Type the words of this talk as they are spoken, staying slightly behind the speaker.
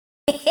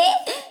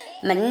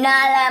Manala,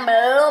 I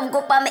love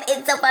go pa me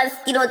it's up and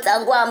skin out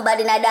and go and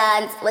body in a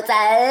dance. But a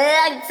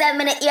long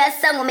time in the ear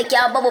song will make you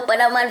bubble up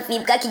on a man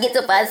feet, cocky get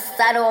up and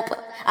stand up.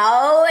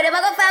 Oh, them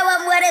a go find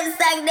one more them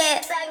song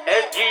there.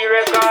 SG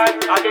record,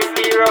 I just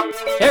zero.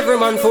 Every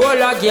man full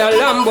of girl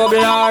and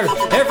bubbler.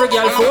 Every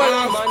girl full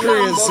of man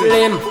and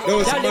bubbling.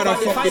 Those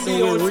motherfuckers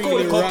know we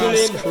really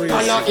rascals.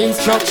 Follow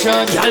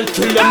instruction. Y'all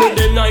kill them in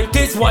the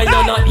 90s, why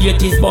not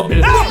 80s bubble?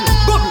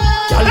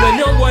 Y'all when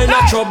you go in a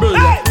trouble,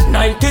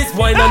 90s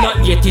why not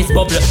 80s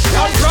bubble?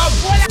 Y'all from,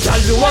 y'all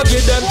you a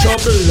give them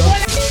trouble.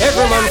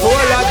 Every man full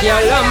of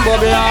girl and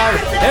bubbler.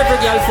 Every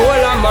girl full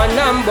of man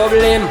and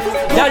bubbling.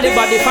 Y'all the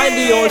body find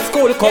the old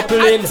school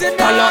coupling.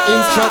 Follow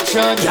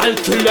instruction. Y'all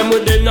kill them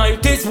with the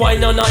 90s, why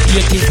not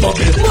 80s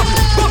bubble?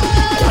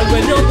 Y'all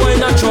when you go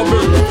in a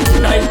trouble,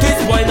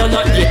 90s why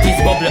not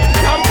 80s bubble?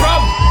 Come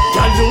from,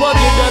 y'all you a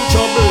give them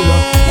trouble,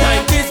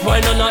 90s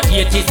why not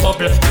 80s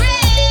bubble?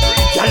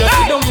 Y'all you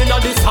sit down in a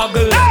this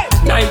huggle,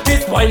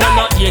 90s why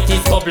not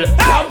 80s bubble?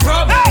 Come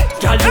from,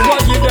 y'all you a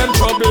give them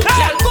trouble.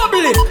 Y'all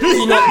bubble it,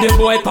 lean up the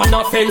boy pan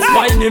a fence,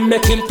 while him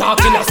make him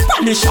talk in a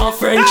Spanish and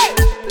French.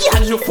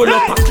 Y'all you full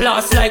up a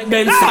class like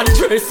Benz and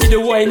Tracy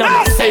the wine and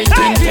a say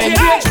thing ten.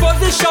 Change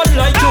position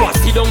like you a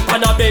sit down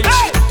on a bench.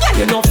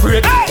 You no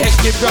afraid to take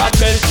the broad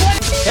belt.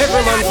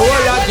 Every man full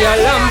of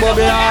girl and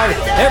bubbler.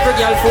 Every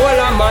girl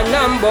full of man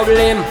and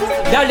bubbling.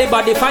 Y'all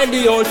body find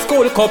the old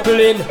school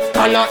coupling.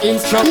 Follow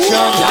instruction.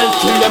 Y'all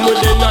kill them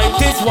with the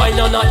 90s, why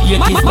not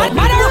 80s bubble?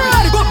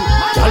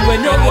 Y'all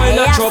when you're going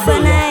to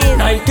trouble,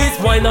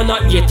 90s why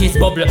not 80s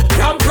bubble?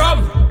 Come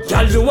from,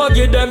 y'all you a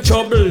give them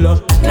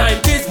trouble,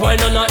 90s why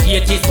not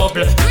 80s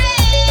bubble?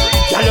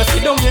 Y'all you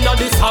sit down in a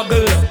this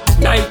huggle,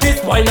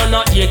 90s why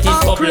not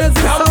 80s bubble?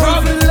 Come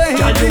from,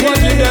 y'all you a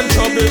give them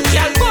trouble.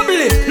 Y'all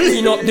bubble it,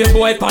 lean up the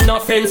boy pan a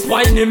fence,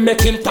 while him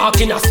make him talk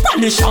in a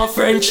Spanish and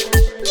French.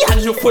 Y'all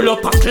you full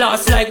up a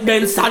class like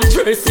Benz and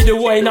Tracy the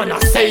wine and a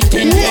say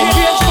thing.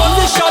 Engage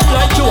position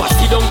like you a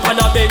sit down on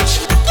a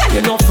bench. Y'all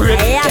you no afraid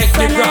to take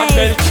the broad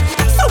belt.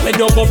 So when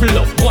you bubble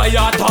up, boy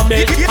you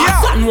automate. A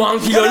son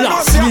want give your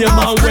last name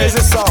and well.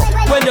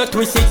 When you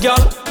twist it, girl,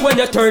 when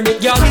you turn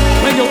it, girl,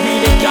 when you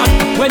beat it, girl,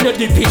 when you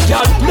dip it,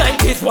 girl,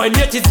 90s wine,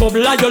 80s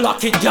bubble and you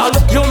lock it, girl.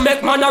 You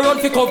make man a run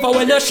for cover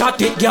when you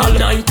shot it, girl.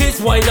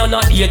 90s wine and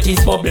not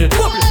 80s bubble.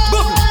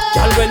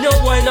 Girl, when you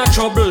wine a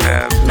trouble,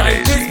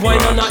 90s wine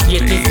and not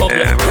 80s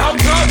bubble. Come,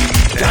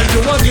 girl,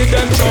 you won't give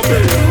them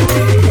trouble.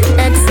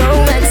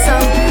 XOXO,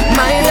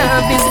 my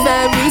love is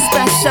very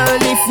special.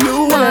 If you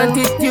want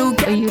it, you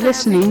can. Are you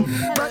listening?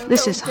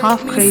 This is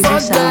HALFKRAZY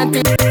sound.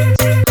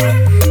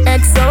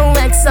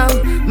 XOXO,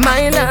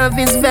 my love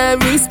is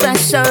very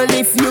special.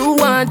 If you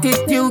want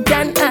it, you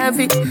can have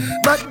it.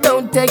 But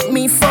don't take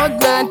me for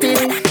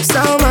granted.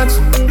 So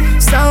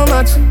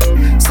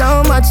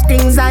much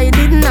things I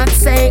did not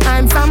say.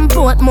 I'm from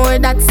Portmore,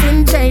 that's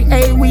in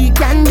JA. We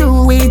can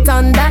do it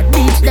on that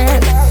beach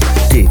there.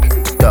 Tick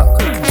tock,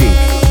 tick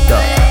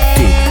tock,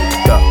 tick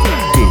tock,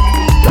 tick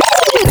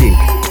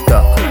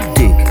tock,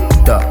 tick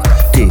tock,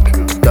 tick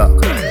tock,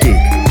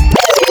 tick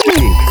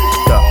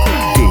tock,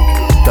 tick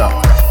tock,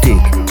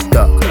 tick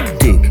tock,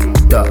 tick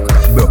tock.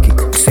 Broke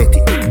it, set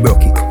it,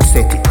 broke it,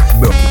 set it,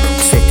 broke it,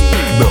 set it,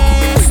 broke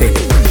it, set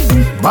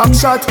it. Back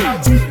shot,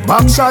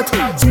 back shot,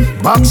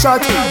 back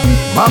shot,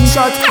 back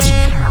shot,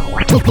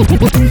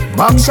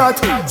 back shot.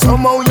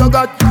 Somehow you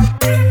got.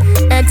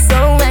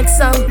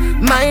 XOXO,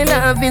 my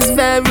love is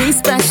very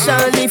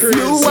special. If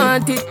you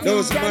want it,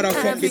 those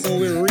motherfuckers know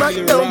we really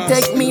but don't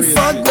take me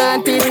for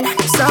granted.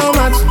 So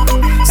much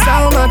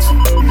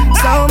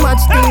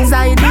things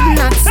I did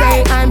not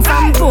say. I'm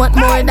from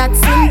Portmore,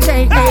 that's in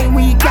JA.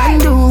 We can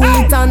do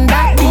it on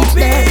that beach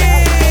there.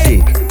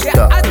 Tick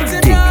tock,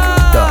 tick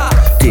tock,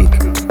 tick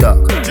tock,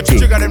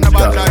 tick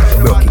tock.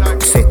 Broke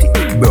it, set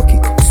it, broke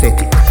it, set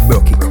it,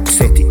 broke it,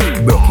 set it,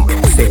 broke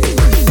it, set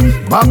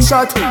it. Back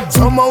shot,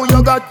 somehow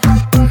you got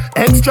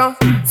extra.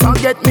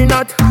 Forget me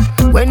not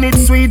when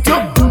it's sweet. You,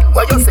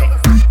 what you say?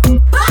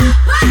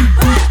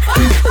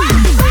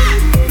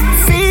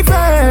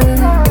 Fever,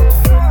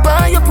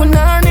 buy your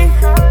punani.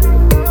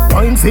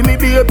 Wine for me,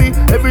 baby,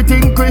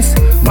 everything crisp.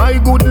 My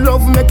good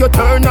love make you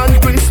turn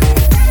and crisp.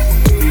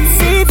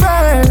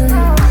 Fever,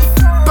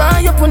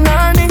 buy your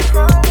punani.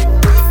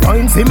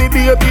 Wine for me,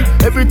 baby,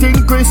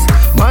 everything crisp.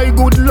 My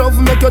good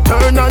love make you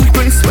turn and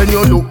crisp. When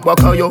you look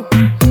back at you,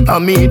 I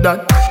mean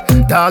that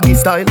doggy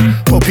style,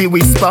 puppy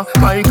whisper.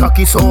 My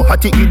cocky so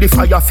hot it give the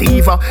fire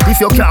fever. If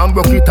you can't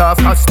broke it off,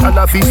 hasta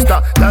la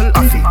vista. Girl,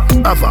 affy,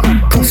 ava,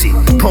 pussy,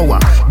 power,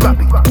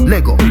 grab it,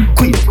 Lego,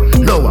 quick,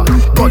 lower,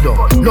 godo,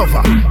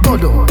 lover,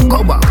 godo,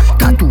 cover,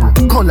 tattoo,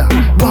 color,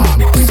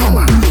 warm,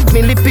 summer.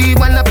 Millipede,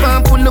 wanna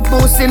pump, pull up,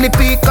 pussy,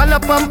 lippy, color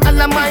pump,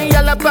 alla my,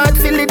 alla part,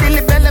 filly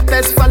dilly bella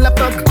best, fall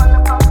apart.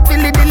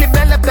 Filly dilly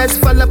bella best,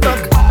 fall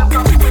apart.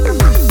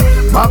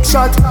 Back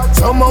shot,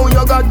 somehow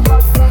you got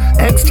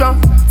extra.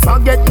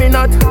 Forget me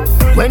not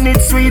when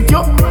it's sweet,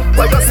 yo.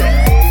 What you say?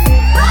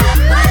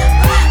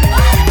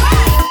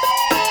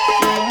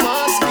 You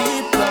must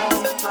be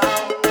proud.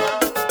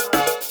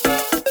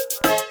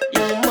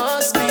 You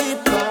must be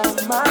proud,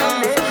 my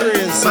lady.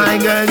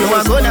 girl, you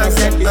are good as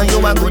it, and you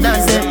are good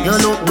as it. You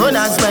look good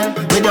as well,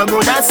 with your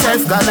good as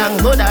self, girl, I'm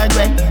good as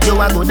well.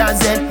 You are good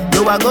as it,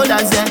 you are good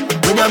as it,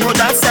 with your good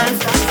as self.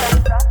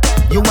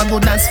 You are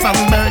good as from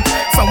birth,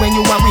 from when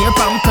you are wear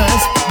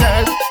pampers,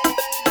 girl.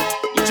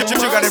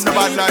 You got him the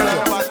bad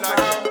life.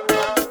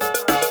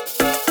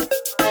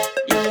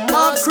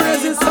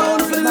 Crazy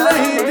sound for the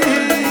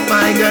lady.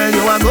 My girl,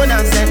 you are good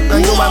as it,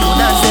 and you are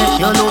good as it.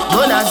 You look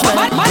good as well,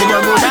 with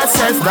your good as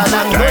self, girl,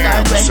 I'm good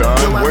as well.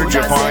 Son, where'd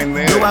you find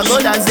this? You are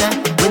good as it,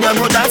 with your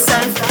good as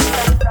self.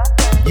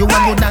 You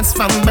are good as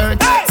from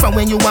birth, from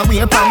when you are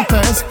wear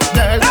pampers,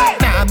 girl.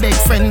 Nah, big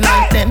friend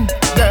like them,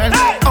 girl.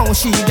 Oh,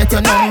 she get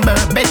your number,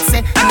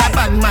 Betsy, and a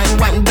bad mind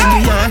wine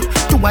baby yearn.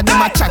 Two of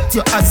them a chat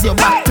you as your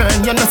back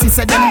turn. You know she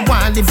said them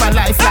want live a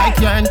life like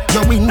yourn.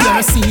 You win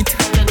your seat,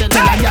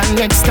 tell a girl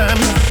next term.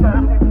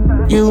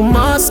 You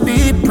must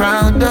be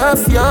proud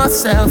of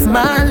yourself,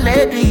 my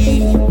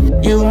lady.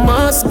 You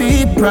must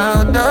be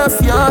proud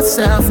of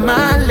yourself,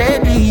 my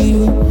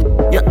lady.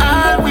 You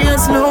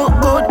always look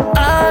good,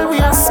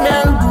 always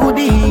smell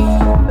goody.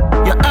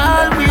 You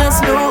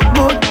always look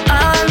good,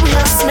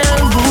 always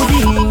smell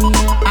goody.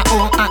 I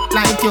won't act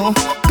like you,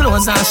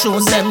 clothes and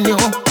shoes them new.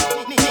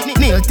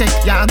 Nail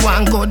tech, ya go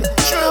and good.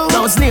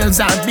 Those nails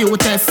are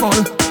beautiful.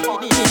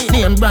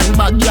 Name brand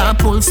bag ya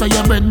pull, so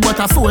your bread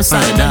butter four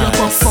side and your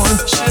cup full.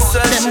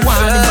 Them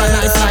want live a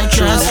life like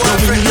yours, go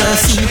in your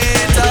seat.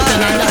 Tell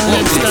her that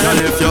next girl.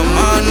 If your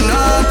man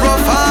not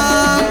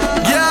perform,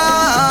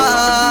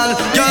 girl,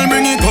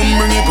 bring it, come,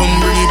 bring it, come,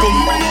 bring it, come.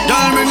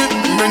 Girl, bring it,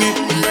 bring it.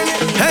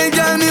 Hey,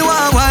 girl, me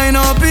want wine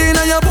up in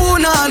your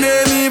punani.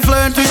 Me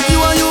flirt with you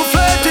and you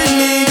flirt with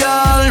me,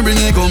 girl. Bring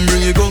it, come,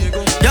 bring it, come.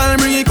 Girl,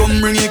 bring it, come,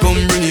 bring it,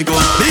 come, bring it,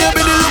 come. Baby,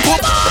 the look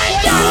up.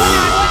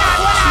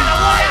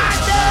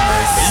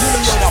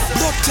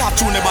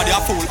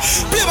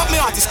 Play back me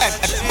artist.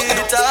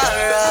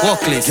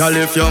 Girl,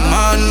 if your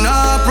man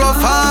not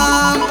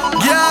perform,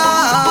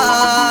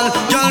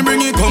 girl,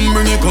 bring it, come,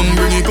 bring it, come,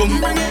 bring it,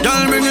 come.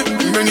 Girl, bring it,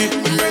 bring it.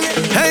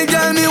 Hey,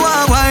 girl, me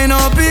want wine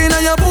up in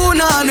your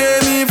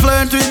punani. Me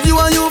flirt with you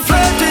and you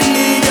flirt with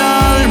me,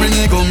 girl. Bring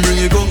it, come, bring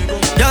it, come.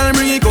 Girl,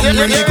 bring it, come,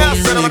 bring it,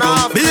 come, bring it,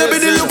 come. Baby,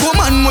 the look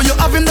woman when you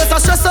have him that's a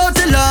stress out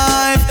your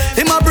life.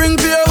 Him a bring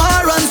pure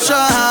war and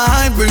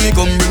strife. Bring it,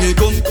 come, bring it,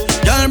 come.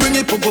 Girl, bring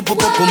it, pum, pum, pum,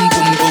 pum,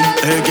 pum, pum.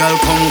 Hey, girl,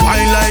 come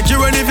wine like you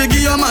ready for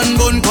give your man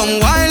bun. Come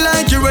wine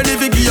like you ready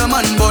for give your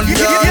man bun,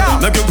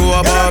 girl. Make you go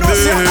a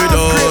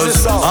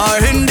Barbados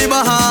or in the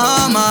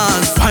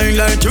Bahamas. Wine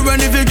like you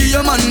ready for give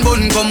your man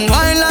bun. Come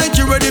wine like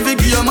you ready for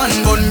give your man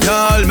bun,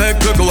 girl. Make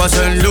you go a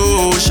St.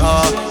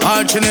 Lucia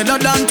or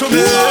Trinidad and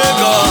Tobago.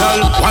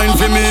 Girl, wine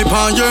for me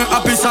on your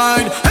happy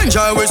side.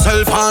 Enjoy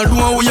yourself and do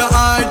how you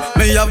hide.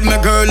 Me have my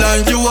girl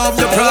and you have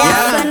the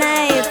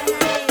pride.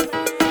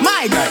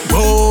 My girl,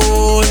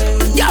 boy,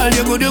 girl,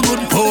 you good,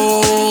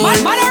 boy.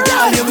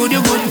 Girl, you good,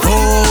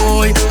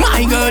 boy.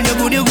 My girl, you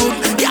good,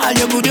 girl,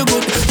 you good,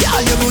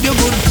 girl, you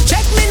good.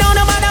 Check me now,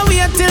 no matter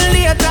wait till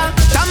later.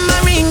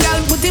 Tamarind, girl,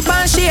 put it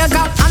on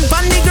shaker. And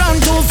on the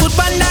ground, 2 foot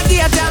on the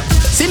gator.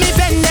 See me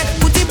bend it,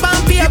 put it on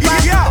paper.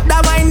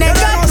 That wine they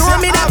got, throw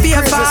me the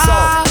paper.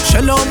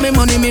 Shell out me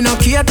money, me no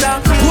cater.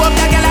 Hope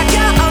the girl I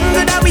can't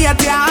hungry the wait,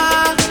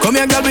 yeah. Come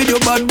here, girl, with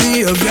your bad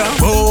behavior,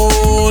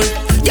 boy.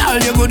 Girl,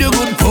 you good,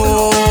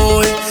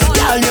 boy.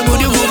 Girl, you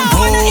good,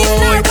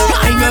 boy.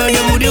 My girl,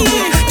 you good,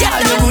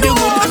 girl, you good.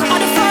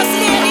 I'm the first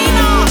lady, you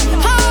know.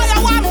 Oh,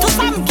 I want to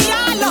some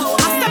girl.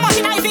 I step up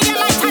in the video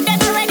like and then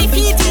already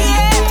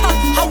PTA.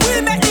 I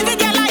will make the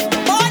video like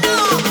Bono.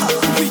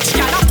 Which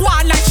girl a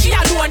one like she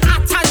alone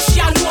hot and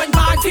she alone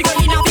bad figure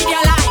in a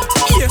video like.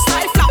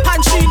 Hairstyle flap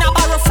and she in a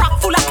barrel frack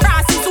full of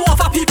crosses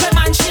over people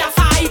man she a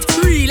fight.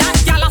 Real and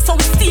girl are some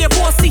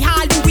stable, see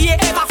all the way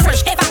ever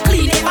fresh, ever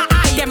clean, ever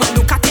eye. Them a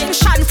look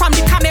attention from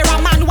the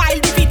cameraman while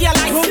the video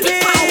like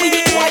slip out with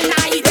it all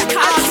night.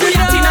 Cause we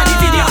are in the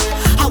video,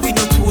 and we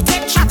don't do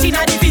take chat in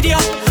the video,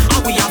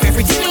 and we have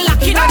everything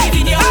lacking in the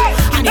video.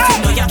 And if you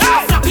know you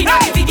can't flap in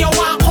the video,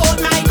 walk out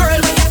my girl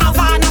when you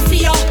have on a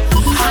feel.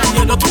 And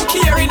you don't too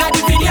care in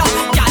the video,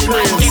 girl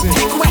man get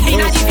take away in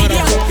the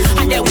video,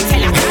 and then we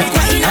tell her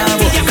girl in the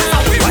video.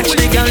 Watch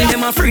the girl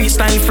them a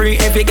freestyle free,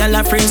 every girl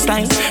a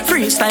freestyle.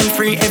 Freestyle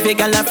free, every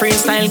girl a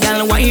freestyle.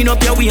 Girl wind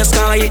up your waist,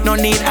 car it no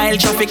need aisle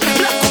traffic.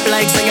 Black up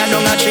like say you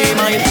don't a 3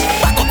 mile.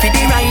 Back up in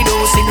the ride,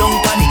 oh sit down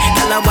panny.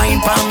 Girl a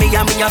wine pan me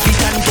and me a fit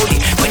and body.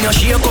 When you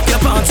shake up your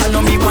pants, I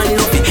know me one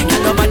love it.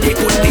 Girl nobody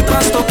could be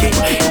past okay.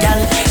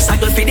 Girl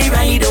saddle for the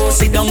ride, oh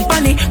sit down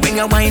panny. When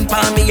you wine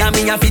pan me and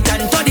me a fit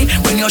and body.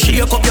 When you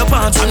shake up your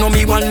pants, I know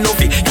me one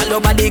love it. Girl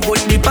nobody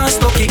could be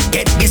past okay.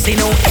 Get this you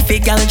know, every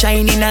girl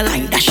shine in a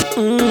line dash.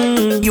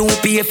 You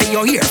pay for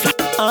your hair flat.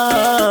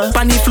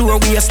 On the floor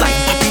waistline,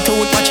 pop it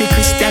out, watch a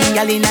Christian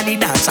girl inna the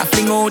dance, I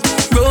fling out.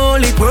 Roll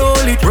it, roll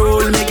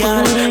me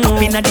girl.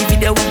 Up inna the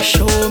video,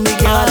 show me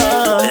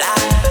girl.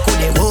 Could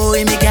they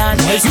boy me girl?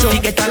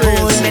 You get a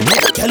goal, man.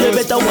 Girl, you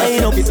better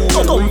wind up.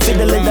 Come for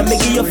the leather,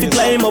 make you fi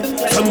climb up.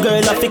 Some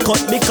girl a fi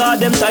cut because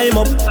them time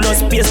up. No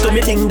space to me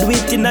thing, do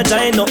it in a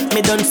giant up.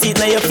 Me don't see it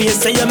na your face,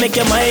 say you make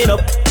your mind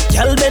up.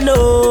 Girl bend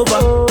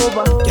over,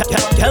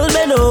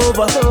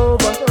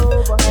 over.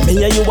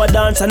 Me and you a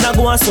dance and I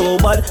go on so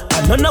bad.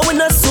 I know now we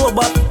not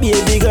sober,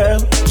 baby girl.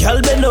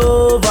 Girl bend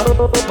over.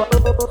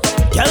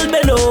 Girl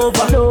bend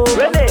over.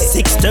 Ready?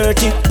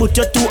 6:30, put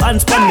your two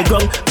hands on the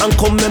ground and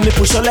come let me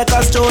push her like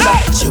a stroller.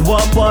 She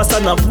walk past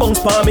and a bounce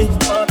for me.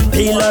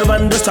 Peel her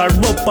and just a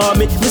rub for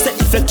me. Me say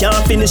if you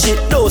can't finish it,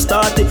 don't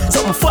start it.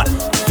 Something fat,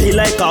 feel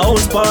like a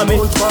ounce for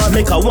me.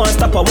 Make a one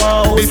stop a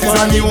one. This is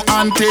a new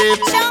ante.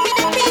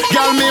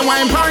 Girl, me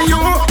wine for you,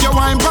 you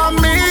wine for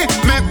me.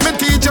 Make me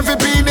teach you fi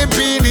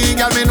beanie.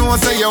 Girl, me know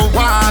say you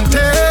want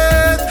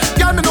it.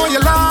 Girl, me know you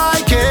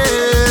like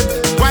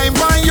it. Wine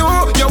for you,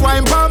 you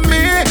wine for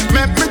me.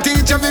 Make me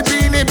teach you fi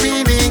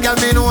beanie. Girl,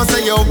 me know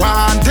say you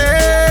want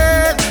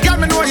it. Girl,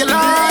 me know you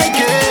like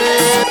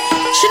it.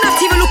 She not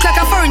even look like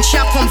a foreign she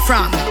a come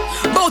from.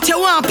 Bout you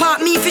want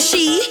part me for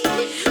she.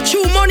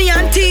 True money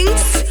and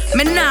things,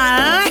 me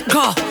nah let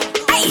go.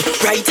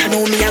 Right, I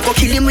know me, I go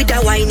kill him with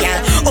that wine,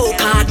 yeah. Oh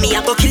God, me,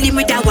 I go kill him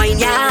with that wine,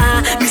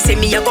 yeah. Me say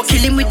me, I go kill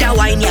him with that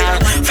wine, yeah.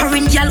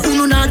 Foreign girl,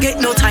 who no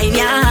get no time,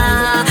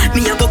 yeah.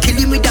 Me, I go kill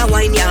him with that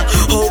wine, yeah.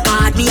 Oh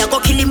God, me, I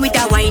go kill him with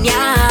that wine,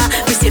 yeah.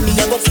 Me say me,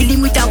 I go kill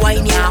him with that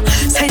wine, yeah.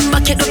 Send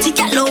back your dirty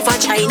girl over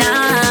China.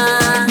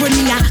 When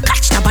me a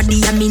catch the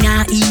body, and me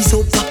nah ease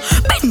up.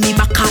 Bend me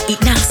back,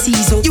 it nah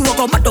seize up. You a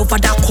go mad over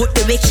that coat,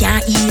 the way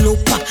can't heal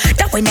up.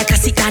 That when you can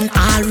sit and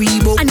all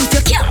reebok. And if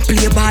you can't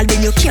play ball,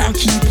 then you can't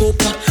keep up.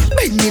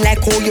 Bend me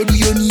like how you do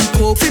your knee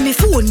pop. Feel me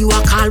phone you a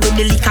call when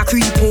the liquor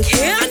creep up.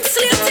 Can't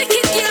sleep, take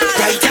it, girl.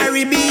 Right,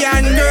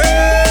 Caribbean girl,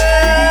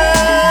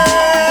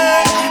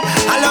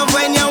 I love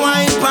when you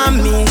wine for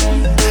me.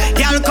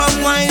 Girl, come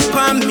wine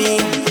for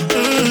me.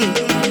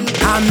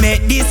 I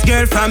met this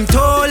girl from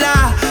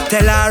Tola.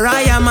 Tell her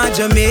I am a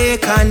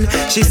Jamaican.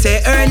 She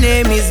say her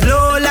name is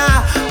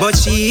Lola, but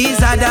she is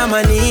a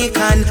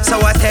Dominican. So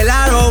I tell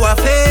her how I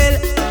feel.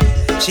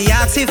 She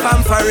asks if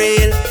I'm for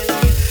real.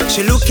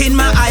 She look in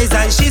my eyes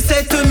and she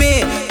said to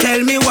me,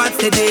 tell me what's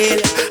the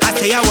deal. I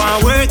say I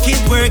want work it,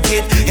 work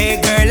it. Hey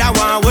girl, I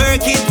want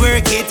work it,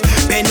 work it.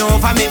 Bend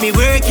over, make me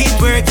work it,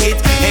 work it.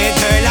 Hey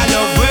girl, I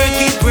love work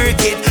it, work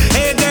it.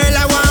 Hey girl,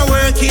 I want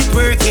work it,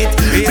 work it.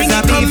 Bring it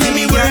up, make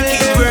me work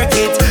it, work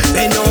it.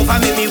 Bend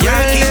over, make me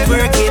work it,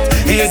 work it.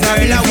 Hey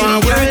girl, I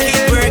want work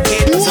it, work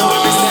it. So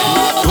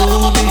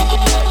Ruby,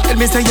 tell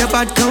me say you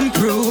bad, come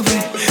prove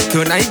it.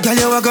 Tonight, girl,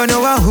 you are gonna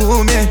know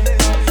who me.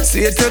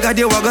 Sweet to God,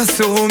 you are gonna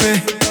sue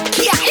me.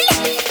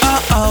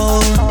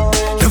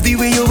 Love the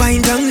way you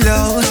wind down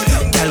low.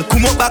 Girl,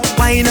 come up back,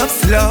 wind up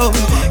slow.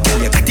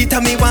 Girl, you got it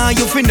on me, why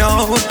you fi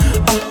know?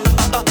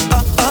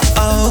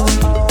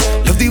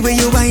 Love the way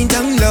you wind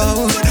down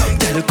low.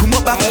 Girl, come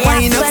up back,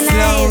 wind up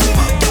slow.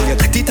 Girl, you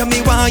got it on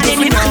me, why you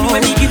fi know?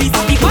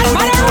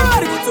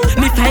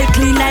 Me file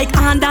clean like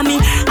under me.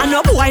 And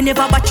no boy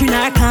never batch in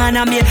her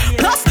corner me.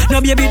 Plus, no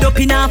baby dope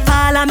in her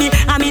follow me.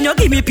 And me no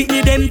give me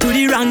pitney them to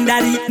the wrong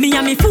daddy. Me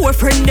and me four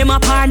friend them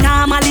apart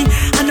normally.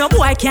 And no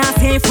boy can't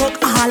say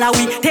fuck all of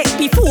we. Take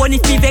me phone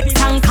if me vex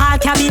and call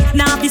cabby.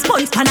 Now be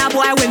sponge pan a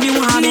boy when me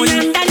want money.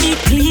 Me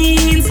underneath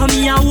clean, so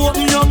me a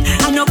open up.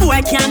 And no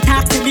boy can't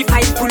talk till me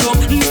fight full up.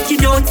 Me you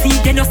don't see,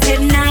 they no say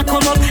nah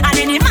come up. And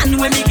any man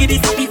when me give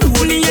this happy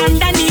fool. Me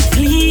underneath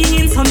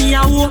clean, so me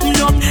a open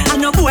up.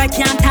 And no boy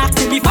can't talk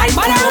till me fight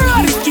full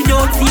up. Me you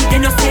don't see, they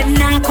no say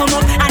nah come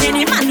up. And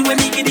any man when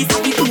me give this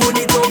happy fool.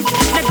 The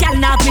girl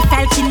now me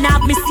file, she now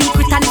me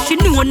secret. And if she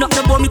know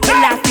nothing about me, tell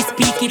her to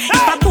speak it.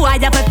 If a boy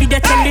have a video,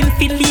 tell him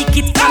to leak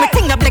it. Come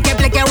thing a black,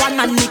 one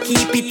man me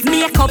keep it.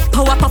 Makeup,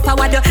 power,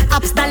 what the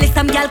apps, dolly.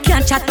 Some girl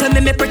can't chat to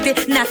me pretty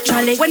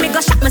naturally. When me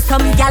go shop me,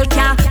 some girl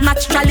can't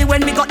match trolley.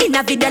 When me go in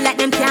a video, like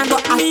them can't go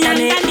after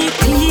me.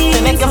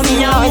 Me make you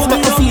feel nice,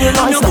 make you feel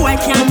nice. Me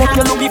make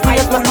you look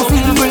great, make you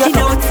feel great.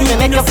 Me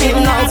make you feel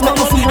nice, make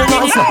you feel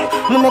nice.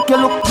 Me make you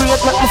look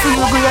great, make you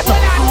feel great.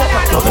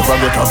 Don't ever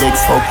get a vex,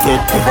 fuck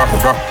it.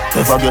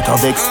 Never get a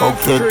vex,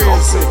 fuck it.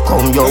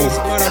 Come yo,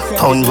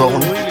 turn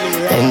round,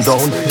 bend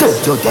down,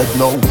 dead you dead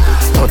now.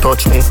 No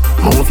touch me,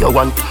 move your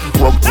one.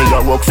 Walk me,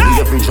 I walk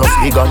slavery just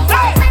begun.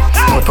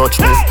 No touch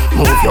me,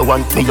 move your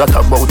one. Me got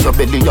about your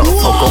belly, you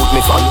fuck out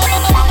me fan.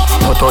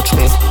 No touch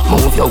me,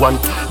 move your one.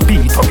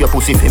 Beat up your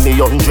pussy for me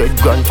 100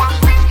 grand.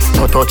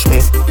 No touch me,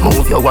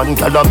 move your one.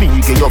 Girl a me,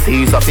 give your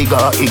face a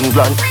figure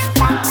England.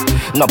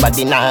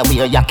 Nobody now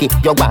wear yaki.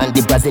 You want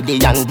the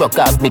Brazilian rock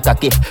off me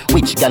cocky.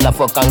 Which girl a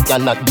fuck and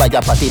cannot buy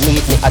a patty?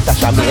 Meet me at a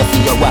chamois for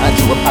your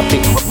wardrobe happy.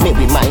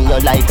 Maybe mine you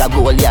like a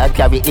gold you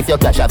carry. If you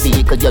crash a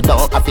vehicle you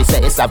don't have to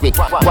say sorry.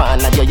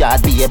 One of your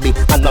yard baby.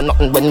 And no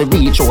nothing when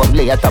we reach home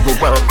later we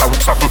work out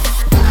something.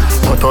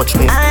 No touch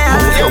me,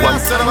 move your one.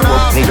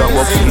 Walk me, you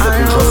walk me,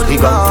 you just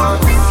bigger.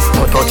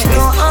 No touch me,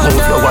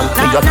 move your one.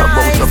 Me got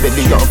about your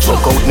belly, you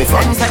fuck out me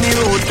fan. Say me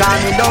rude, call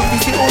me dog,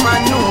 this is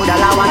woman nude. All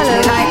I want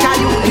me like a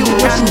you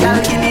can girl,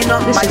 give me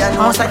number. You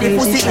know say the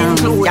pussy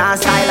include your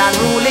style and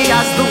rule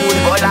as dude.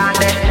 Hold on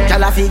there,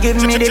 girl, if you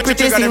give me the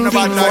pretty sing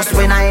thing. Most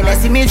when I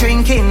see me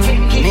drinking,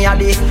 me a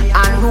the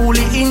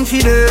unruly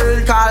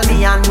infidel. Call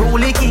me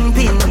unruly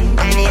kingpin.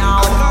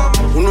 Anyhow,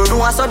 who know do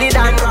so the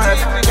damn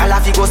work. Girl,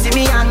 if you go see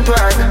me and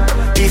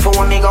twerk.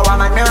 Before me go,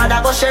 I'm a nerd, I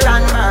go share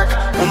and work.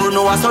 Who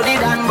know I saw the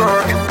Dan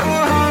work.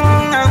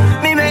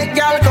 Me make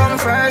girl come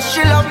first.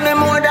 She love me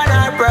more than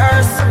her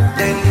purse.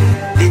 Then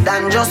the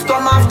Dan just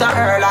come after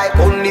her like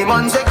only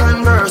 1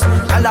 second verse.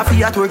 Girl I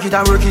feel work it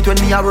and work it when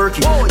me a work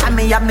it. And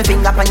me have me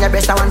finger on your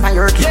breast and one for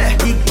your key.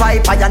 Big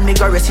pipe and me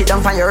go rest it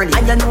down for your early.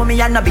 And you know me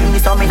and no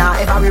beanie so me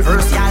not ever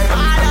reverse y'all.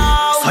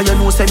 So you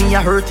know say me a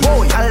hurt it.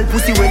 Y'all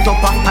pussy wet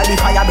up after the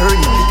fire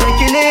burning.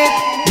 Taking it,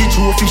 the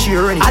trophy she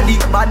earning. I the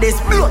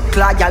baddest blood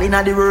clot y'all inna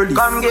the world.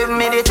 Come give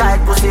me the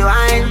tight pussy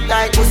wine,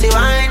 tight pussy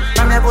wine.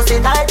 Come me pussy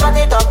tight, put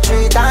it up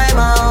 3 times.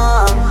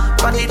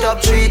 Put it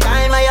up 3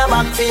 times. I your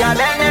back for your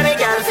bend, every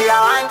girl for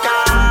your one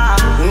car.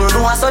 You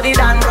know I saw the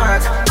Dan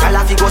work. Girl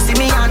if you go see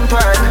me and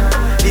twerk.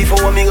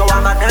 Before me go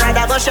I'm a nerd,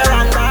 I go share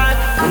and work.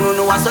 You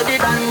know I saw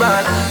the Dan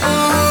work.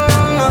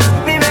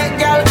 Me make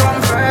girl come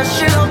first.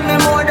 She love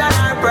me more than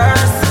her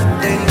purse.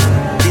 Then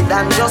the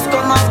Dan just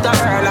come after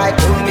her like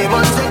only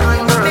 1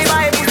 second verse. Me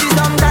buy pussy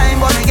sometime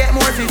but me get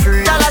more for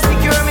free. Girl I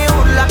secure me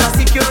hood like a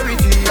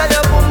security. Girl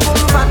your boom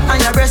boom fat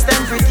and your breast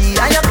them pretty.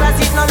 And your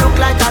closet no look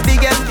like a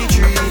big empty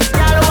tree.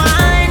 Girl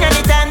wine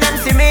anytime them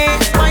see me.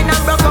 Wine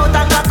and broke out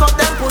and cock up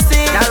them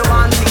pussy. Girl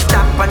want big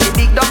tap on the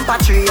big dumper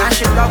tree. And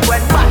she love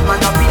when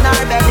Batman up in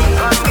her belly.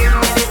 Come give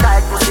me the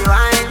tight pussy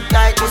wine,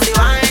 tight pussy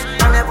wine.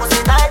 And the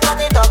pussy tight, put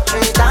it up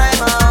 3 times.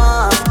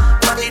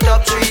 Put it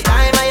up 3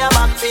 times. And your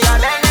back for your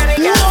bend, every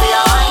girl for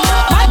your wine.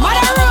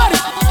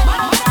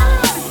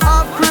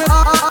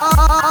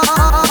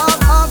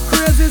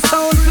 Crazy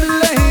sound for the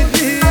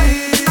lady.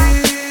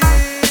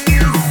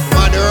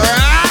 Mother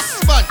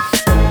husband.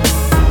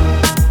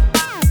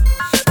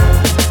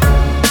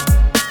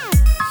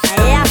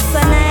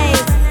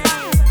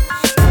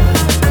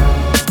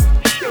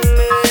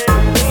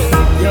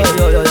 Yo,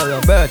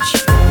 Birch.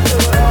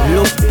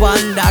 Look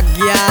on that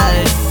girl.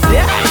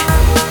 Yeah.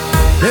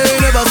 They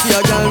never see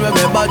a girl with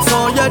a bad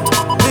song yet.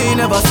 They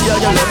never see a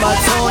girl with a bad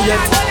song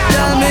yet.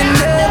 Tell me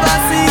never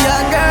see a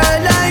girl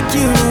like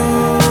you.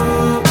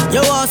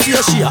 You want to see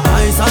a she a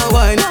ice and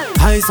wine,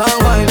 ice and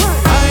wine.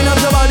 Wine up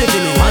your body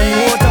for me one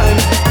more time.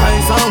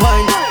 Ice and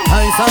wine,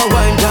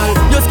 girl.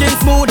 Your skin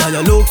smooth and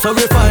your look so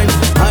refined.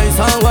 Ice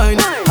and wine,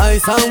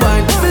 ice and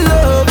wine. Me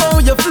love how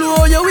you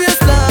flow your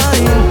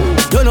waistline.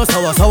 You know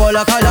sour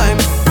like a lime.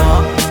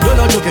 You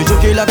know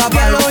juky like a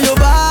pine. Girl, you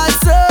bad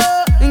so.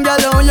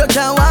 Girl, you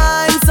can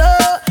wine so.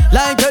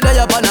 Like you're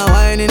there upon a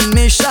whining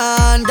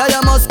mission. Girl,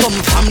 you must come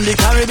from the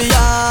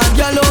Caribbean.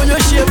 Girl, you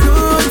shape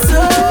good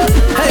so.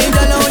 Hey,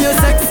 girl, you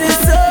sexy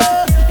so.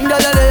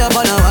 Girl, you're there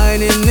upon a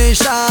whining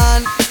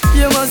mission.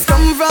 You must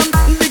come from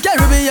the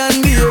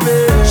Caribbean,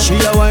 baby. She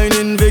a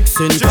whining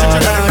vixen,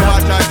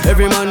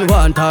 every man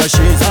want her,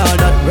 she's all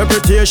that.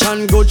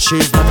 Reputation good,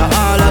 she's not a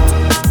harlot.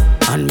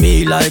 And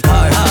me like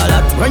her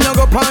harlot. When you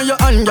go on your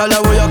hand, girl,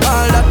 what you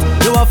call that?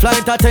 You a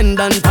flight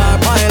attendant or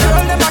pilot.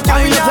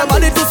 Wind up your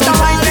body to some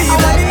fine leave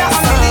like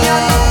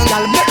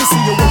girl, let me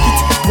see you work it,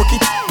 work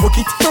it, work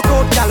it. Talk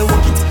out, girl,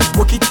 work it,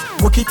 work it,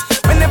 work it.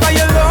 Whenever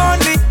you're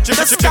lonely,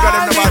 just call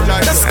me,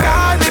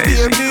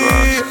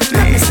 baby.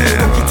 Let me see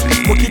you work it,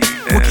 work it,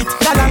 work it.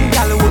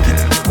 Girl, work it,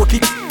 work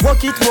it,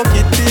 work it, work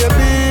it,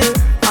 baby.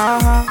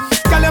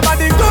 Girl, your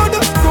body good,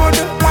 good.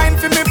 Wine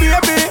for me,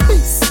 baby.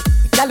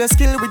 Girl, your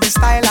skill with the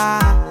style, I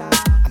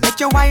make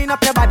you wind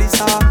up your body,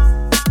 so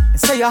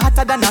say you're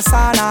hotter than a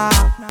sauna.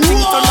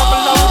 Think to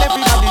level out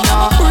everybody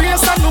now.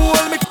 Brace and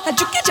hold me, a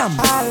juki jump.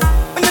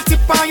 When you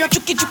tip on your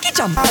juki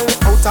jump. Out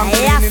and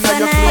clean in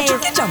your flow,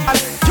 juki jump.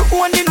 You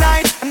own the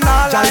night and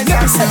all night.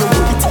 Let me see you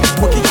work it,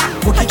 work it,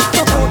 work it.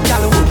 Talk out,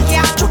 girl, work it,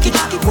 work it,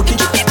 work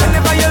it.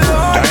 Whenever you're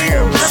alone,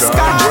 just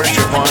call me.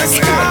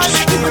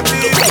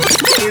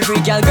 Every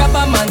girl grab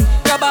a man.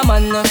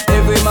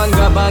 Every man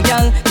grab a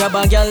girl.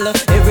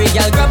 Every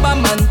girl grab a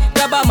man.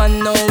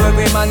 No,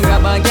 every man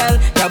grab a girl.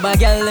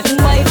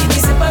 Why did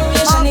this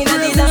separation in the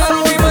land?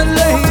 Everyone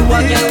love to a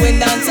girl when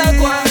dance a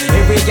go.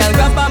 Every girl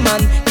grab a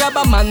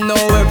man. No,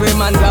 every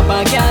man grab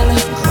a girl.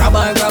 Grab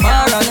a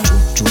run.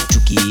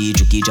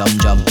 Chuki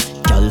jam.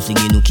 Girl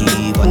singing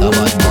nookie on a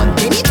bad man.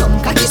 Then it come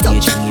cocky stop.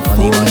 Singing on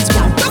the ones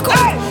man.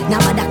 Now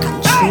I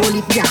control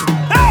it, girl.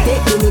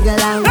 Take the nigga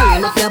and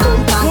roll up your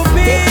bumper.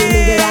 Take the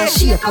nigga and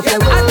shake up your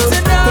roll.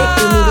 Take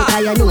the nigga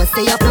 'cause you know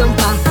say you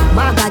plumper.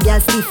 Maga girl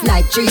stiff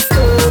like 3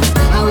 stone.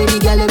 How we the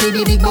girl with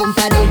the big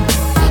bumper then?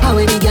 How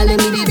we the girl with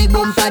the big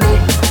bumper then?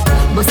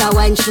 Bust a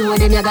wine show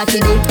them you got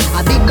it in.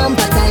 A big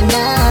bumper time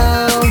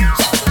now.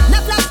 Na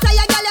flat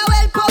tire girl you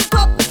well pump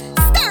up.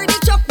 Stir the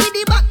truck with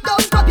the back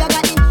down pop. You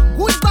got it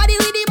good body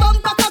with the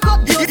bumper cock up.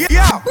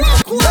 Yeah,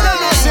 you don't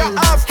know say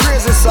half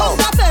crazy sound.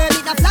 Bumper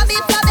permit a flabby.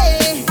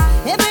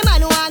 Every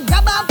man want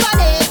grab a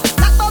body.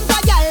 Black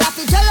bumper girl have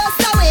to jealous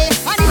away.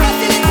 And if you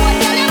feel it good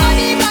girl you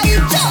money buy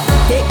it job.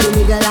 Take the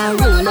nigga and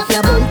roll up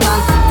your bumper.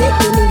 Take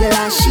the nigga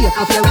and shake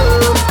up your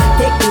room.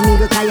 Take the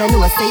nigga 'cause you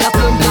know say you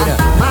plumper.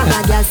 Maga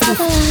girl stiff.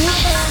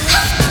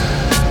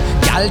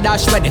 Girl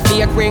dash with the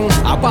fake ring.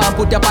 I want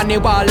put up on the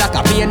wall like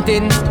a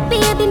painting.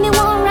 Baby, me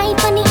want right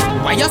funny.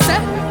 Why you say?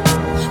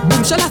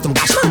 Boom, shall have some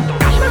dash man.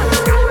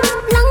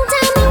 Long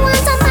time me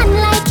want a man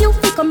like you.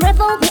 Fi come rev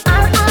out me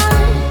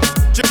RR.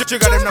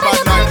 Trigger them the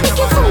bad night. Make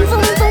you boom,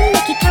 boom, boom,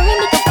 make you carry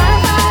me go far,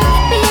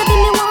 far. Baby,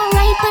 me want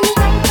right on it.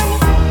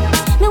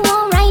 Me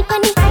want right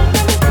on it.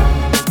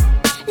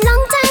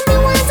 Long time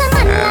me want a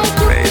man like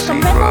you.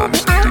 Come rub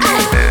me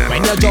out.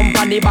 When you jump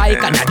on the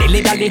bike and a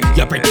dilly-dally,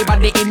 your pretty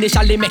body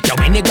initially make you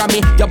win a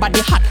Grammy. Your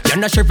body hot, you're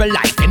not shrivel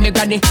like me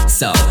granny.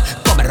 So,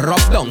 come and rub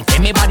down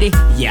for me body.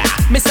 Yeah,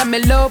 me say me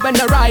love when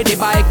you ride the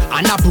bike.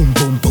 And a boom,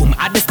 boom, boom,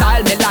 at the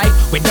style me like.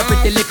 With your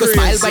pretty little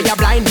smile where you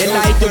blind the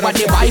light. You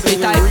body wifey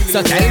type,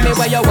 so tell me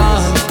where you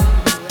want.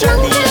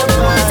 Long time me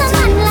want a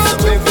man like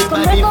you.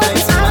 Come rub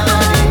me out.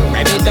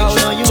 Baby, down.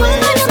 Jump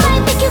on the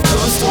bike, make you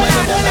close to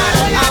another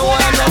man. I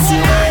wanna see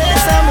you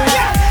waist a move.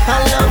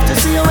 I love to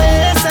see you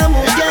waist a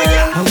move,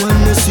 girl. I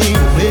wanna see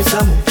you waist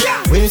a move.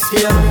 Waist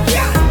a move,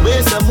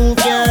 waist a move,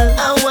 girl.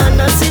 I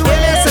wanna see you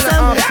waist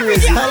a move.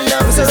 I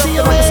love to see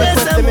you waist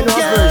a move,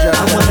 girl.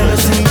 I wanna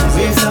see you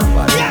waist a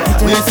move.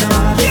 Waist a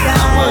move,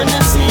 I wanna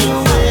see you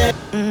waist.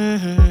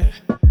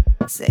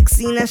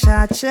 Sexy in a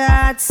short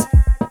shorts,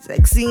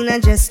 sexy in a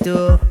dress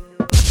too.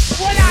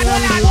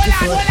 I'm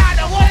beautiful.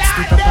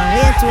 Step up and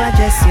wait to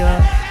address you.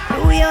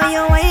 The way how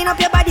you wind up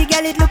your body,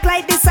 girl, it look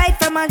like the sight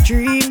from a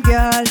dream,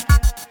 girl.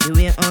 The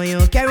way how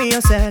you carry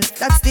yourself,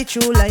 that's the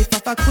true life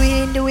of a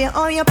queen. The way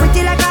how you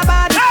pretty like a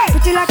body,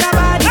 pretty like a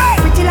body,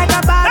 pretty like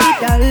a body,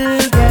 doll,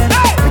 girl.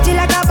 Pretty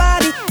like a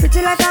body,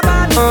 pretty like a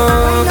body.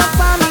 Wind up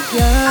for me,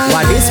 girl.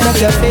 What this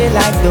make you feel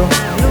like though?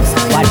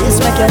 What this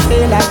make you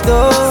feel like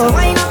though?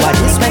 What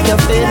this make you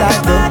feel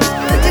like though?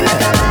 Pretty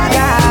like a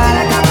body,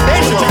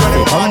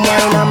 Come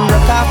down and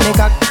broke off me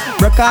cock,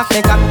 broke off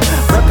me cock,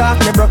 broke off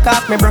me, broke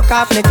off me, broke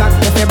off me cock.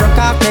 If you broke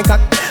off me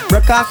cock,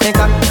 broke off me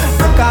cock,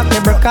 broke off me,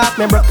 broke off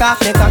me, broke off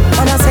me cock.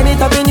 Wanna send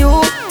it up in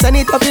you, send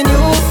it up in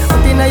you,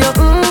 up in your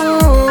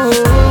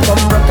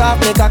Come broke off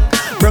me cock,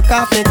 broke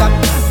off me cock,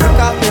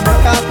 broke off me,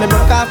 broke off me,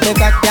 broke off me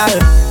cock,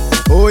 girl.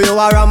 Who you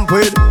a ramp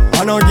with?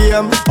 On no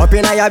game, up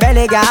in your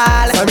belly,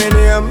 girl. Say me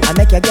name, I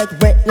make you get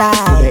wet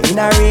like in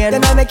a rain.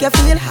 Then I make you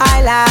feel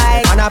high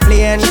like on a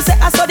plane. She say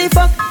I saw the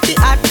fuck the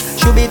act.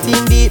 Should be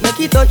team beat, make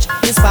it touch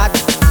the spot.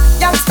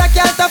 Youngster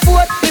can't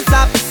afford the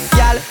flap.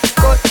 Y'all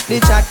cut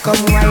the chat,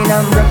 come wine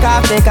and broke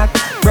off me cock,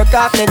 broke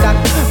off me cock,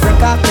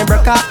 broke off me,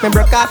 broke off me,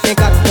 broke off me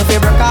cock. If you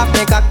broke off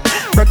me cock,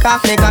 broke off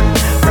me cock,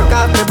 broke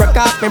off me, broke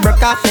off me,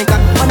 broke off me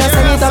cock. Wanna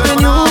send it up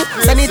in you,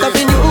 send it up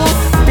in you,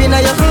 up in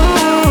your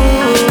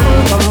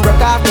Come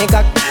broke off me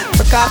cock,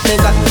 broke off me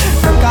cock,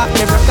 broke off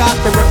me, broke off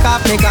me, broke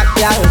off me cock,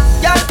 y'all.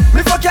 Y'all,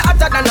 me fuck you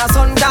hotter than a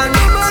suntan.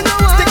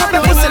 Stick up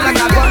your pussy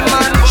like a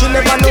gunman. She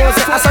never knows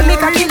it. I saw me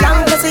cocky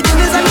long, cause it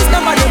is and it's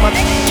never no man.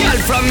 Girl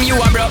from you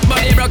a broke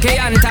body, broke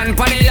and tan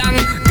panny long.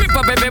 Grip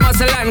up every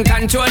muscle and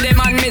control the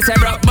man. Me say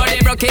broke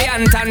body, broke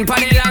and tan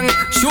panny long.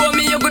 Show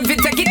me you good fit,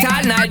 take it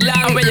all night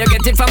long. Where you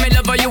get it from me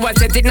love how you a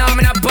set it now.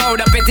 Me not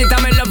powder, pet it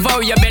and me love how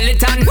you belly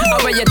tan.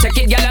 Where you check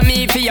it, girl, and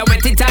me for you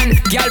wet it tan.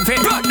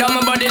 Girlfriend broke down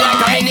my body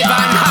like a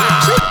minivan.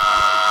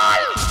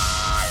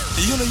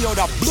 You know you're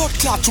the blood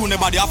clot through the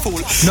body a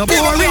fool. No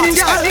boring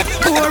girl,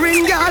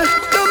 boring girl.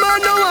 No man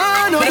no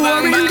one, no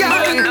boring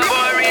girl.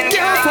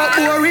 Girl for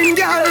boring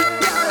girl.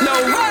 No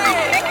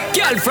way.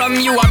 Girl from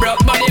you a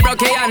broke body,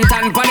 broke and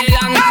tan panny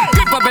long.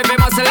 Grip up every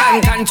muscle and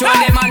control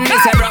the man. Me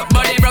say broke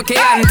body, broke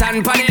and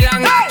tan panny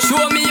long.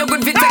 Show me you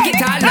good fit, take it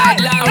all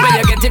night long.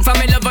 Where you get it from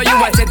me love how you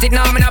a set it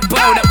now. Me not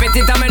powder, pet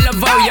it and me love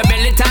how you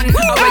belly tan.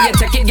 Where you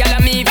check it, girl,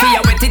 and me for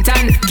you wet it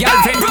tan.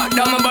 Girlfriend broke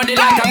down my body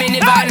like a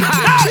minivan.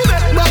 She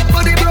make my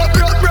body broke.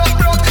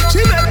 She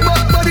make my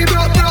body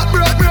broke.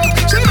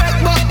 She make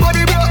my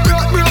body broke.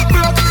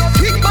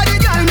 Kick body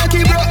girl make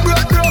it broke.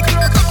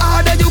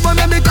 Harder you go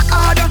make go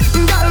harder.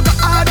 Girl go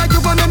harder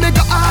you go make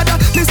go harder.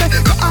 Me say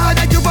go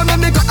harder you go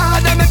make go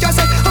harder. Make you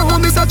say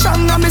oh me so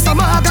strong and me so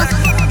maga.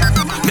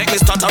 Make me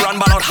stutter and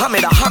ball out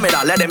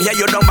Hamida. Let them hear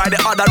you down by the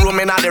other room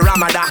in the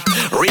Ramada.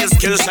 Real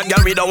skill set,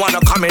 girl, we don't wanna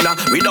come in.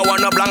 We don't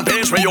want a blank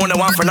page, we only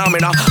want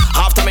phenomena.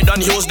 After me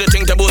done use the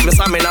thing to boost me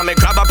stamina. Me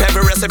grab up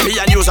every recipe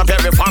and use up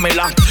every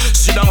formula.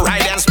 Sit down,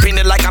 ride and spin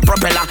it like a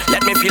propeller.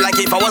 Let me feel like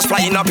if I was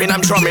flying up in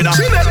Andromeda.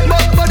 She make my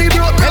body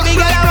broke. Every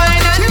girl a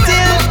wine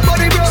until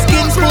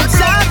skin smooth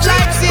soft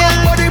like silk.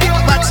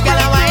 Watch girl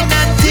a wine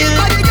until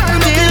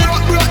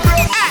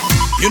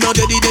You know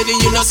daddy,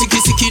 you know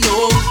sicky,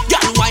 no.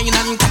 Girl wine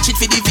and catch it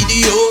for the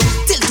video.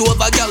 Tilt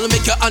over, girl,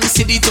 make your hand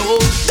see the toe.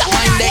 That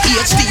wine the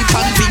HD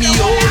pan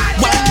video.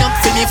 Wine up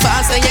for me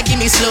fast and you give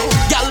me slow.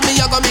 Girl, me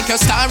you go make you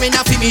star in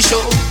a me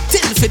show.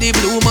 Tilt for the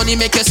blue money,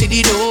 make you see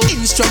the dough.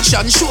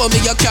 Instruction, show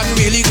me you can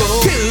really go.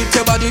 Tilt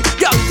your body,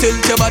 girl,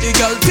 tilt your body,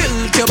 girl,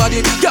 tilt your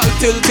body, girl,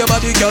 tilt your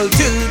body, girl,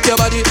 tilt your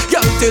body,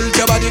 girl, tilt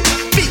your body.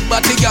 Big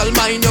body, girl,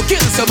 mind you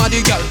kill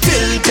somebody, girl,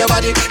 tilt your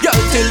body, girl,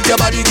 tilt your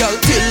body, girl,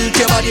 tilt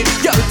your body,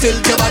 girl,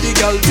 tilt your body,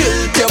 girl,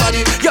 tilt your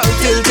body, girl,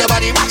 tilt your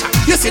body. Watch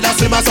out, you see that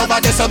slim ass over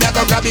there, so me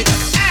go grab it.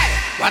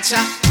 Watch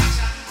out,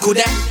 could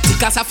them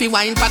take us off the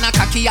wine pan a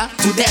kakia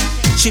to them.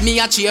 She me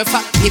a cheer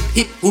for hip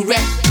hip hooray.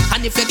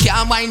 And if you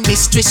can't wine,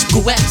 mistress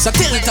go well. So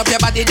tilt up your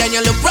body, then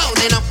you look brown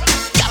enough.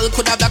 Girl Girl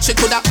coulda black, she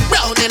coulda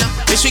brown, you know.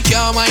 Me she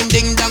can't wine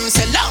ding dong,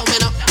 say loud, you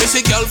know. Me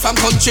see girl from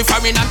country,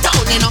 foreign and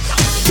town, you know.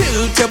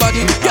 Tilt your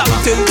body, girl,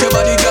 tilt your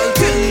body, girl,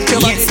 tilt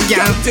your body,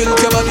 girl, tilt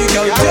your body,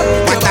 girl, tilt your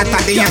body. What that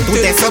they do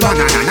this, so na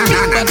na na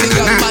na na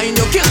na. Mind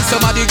you kill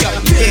somebody, girl.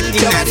 Tilt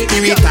your body,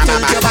 girl,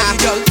 tilt your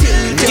body, girl,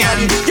 tilt your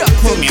body, girl,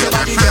 tilt your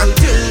body, girl,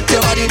 tilt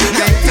your body,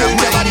 girl, tilt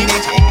your body.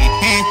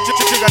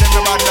 Trigga them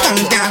the bad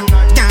down,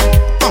 down.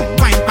 Oh,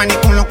 wine pani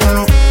culo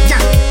culo,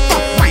 yeah.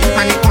 Oh, wine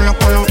pani culo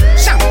culo.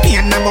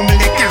 Champagne na bubble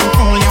they can't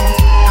fool you.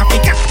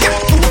 Africa, yeah,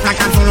 move like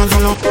a solo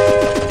solo.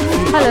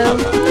 Hello,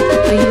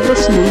 are you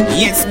listening?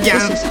 Yes,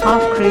 yeah. This is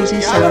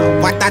HALFKRAZY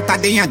Sound. What that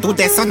they do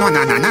this so no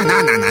na na na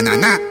na na na na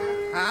na.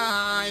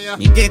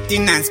 Me get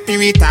in a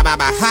spirit baba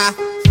ha.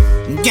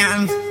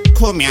 Girl,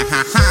 come here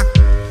ha ha.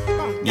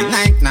 Me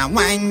like na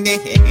wine de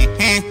he he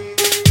he.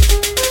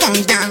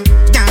 Come down,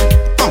 down.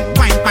 Oh,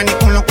 wine pani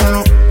culo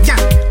culo. Yeah.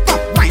 Oh,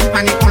 wine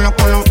pani culo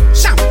culo.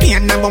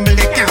 Champagne na bubble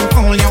they can't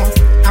fool you.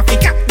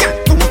 Africa, yeah,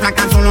 move like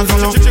a solo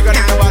solo.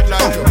 Yeah.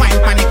 Oh, wine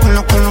pani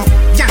culo culo.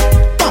 Yeah.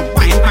 Oh,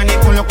 wine pani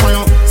culo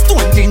culo.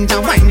 Stone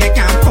ginger wine they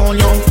can't fool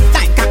you.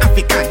 Like a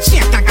African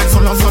shake like a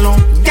solo solo.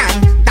 Girl,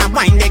 that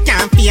wine they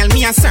can't feel.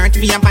 Me a search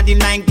for your body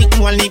like the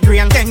holy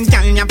grail. Then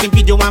girl, you have a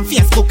video on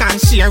Facebook and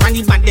share. And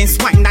the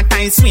baddest wine that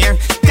I swear.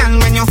 Girl,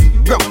 when you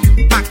broke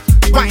back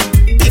wine,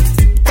 it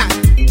that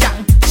girl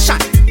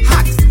shot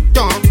hot.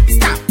 Don't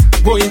stop,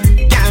 boy,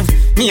 girl.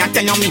 Me a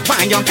tell you me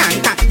why you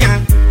can't tap, girl,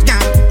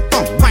 girl.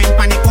 Oh, wine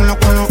pani culo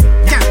culo,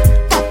 girl.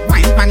 Oh,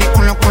 wine pani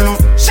culo culo.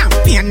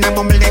 Champagne na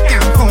bubble they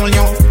can't fool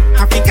you.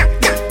 Africa,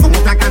 girl,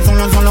 move like a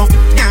solo solo,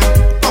 girl.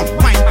 Oh,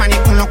 wine pani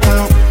culo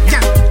culo,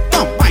 girl.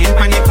 Oh, wine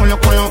pani culo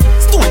culo.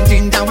 Stone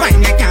ginger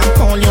wine they can't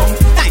fool you.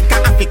 Like a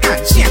African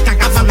shake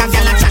like a bamba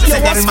girl a chat. Say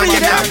them man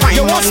get a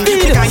wine on.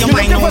 Because you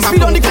mind over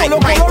food like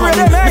white on.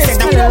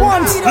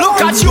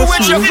 Look at you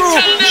with your crew.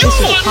 This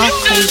is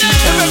HALFKRAZY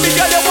Sound. Baby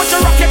girl, you want to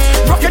rock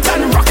it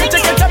and rock it.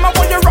 Take your time, I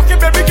want you rock it,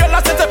 baby girl.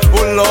 I said,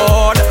 oh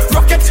Lord,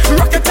 rock it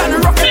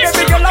and rock it,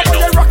 baby girl. I want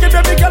you rock it,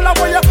 baby girl. I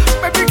want you,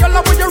 baby girl.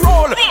 I want you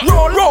roll and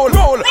roll,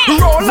 roll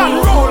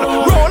and roll,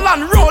 roll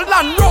and roll and roll and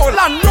roll, roll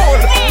and roll,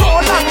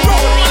 roll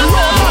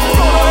and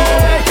roll.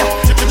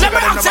 Let me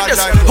ask you this: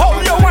 how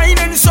you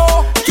whining so?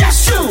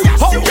 Yes, you.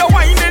 How you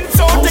whining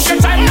so? Take your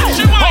time.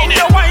 How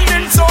you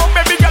whining so,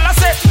 baby girl? I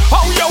say,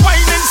 how you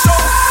whining so?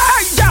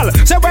 Hey, girl,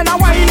 say when I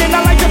whining, I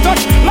like to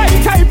touch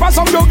like hyper.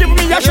 Some you give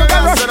me a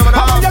sugar rush.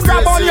 How you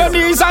grab on your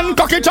knees and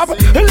cock it up?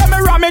 Let me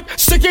ram it,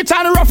 stick it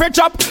and rough it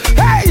up.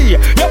 Hey,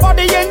 your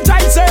body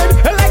enticing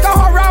like a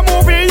horror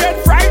movie,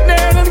 yet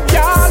frightening. And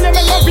girl, you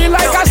make me feel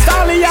like a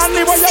stallion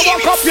when you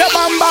walk up your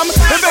bam bam.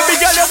 Baby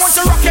girl, you want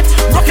to rock it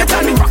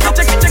and rock it,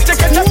 check it.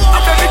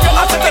 Baby girl,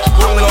 I said it.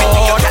 Oh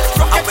Lord,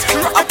 rock it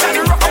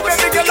and rock it,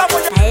 baby girl, I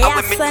want you.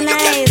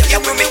 You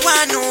want me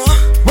want know?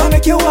 Why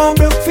make you want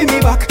broke for me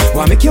back?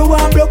 Why make you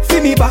want broke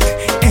for me back?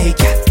 Hey,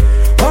 cat.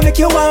 Why make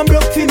you want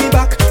broke for me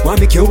back? Why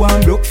make you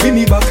want broke for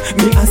me back?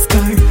 Me ask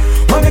her.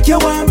 Why make you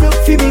want broke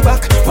for me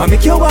back? Why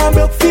make you want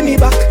broke for me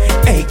back?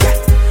 Hey, cat.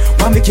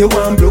 Why make you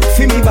want broke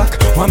for me back?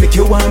 Why make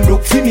you want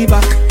broke for me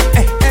back?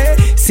 Hey, hey.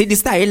 See the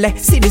style,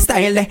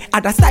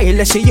 other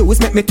style she use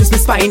make me twist my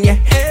spine, yeah.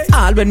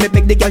 All when me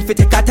beg the girl fi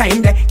take her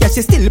time, there. Yeah,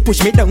 she still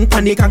push me down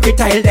on the concrete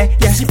tile, there.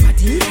 Yeah,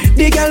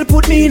 the girl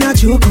put me in a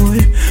choke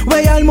hole,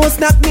 where almost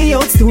knock me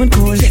out stone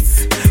cold.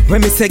 Yes.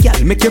 When me say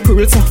girl, make you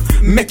cruel, so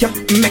make you.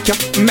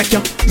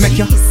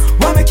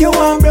 Why make you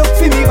want broke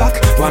for me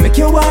back? Why make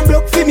you want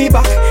broke for me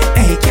back?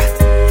 Hey, girl.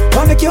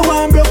 Why make you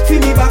want broke for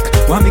me back?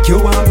 Why make you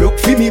want broke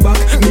for me back?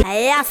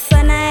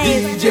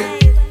 DJ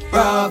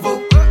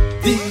Bravo,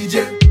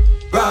 DJ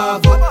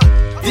Bravo,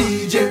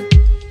 DJ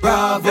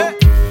Bravo,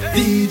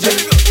 DJ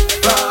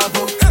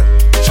Bravo.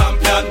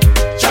 Champion,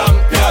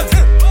 champion,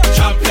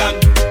 champion,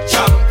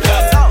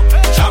 champion,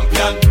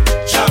 champion,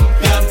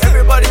 champion.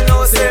 Everybody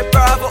knows say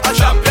Bravo a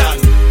champion,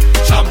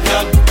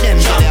 champion. Them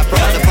they are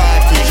proud of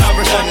party.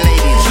 Champion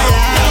ladies.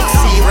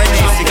 See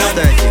Renee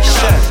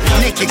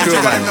 630. Nicky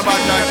Groovers.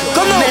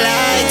 Come on. Me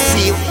like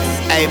see.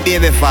 Hey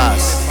baby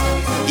fast.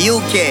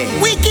 UK.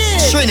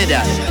 Wicked.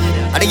 Trinidad.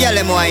 And the girl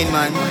them wine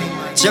man.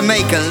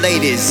 Jamaican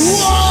ladies.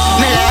 Whoa.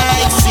 Me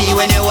like see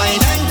when you wine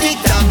and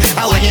TikTok.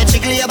 And when you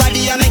jiggle your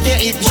body and make your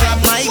hip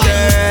drop. My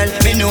girl,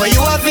 me know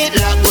you have it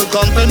like good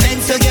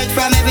compliments you get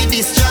from every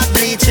distract.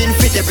 Bleaching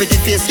fit a pretty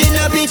face in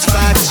a pitch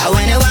back. And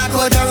when you walk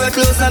out of your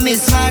clothes a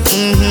mismatch.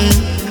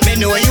 Me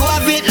know you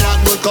have it like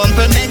good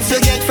compliments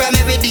you get from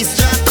every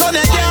distract. Come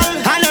here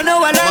girl, I don't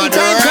know a long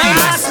time. Come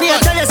ask me, I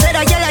tell you say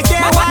that girl I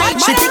can't wine.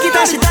 She take it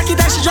and she tack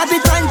it and she drop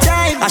it one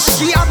time. And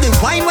she have the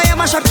wine where you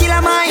mash up kill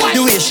her mind.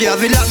 The way she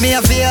have it like me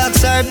have to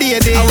ask her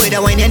baby. And with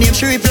the wine your name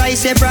she reply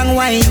say brand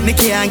wine. Me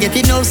can't get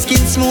it no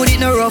skin smooth it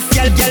no rough.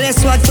 Girl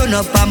let's swat turn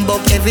up and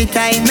buck every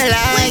time. Me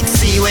like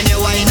see when you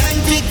wine and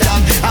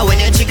TikTok. And when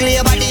you jiggle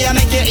your body and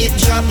make your hip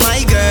drop.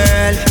 My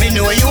girl, me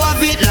know you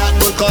have it like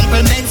good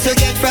compliments you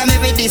get from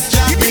every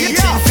distract.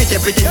 Bleaching fit a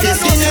pretty face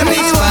in a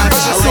bitch back.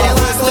 And when you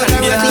walk out of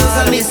your clothes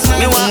a mismatch.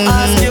 Me want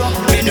ask you,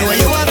 me know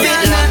you have it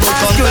like good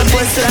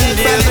compliments you get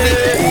from every.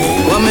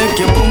 What make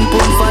you boom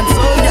boom fat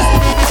so yeah?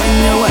 When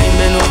you wine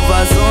bend over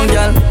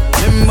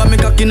Remember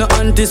me cocky no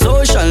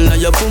antisocial. Now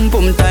your pum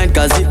pum tight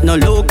cause it no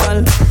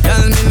local.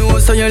 Tell me know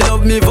so you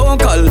love me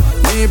vocal.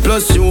 Me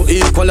plus you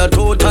equal a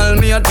total.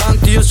 Me a talk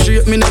to you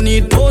straight, me no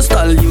need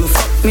postal. You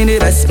fuck me the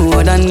best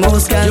more than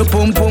most girl. Your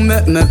pum pum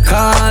make me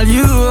call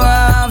you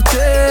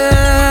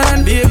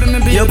often. Baby me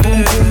baby. Your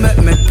pum pum make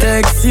me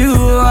text you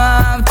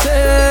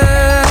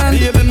often.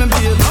 Baby me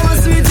baby. Our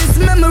sweetest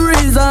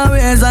memories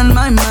always on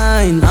my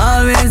mind.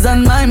 Always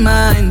on my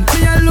mind.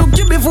 Me I look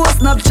you before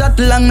Snapchat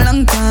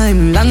long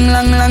time.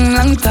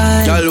 Long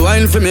time. Girl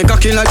wine for me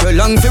cocky like you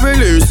long for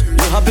release.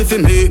 You happy for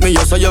me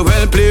you say you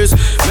well pleased.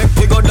 Make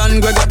me go down,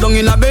 go down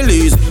in a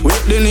bellies.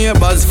 With the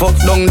neighbors fuck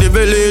down the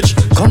village.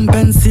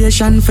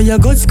 Compensation for your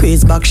good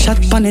squeeze. Back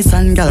shot panis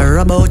and girl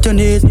rub out your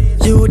knees.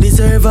 You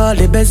deserve all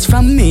the best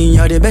from me.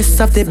 You're the best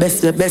of the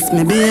best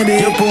me baby.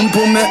 Your pum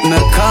pum make me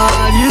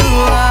call you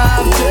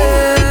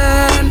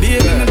often.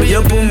 Baby,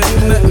 your pum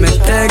pum make me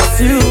text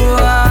you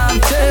often.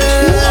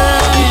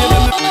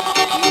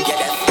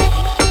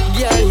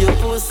 Girl, your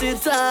pussy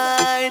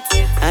tight,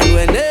 and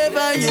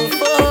whenever you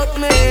fuck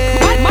me,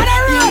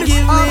 you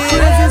give me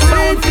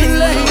everything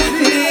like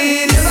me.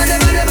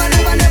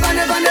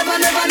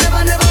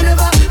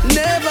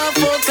 Never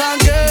fuck a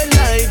girl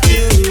like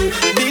you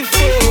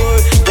before.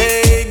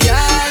 Hey,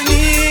 girl,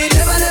 me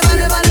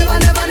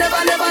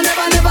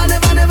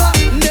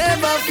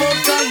never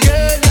fuck a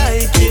girl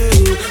like you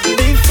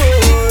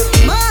before.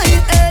 My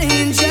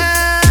angel,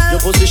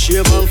 your pussy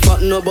shape and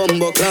fat no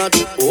bumbo clot.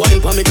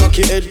 Wine pa me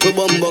cocky head to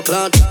bumbo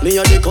clot. Me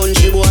a the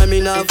country boy,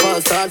 me not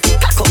fast start.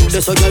 Cock up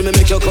this a girl, me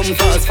make you come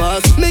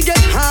fast. Me get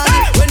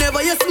high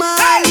whenever you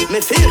smile. Me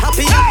feel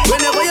happy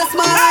whenever you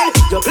smile.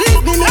 You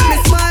please me, make me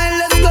smile.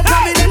 Let's go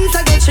Providence,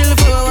 I go chill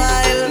for a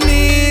while.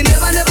 Me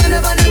never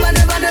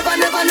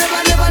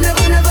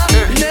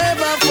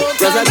fuck.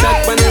 Cause I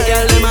talk when the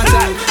girl them a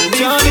talk.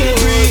 Johnny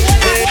Bree,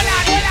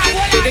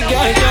 take a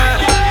girl.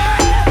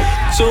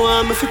 So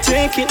I'm if you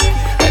take it,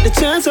 at the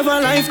chance of a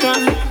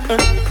lifetime.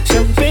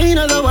 Champagne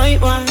or the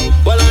white wine.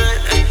 Well,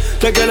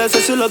 the girl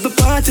says she love the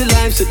party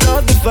life, she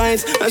love the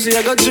vibes. And she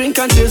a go drink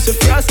until she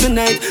frost the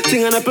night.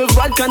 Sing an apple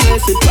vodka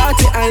nice with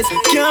party ice.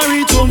 Can't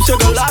reach home, she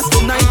go last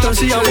the night. And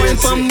she a wait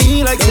for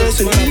me like this,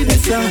 she need me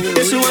sir.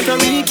 Yeah, she want a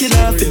reeky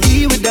laugh to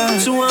be with her.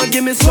 She want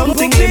give me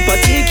something in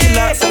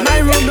particular. So my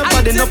room,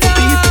 nobody no for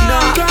people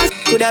now.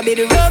 Could I be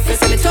the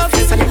roughest and the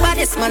toughest and the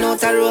baddest man out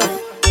the road?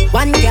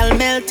 One girl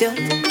melt you,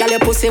 girl your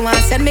pussy want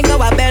send me go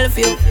a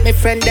Bellevue. My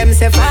friend them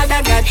say Father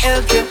God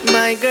help you.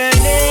 My girl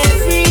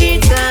every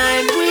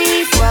time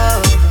we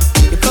fall,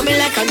 you coming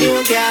like a new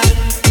girl.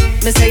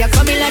 Me say you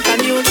coming like a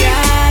new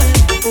girl.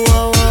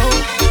 Whoa whoa.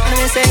 And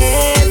I say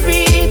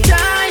every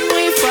time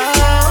we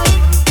fall,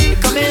 you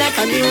coming like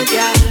a new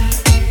girl.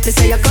 Me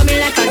say you coming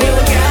like a new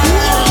girl.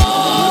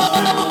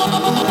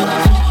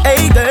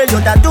 Hey girl, you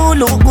that do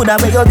look good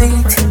at where you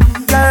beat.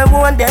 Girl,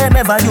 want them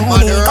ever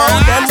unique.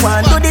 All them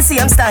want do the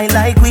same style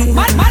like we.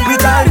 We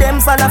call them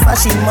follow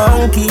fashion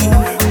monkey.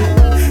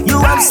 You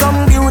have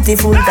some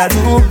beautiful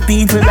tattoo.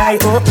 People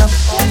like up now.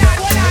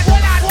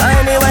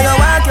 Anyway you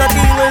walk your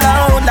thing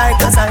loud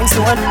like a sign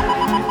stone.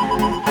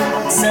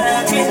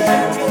 Searching.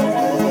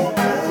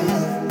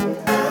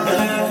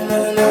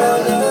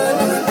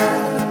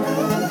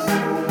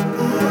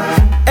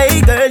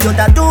 Hey girl, you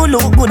that do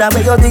look good at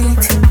where you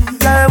beat.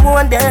 Girl,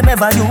 want them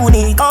ever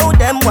unique. All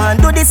them want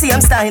do the same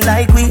style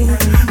like we.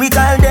 We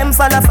call them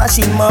follow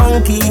fashion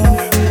monkey.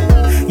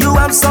 You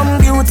have some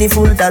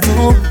beautiful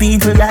tattoo.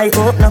 People like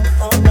up now.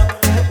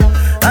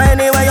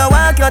 Anyway you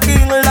walk your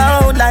thing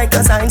loud like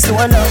a sign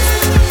stone now.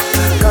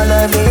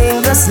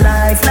 Coloring this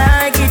life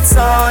like it's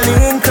all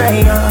in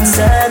crayon.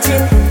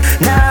 Searching,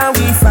 now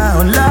we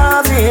found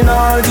love in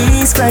all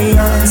these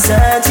crayons.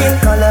 Searching,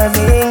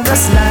 coloring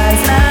this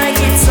life like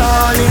it's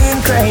all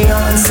in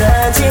crayon.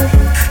 Searching,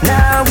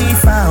 now we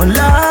found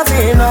love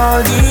in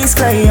all these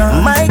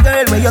crayons. My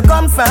girl, where you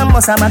come from,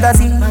 must a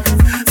magazine.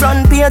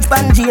 Front page,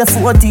 Pangea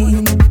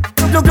 14.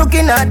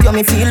 Looking at you,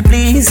 me feel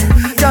please.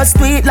 Just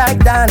tweet like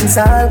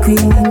dancehall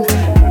queen.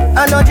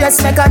 I know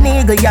just make a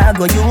nigga, ya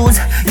go use.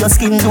 Your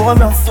skin too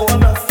rough.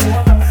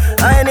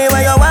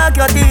 Anyway you walk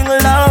your thing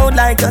loud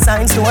like a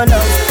sign stone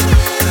love.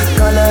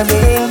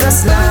 Coloring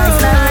this life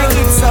like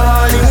it's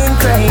all in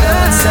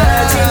crayon.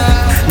 Searching,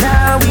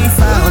 now we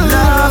found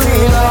love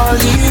in all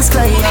these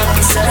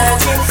crayons.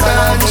 Searching,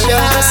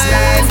 coloring this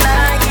life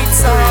like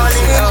it's all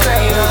in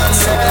crayon.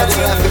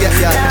 Searching,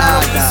 now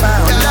we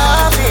found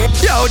love in.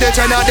 Yo, they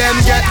tryna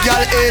them get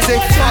y'all easy.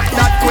 Fuck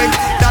that quick,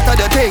 that a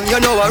the thing. You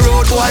know a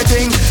road boy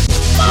thing.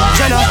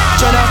 Jenna,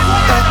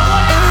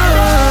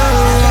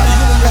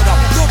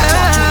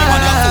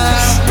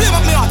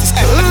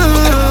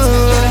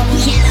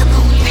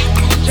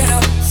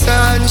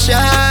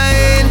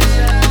 sunshine.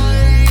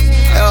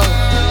 Yo,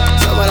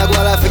 someone like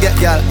what I forget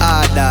y'all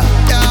harder.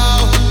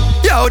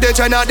 Yo, they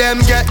tryna them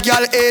get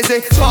y'all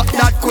easy. Fuck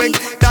that quick,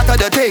 that a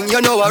the thing.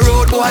 You know a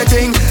road boy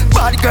thing.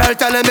 Bad girl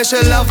telling me she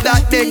love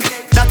that dick.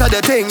 That a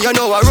the thing, you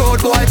know a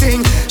road boy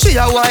thing. She She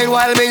a wine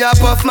while me a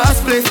puff my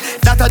split.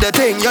 That a the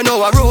thing, you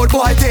know a road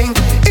boy thing.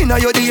 Inna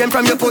your DM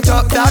from you put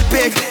up that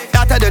pic.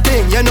 That a the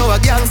thing, you know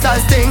a gangster's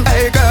thing.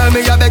 Hey girl,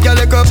 me a beg you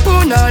like a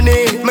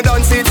punani. Me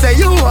done see it say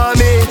you want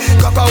me.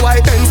 Cock a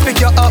white and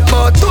pick you up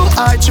about 2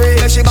 or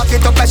 3. She back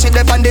it up and she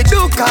dip on the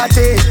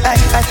Ducati.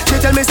 Hey, hey, she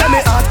tell me say me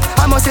hot,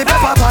 I must say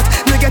pepper pot.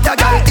 Me get a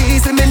girl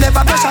easy, me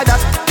never pressure that.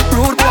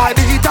 Rude boy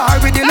beat her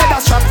with the leather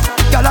strap.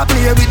 Girl a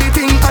play with the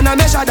thing and I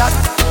measure that.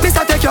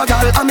 Mister take your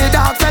girl and me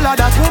dog tell her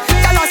that.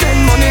 Girl a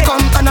send money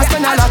come and I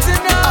spend a lot.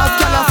 Half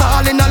girl a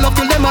fall in a love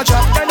till them a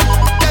drop.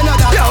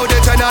 Yo, the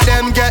 10 of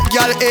them get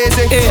girl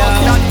easy. Fuck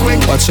that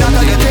quick. That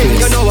a the thing,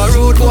 you know a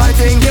rude boy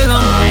thing. You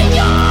know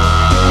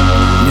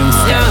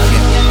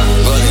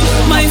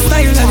my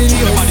style of the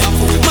US,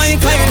 my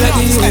style of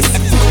the US,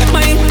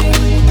 mine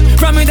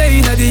from me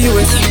day in the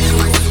US.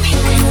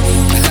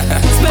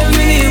 Spell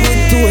me name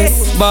with 2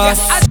 S, boss.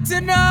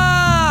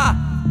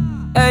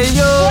 Hey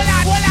yo,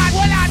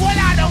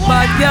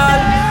 bad girl.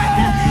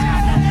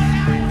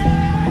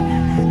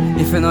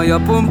 If you know your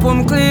pum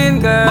pum clean,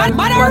 girl,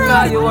 what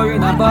are you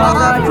worrying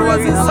about? No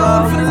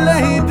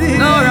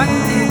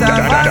right,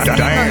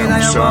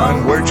 damn,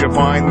 son, where'd you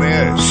find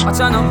this? Watch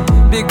out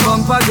now, big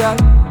bumper girl,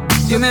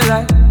 give me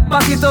like,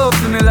 back it up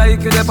to me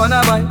like you dey on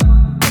a bike.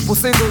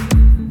 Pussy good,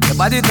 your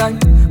body tight,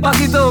 back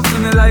it up to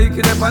me like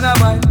you dey on a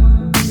bike.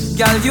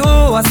 Girl, you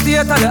a state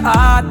of the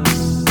art,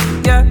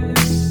 yeah.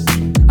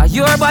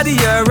 Your body,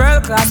 your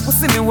world class,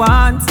 pussy me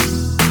want.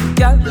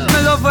 Girl, me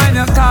love when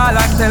you call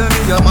and tell me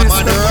you miss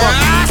the fuck.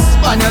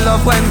 And you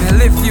love when me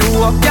lift you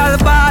up. Girl,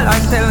 ball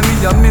and tell me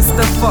you miss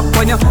the fuck.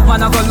 When you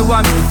man a go do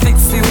and me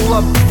fix you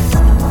up.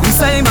 You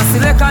say my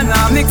select and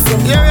I mix you.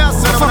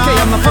 Fuck you,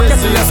 I'm a fuck you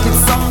till you skip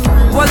some.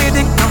 Wally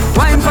dick now,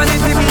 wine for the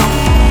tip now.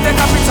 Take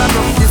a picture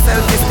of the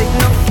selfie stick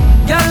now.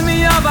 Girl,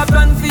 me have a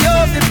plan for you.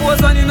 The pose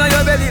on in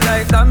your belly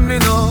like that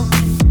me know.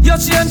 You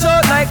change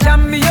out like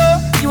cameo.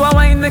 You a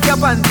wine make your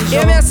panty show.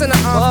 Yeah, me a son of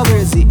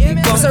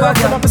HALFKRAZY. Come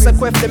back up and say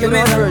quiff them in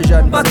one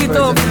version. Back it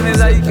up for me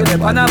like you dey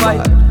on a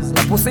bike.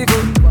 Your pussy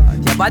good,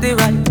 your body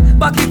right.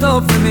 Back it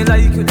up for me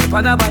like you dey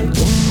on a bike.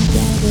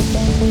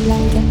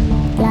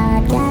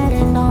 Glad girl,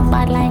 you know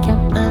bad like you.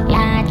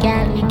 Glad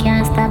girl, you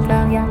can't stop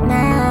love you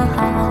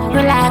now.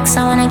 Relax,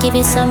 I wanna give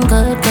you some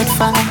good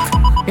fuck.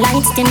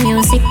 Lights, the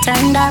music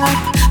turned up.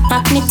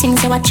 Pack me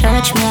things you a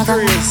church me a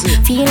go.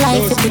 Feel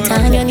like you put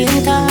on your new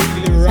top.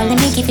 Well, let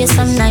me give you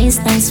some nice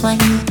wine.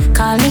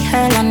 Call me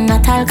Earl and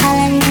not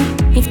alkaline.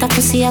 If that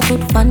pussy a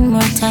good one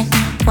more time.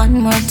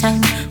 One more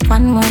time.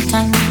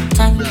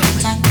 Time.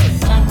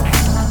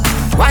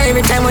 Why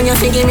every time when you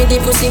say give me the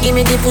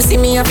pussy,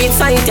 me a big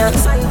fighter?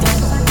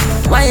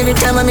 Why every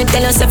time when me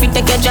tell you if you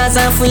take your jaws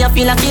off, you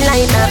feel like you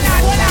lighter?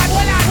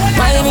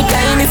 Why every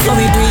time before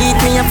we do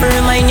it, me have to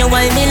remind you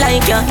why me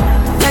like you?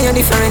 Yeah, you're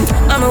different,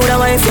 I'm a with a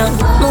wife, yeah.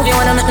 Move you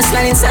wanna make me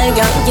slide inside,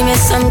 girl. Give me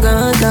some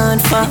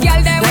good fuck.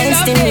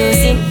 Lights, the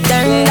music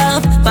turned up.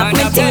 Pop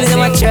me things in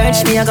my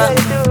church, me a go.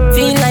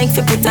 Feel like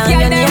you put on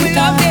your name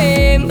tag.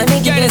 Let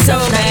me give you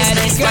some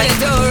nice Girl, it's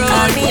too rude.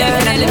 Call me Girl,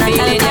 Earl and not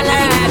feeling your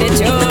alkaline.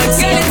 attitude. Girl,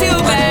 it's too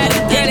bad.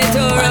 Girl, it's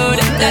too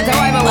rude. That's how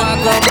I'm a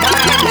walk up.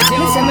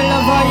 Me say me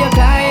love how you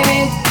climb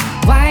it,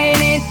 wine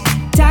it,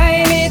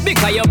 time it.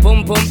 Because your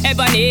pum pum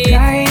ebony.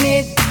 Grind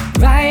it,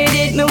 ride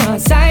it, me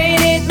want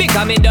sign it.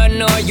 Because me don't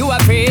know you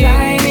are free.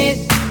 Climb it,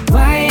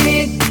 wine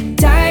it,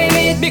 time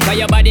it. Because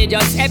your body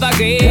just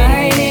evergreen.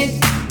 Grind it,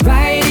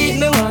 ride it,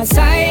 me want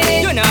sign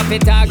it. You know if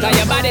it talk or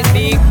your body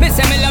speak. Me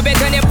say me love it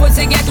when your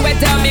pussy get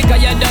wetter.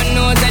 Because you don't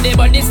know that the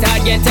body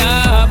start get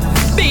up.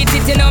 Beat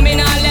it, you know me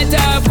not let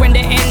up. When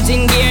the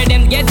engine gear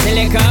them get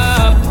select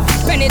up.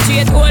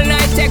 Penetrate all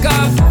night take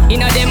off.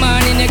 In the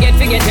morning you get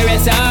to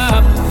rest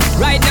up.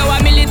 Right now a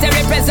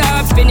military press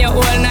up. Spin you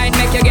all night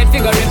make you get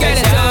figure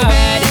refresh up.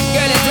 Girl, it's too bad,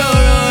 girl, it's too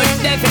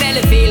rude.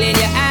 Definitely feeling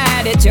your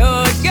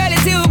attitude. Girl,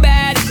 it's too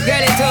bad,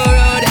 girl, it's too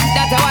rude.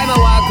 That's how I'm a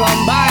walk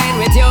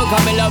combined with you.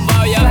 Come and love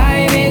how you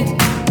climb it,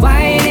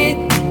 wine it,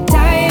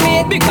 time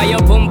it. Because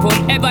your pum pum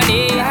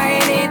ebony.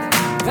 Ride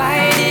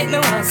it, me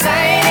want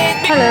sign it.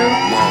 Hello,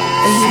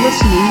 are you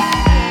listening?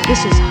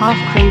 This is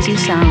HALFKRAZY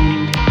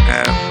sound.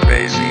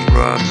 HALFKRAZY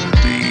runs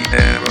the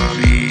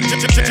MV.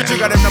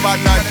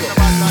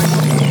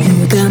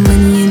 You got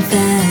money and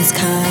fast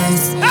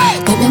cars,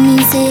 but that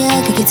means say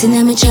I could get in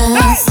my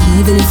trust,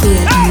 even if we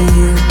are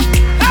you.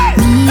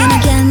 Me and a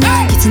girl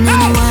not getting on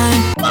a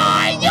one.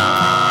 My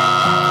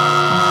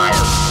God!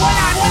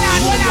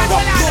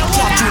 Don't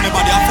talk to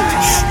anybody after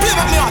this. Play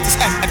back me artist.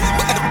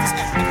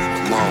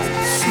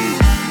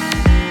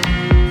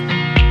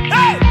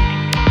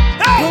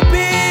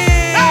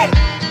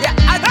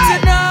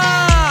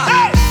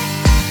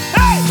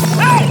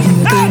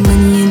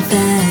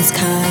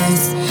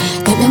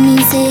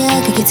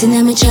 Getting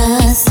on my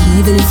trust,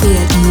 even if we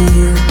are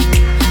you.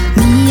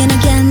 Me and a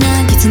girl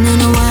not getting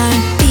on a war.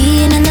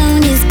 Being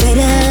alone is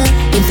better.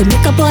 If you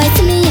make a boy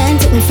to me and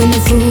take me from the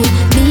food.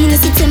 Me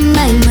listen to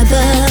my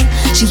mother.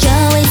 She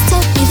always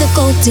taught me the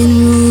golden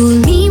rule.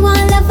 Me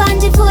want love and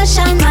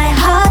devotion. My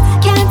heart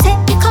can't take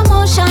the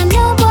commotion.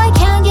 No boy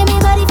can't give me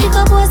body if you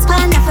go post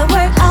pan. If I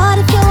work hard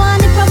if you want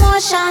the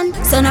promotion.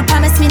 So no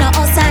promise me no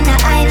house on the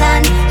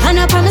island, and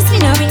no promise me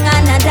no ring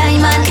on a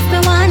diamond. If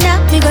me want that,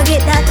 me go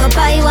get that, go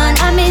buy one.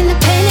 I'm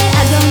independent,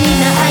 I don't need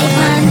no hype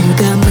man. You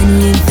got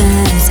money and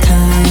fast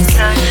cars,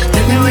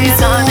 everywhere you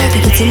go,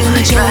 getting on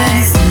the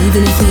dress,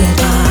 even if we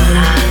are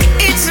hard.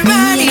 It's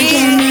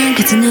money.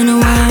 Getting on a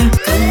war.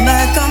 Come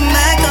back, come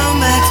back, come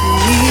back to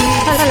me.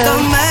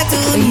 Come back to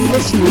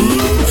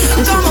me.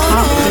 Come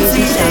on,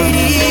 sweet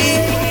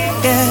lady.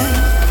 Yeah,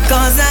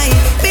 'cause I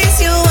miss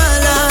you a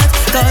lot.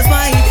 'Cause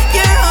why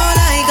you're all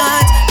I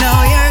got.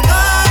 Now you're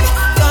gone,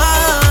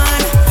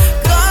 gone,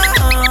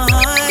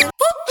 gone.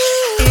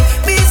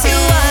 Miss you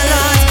a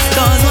lot.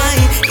 'Cause why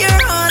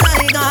you're all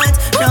I got.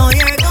 Now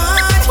you're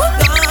gone,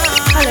 gone.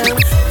 Hello,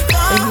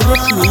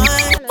 are you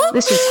listening?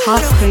 This is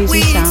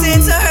HALFKRAZY Sound.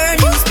 Since I heard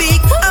you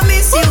speak, I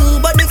miss you,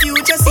 but the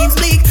future seems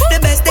bleak. The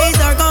best days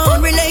are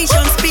gone,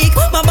 relations speak.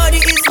 My body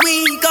is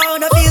weak, I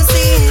feel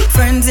sick.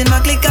 Friends in my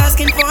clique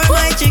asking for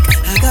my chick.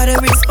 I gotta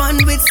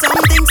respond with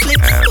something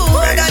slick. Oh,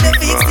 I gotta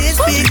fix this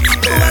big.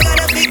 Oh, I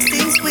gotta fix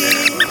things quick.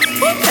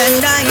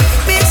 And I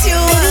miss you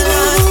a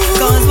lot.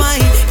 'Cause why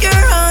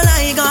you're all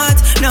I got.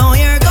 Now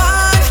you're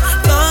gone,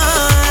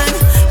 gone,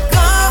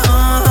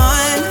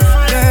 gone.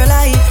 Girl,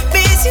 I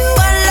miss you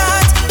a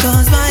lot.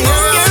 'Cause why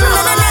you're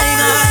all I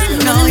got.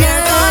 Now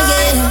you're gone, gone,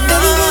 baby.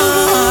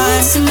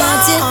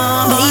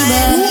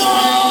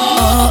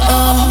 Oh,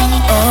 oh,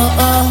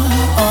 oh, oh,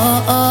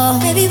 oh, oh.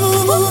 Baby, boo,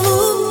 boo,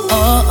 boo. Oh,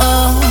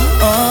 oh,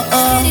 oh,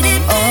 oh,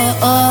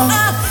 oh, oh.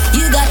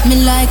 You got me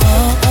like oh,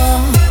 oh,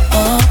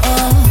 oh,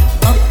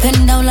 oh. Up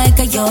and down like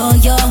a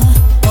yo-yo.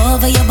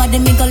 Over your body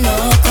me go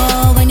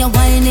loco. When you're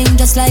whining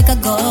just like a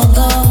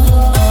go-go.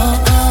 Oh,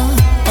 oh,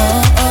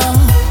 oh,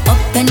 oh.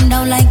 Up and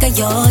down like a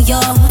yo-yo.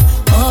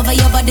 Over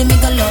your body me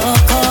go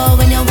loco.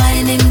 When you're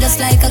whining just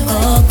like a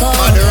go-go.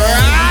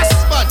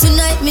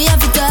 Tonight me have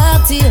to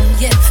talk to you.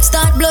 Yeah.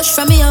 Start blush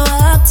from me and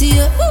walk to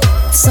you.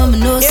 Some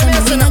know, some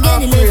know we not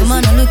get 11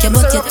 man. I look you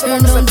but you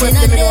turn down 10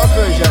 and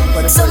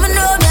 11. Some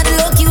know me are the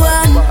lucky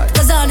one.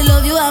 'Cause all the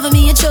love you have of me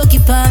you choke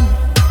it pan.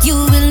 You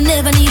will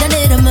never need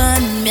another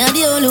man. Me are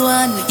the only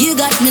one. You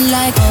got me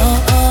like oh,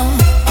 oh,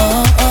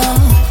 oh,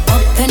 oh.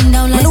 Up and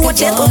down like a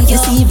yo-yo.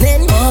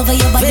 Over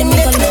your body me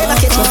go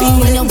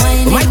loco. When you're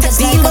whining just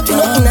like a go-go.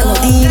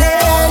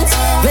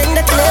 When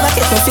the clever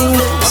catch my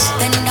feelings.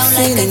 Up and down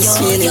like a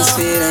yo-yo.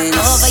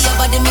 Over your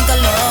body me go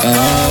loco.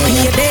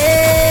 Yeah,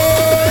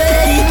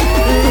 baby.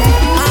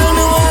 I'll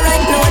know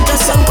right now,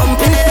 just some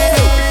company.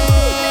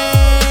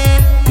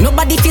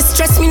 Nobody fi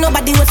stress me,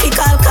 nobody will fi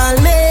call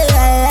me.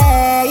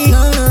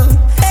 No.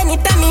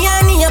 Anytime me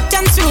honey up,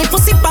 can swing it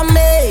pussy pa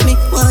me. Me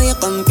want your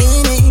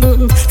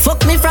company.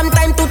 Fuck me from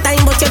time to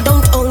time, but you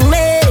don't own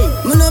me.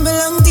 Me no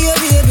belong to you,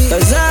 baby.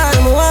 'Cause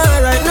I'm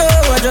one right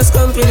now, I just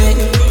company.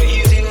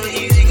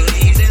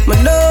 Me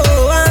no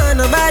want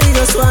nobody,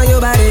 just want your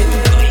body.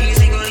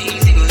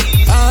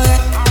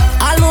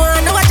 All me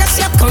want now, I just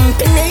your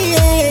company.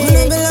 Me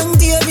no belong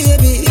to you,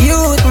 baby.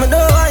 Youth, me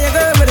don't want your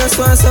girl, me just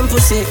want some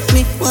pussy.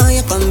 Me want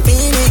your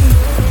company.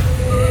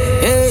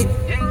 Hey.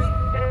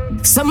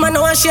 Some man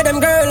don't want share them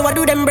girl, what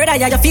do them brother?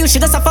 Yeah, you feel she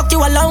just a fuck you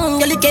alone,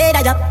 you lick it,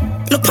 yeah.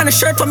 Look on the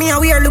shirt for me, I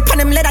wear, look on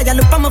them leather, yeah.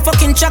 Look on my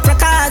fucking chakra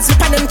cards,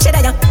 look on them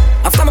cheddar,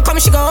 yeah. After me come,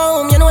 she go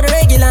home, you know the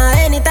regular.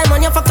 Anytime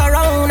when you fuck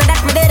around,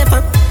 that me dead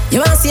for. You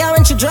wanna see her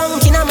when she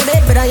drunk in my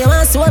bed, brother. You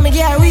wanna see when me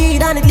get her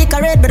weed and it lick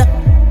her red, brother.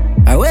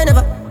 Or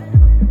whenever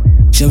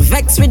she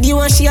vex with you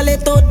and she a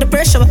let out the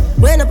pressure.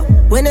 Whenever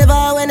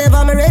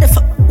me ready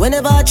for.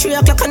 Whenever 3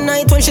 o'clock at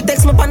night when she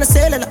text me on the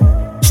cellular.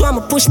 She want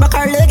me push back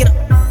her leg, you know.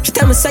 She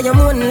tell me say I'm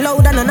moaning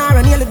loud and an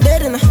hour nearly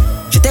dead, you know.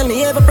 She tell me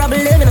you have a problem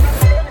living, you know.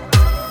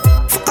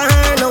 Fuck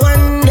her, no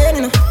one dead,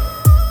 you know.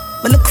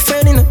 But look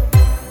friend, you know.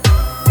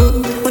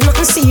 But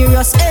nothing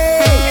serious,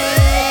 hey.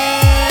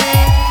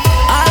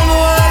 All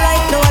more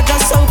like now I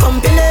just some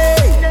company.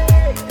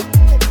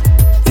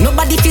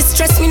 Nobody fi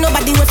stress me,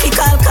 nobody will fi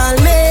call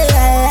me.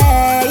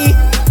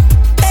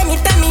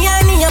 Anytime me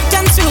honey up,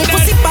 can swing it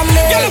pussy pa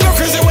me. Girl, I'm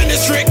crazy when the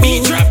straight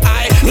beat drop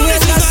high. No,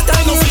 this is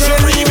not an official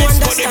remix,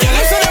 but the girl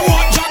I say they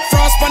want Jack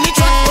Frost on the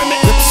track with me.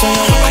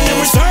 And then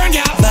we turn,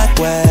 yeah. Back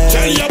way.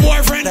 Tell your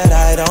boyfriend that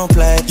I don't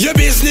play. Your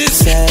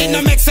business, it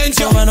don't make sense,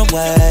 you run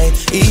away,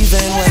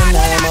 even when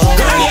I'm away.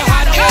 Girl, you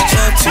hot H,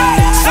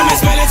 so me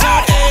spell it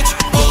out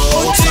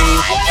H-O-T.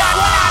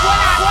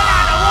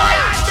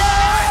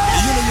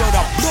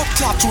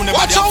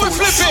 Watch how we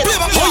flip it.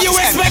 How you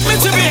expect me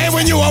to behave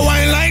when you a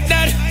wine like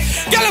that?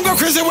 Girl, I'm go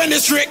crazy when the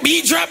straight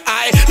beat drop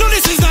high. No,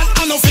 this is not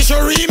an official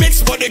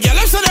remix, but the girl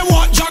I say they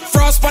want Jack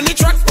Frost on the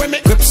track with me.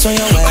 Grips on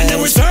your waist, and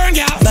then we turn,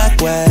 yeah.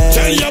 Back way.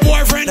 Tell your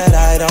boyfriend that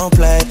I don't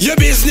play. Your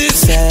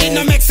business, it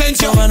don't make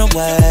sense, you run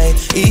away,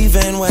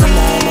 even when I'm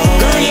away.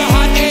 Girl, you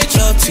hot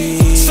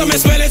H-O-T. So me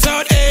spell it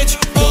out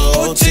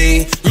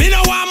H-O-T. Me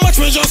no want much,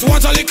 me just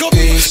want a little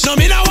piece. No,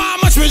 me no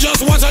want much, me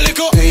just want a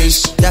little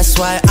piece. That's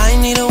why I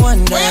need a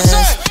one dance.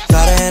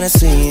 Got a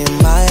Hennessy in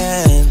my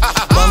hand.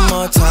 One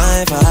more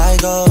time before I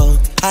go.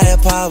 Higher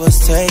powers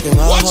taking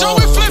my hold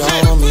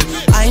on me.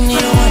 I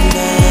need a one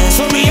dance.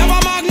 So me have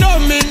a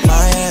magnum in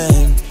my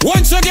hand.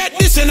 Once you get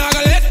this, and I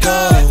gotta let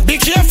go. Be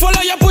careful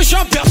how you push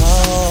up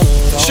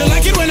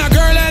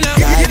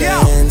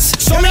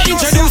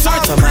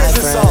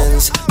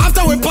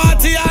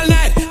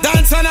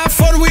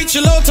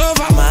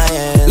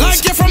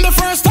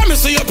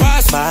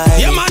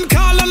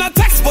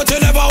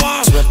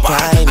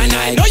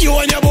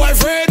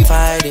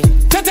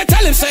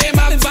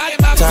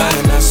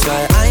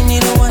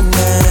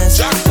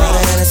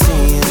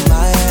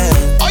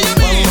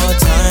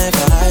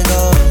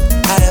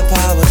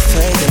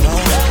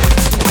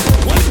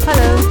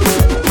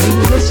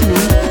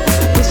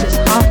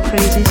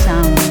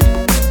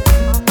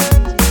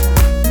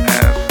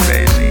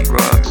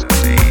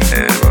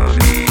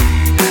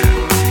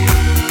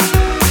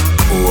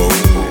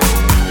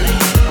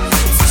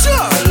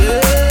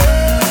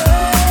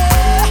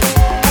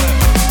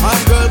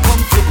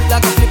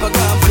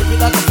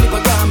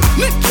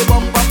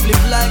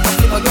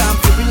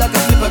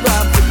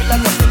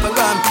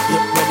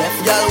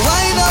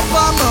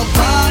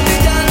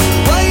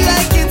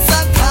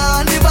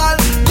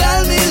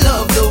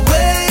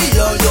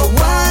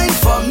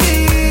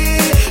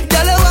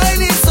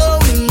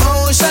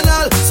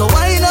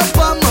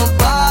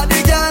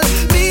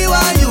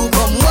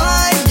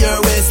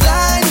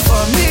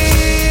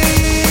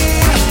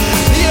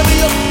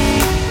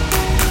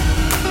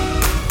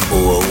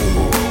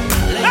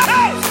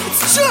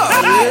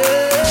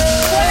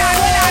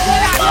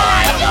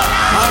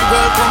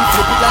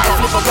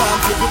flipagram,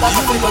 flip it like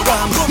a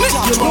flipagram.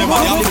 You know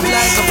what flip it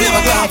like a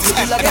flipagram, flip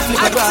it like a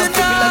flipagram,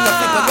 flip it like a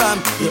flipagram.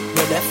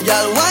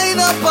 Y'all wind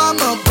up on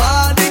my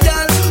body,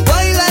 y'all.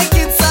 Why like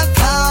it's a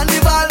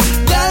carnival?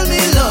 Y'all me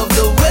love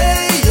the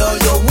way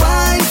you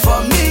wine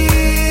for me.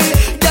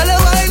 Y'all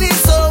your wine is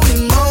so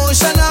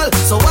emotional,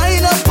 so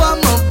wind up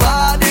on my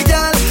body,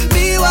 y'all.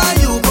 Me while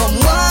you come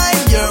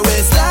wine your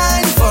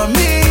waistline for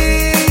me.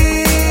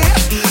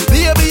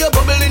 Baby, you're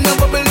bubbling, you're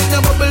bubbling,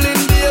 you're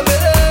bubbling, baby.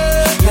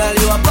 Girl,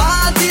 you a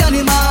party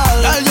animal.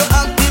 Girl, you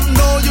active,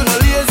 no, you no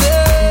lazy.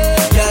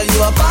 Girl, you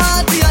a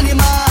party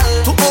animal.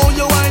 To all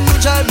your wine, you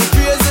drive me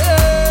crazy.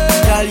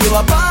 Girl, you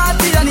a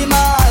party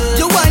animal.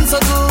 You wine so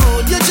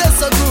good, you just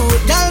so good.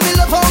 Girl, me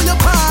love how you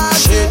party.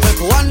 She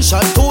take 1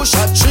 shot, 2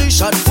 shot, 3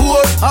 shot,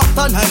 4.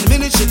 After 9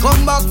 minutes, she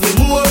come back for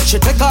more. She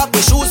take off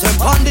the shoes and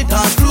pound it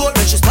on floor.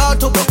 Then she start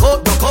to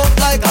broke out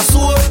like a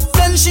sword.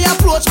 Then she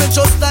approach me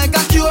just like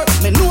a cure.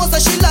 Me know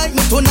that she like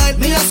me tonight,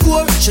 me a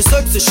score. She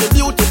sexy, she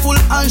beautiful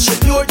and she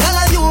pure. Girl,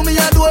 I you me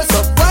a do so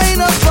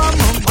wind up from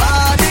my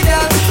body,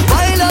 girl.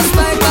 Wind up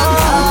like a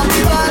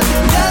carnival.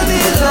 Girl, me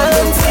love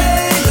you,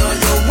 say you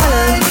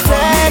wine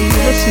for me.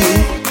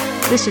 Listening.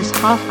 This is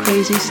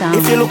HALFKRAZY Sound.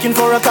 If you're looking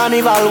for a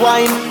carnival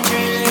wine,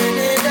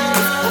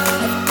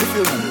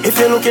 if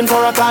you're looking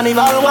for a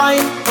carnival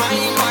wine,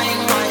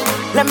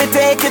 let me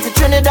take you to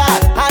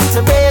Trinidad and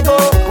Tobago.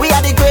 We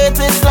are the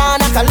greatest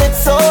land of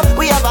Calypso.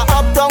 We have a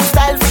uptown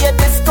style for your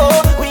disco.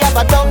 We have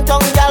a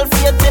downtown gal for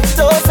your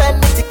tiptoe. Send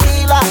me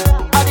tequila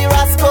or the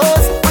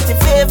Rascals. Put your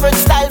favorite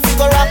style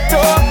for your rap to.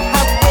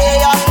 And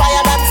way up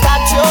higher than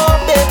statue.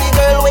 Baby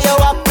girl, where you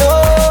up to?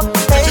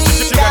 Hey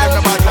gal,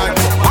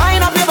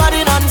 wind up your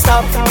body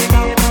non-stop.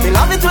 Me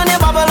love it when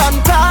you bubble on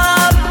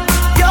top.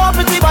 Your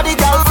pretty body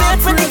gal, fit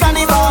for the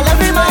carnival.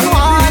 Every man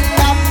want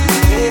that.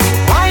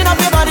 Wind up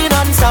your body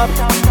non-stop.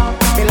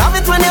 Me love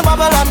it when you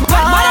bubble on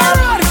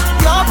top.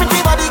 Your pretty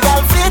body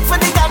gal, fit for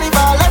the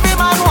carnival. Every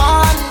man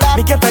want that.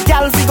 Me get a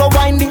gal figure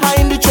wine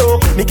behind the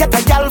choke. Me get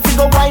a gal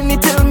figure wine me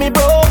till me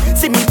broke.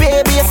 See me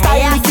baby, a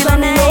style me kill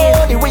me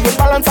low. The way you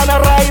balance and I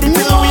ride it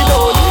till we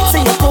don't. See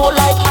you cold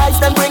like ice,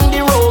 then bring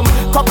the rum.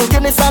 Couple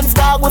Guinness and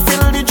Star, we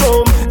fill the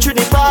drum. Through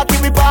the party,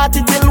 we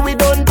party till we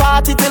done.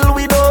 Party till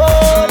we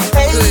done.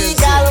 Hey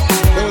gal,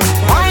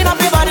 wind up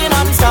your body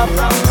non-stop.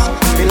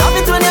 Me love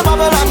it when you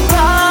bubble on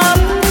top.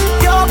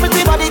 Your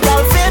pretty body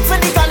gal, fit for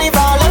the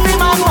carnival. Every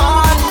man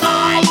want.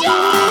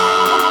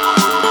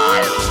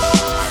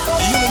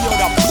 You know you're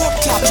the blood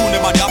clot tune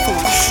them on your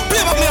phone.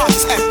 Play with me on.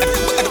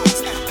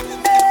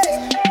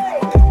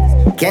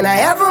 Can I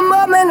have a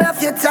moment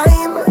of your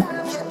time?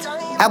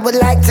 I would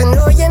like to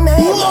know your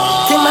name.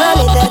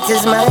 Timani, that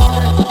is mine.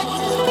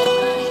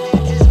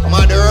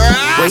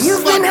 Where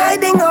you've been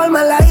hiding all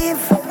my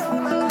life.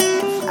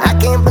 I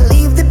can't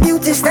believe the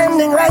beauty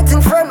standing right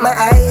in front of my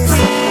eyes.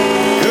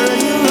 Girl,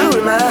 you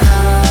rule my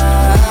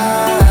heart.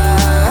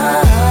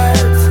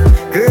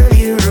 Girl,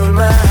 you rule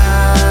my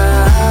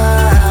heart.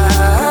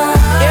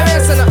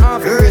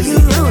 Girl, you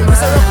rule my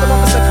heart.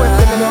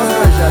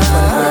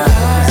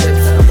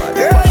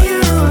 Girl, you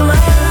rule my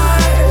heart.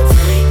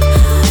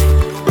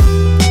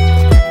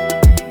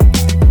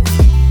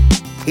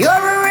 You're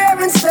a rare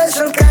and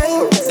special kind.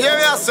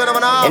 And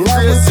I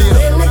would do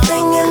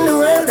anything in the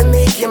world to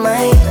make you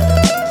mine.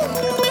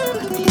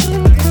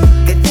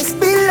 Could this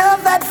be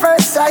love at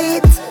first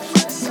sight?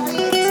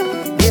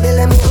 Baby,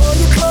 let me hold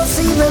you close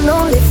even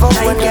only for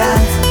one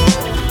night.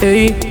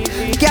 Hey,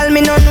 girl,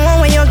 me no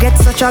know when you get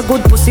such a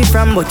good pussy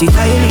from, but it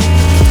tiny,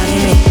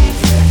 tiny.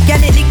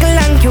 Girl, it little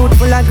and cute,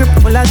 full of grip,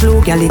 full of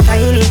glue. Girl, it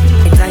tiny,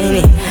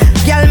 tiny.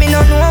 Girl, me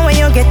no know when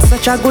you get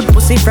such a good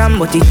pussy from,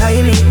 but it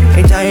tiny,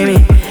 tiny.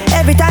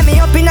 Every time me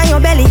up in your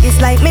belly,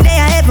 it's like me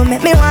there ever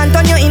make me want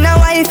on you in a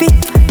wifey.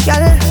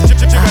 Girl,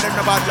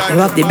 you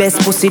have the best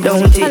pussy,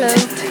 don't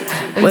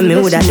it? When me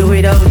woulda do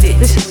without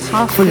it.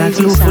 Full of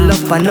glue, full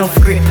of enough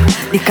grip.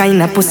 The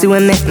kind of pussy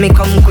will make me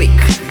come quick.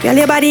 Girl,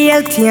 your body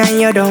healthy and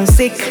you don't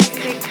sick.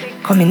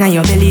 Come in and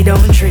your belly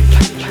don't trip.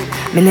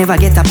 Me never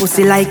get a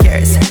pussy like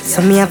yours,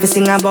 so me have to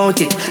sing about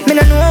it. Me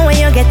no know when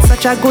you get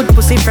such a good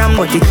pussy from,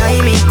 but it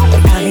tie me,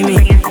 tie me.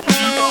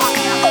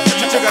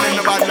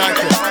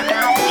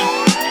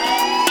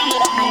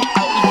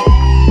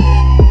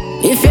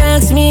 If you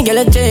ask me, girl,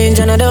 I change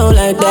and I don't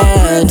like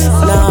that.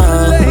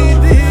 No,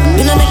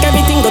 you know make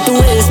everything go to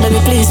waste, baby,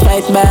 please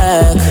fight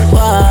back.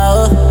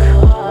 Wow,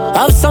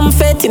 have some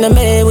faith in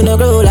me, we no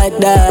grow like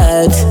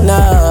that. No,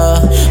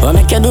 what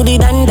make you do the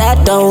than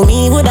that? Don't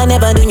me, would I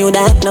never do you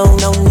that? No,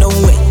 no, no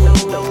way.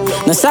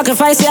 No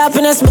sacrifice your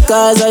happiness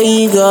because of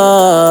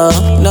ego.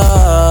 No,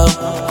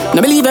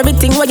 no believe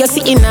everything what you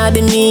see in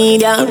the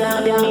media.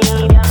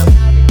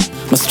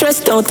 I'm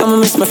stressed out, I'ma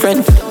miss my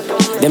friend.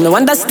 Them no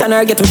understand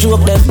or get to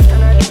joke them.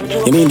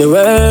 You mean the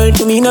world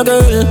to me, no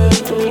girl.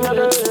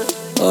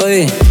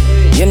 Oi,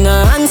 you no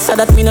answer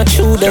that me not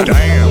true then.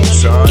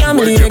 Can't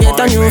believe you get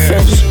a new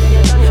friend.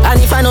 And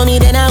if I know me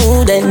then I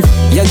wouldn't.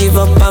 You give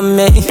up on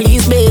me,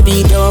 please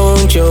baby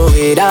don't throw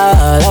it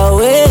all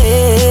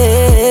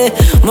away.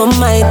 My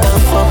might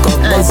have fuck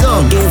up, but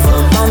don't give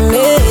up on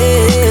me.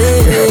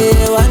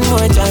 One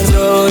more chance.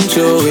 Don't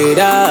throw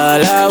it all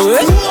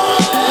away.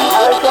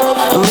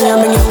 I'm gonna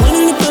bring you one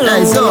little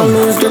nice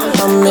lose the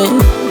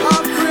comment.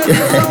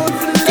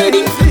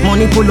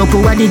 Money pull up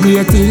over the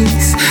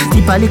greatest.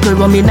 Tip a little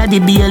rum inna the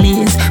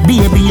Baileys.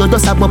 Baby, you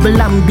just a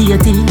bubble and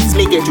beaties.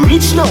 Me get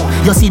rich now,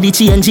 you see the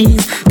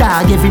changes.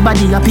 Dog,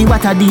 everybody happy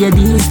what a day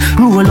this.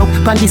 Roll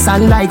up on the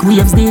sand like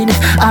waves did.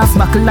 Half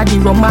buckle of the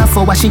rum, half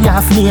for washing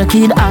half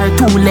naked. Our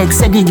 2 legs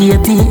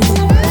segregated.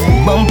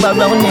 Bump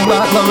around, me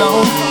walk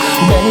around.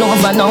 Bend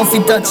over now if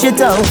you touch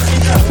it out.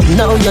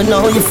 Now you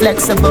know you're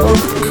flexible.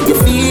 You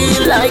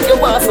feel like you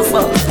want to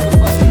fuck.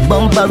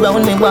 Bump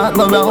around, me walk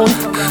around.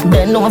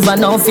 Bend over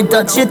now if you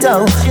touch it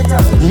out.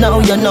 Now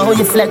you know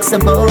you're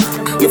flexible.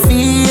 You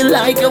feel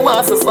like you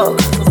want to fuck.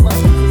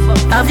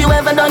 Have you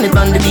ever done it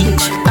on the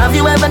beach? Have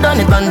you ever done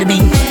it on the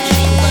beach?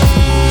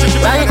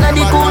 Right now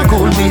the cool,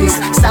 cool breeze.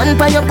 Stand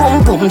by your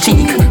pum pum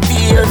cheek.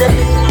 Feel the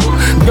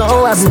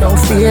don't have no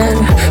fear,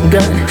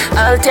 girl,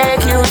 I'll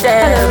take you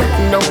there.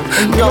 No,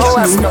 don't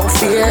have no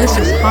fear. This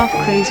is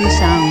HALFKRAZY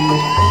sound.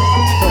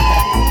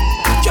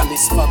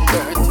 Jealous fuck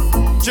bird.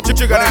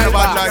 Trigga them no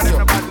bad like you.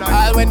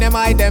 All when them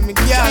hide them, girl,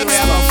 we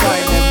have a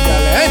find them,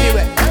 girl.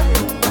 Anyway,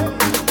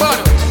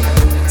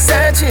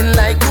 searching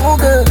like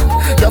Google,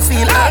 you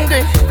feel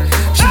hungry.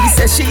 She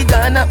says she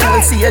gonna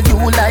all see you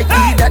like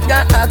me. That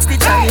guy ask the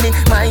Chinese,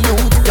 my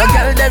youth. Your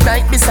girl there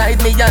right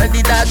beside me, you're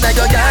the dog, now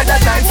you're the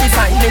time to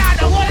find me.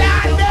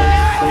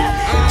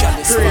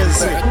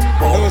 Crazy.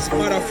 Those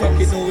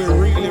motherfuckers know we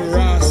really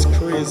Ross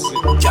crazy.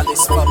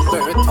 Jealous for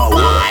bird. Oh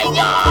my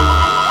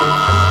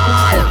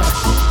God.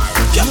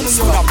 Jealous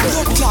for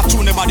bird. Clap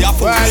tune them on the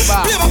apple.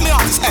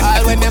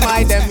 All when them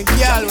hide them,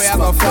 girl, we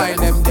have a find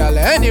them, girl.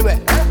 Anyway.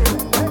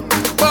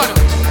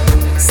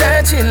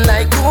 Searching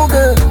like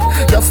Google,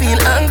 you feel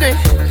hungry.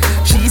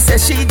 She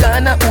says she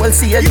gonna all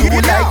see you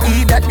like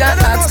me. That guy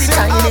ask the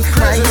Chinese,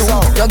 my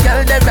youth. Your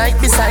girl there right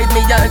beside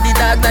me, you're the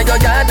dog, now you're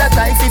the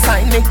type to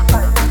find me.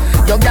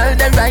 Your girl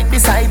there right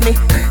beside me.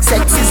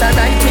 Sex is a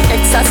right, me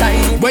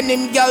exercising. When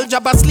them girl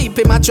drop asleep,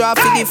 him a draw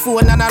for the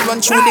phone and I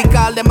run through the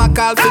call, them a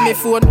call for me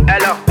phone.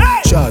 Hello.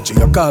 Charge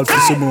you call for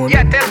Simone.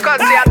 Yeah, tell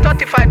cause they are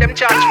 35 them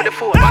charge for the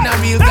phone. Man a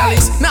real gal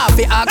is now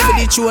fi ask for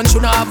the tune. She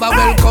no have a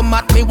welcome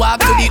at me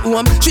walk to the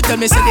home. She tell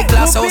me say the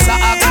glass house a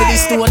ask for the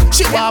stone.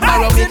 She want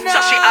borrow me, so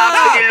she ask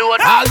for the loan.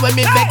 All when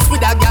me vex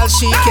with a gal,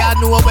 she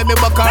can't know when me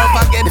buck her up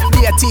again.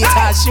 Be a teeth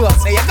her sure.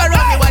 Say you can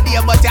run me one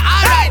day, but you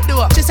alright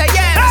though. She say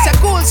yeah, me say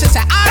cool. She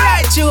say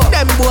alright you.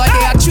 Them boy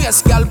they a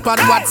trace gal on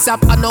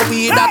WhatsApp and no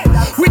we that.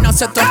 We no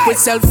set up with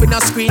self in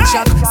a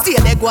screenshot. Stay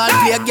they go and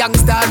play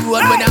gangster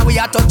road when we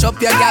a touch up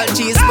your gal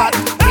G-spot.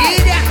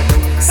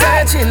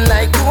 Searching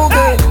like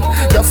Google,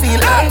 you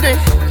feel hungry.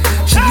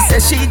 She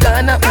says she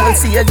gonna all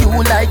see you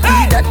like me.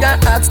 That guy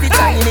ask the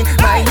Chinese,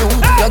 my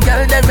youth. Your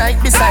girl there right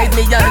beside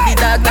me, you're the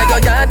dog, now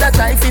you're the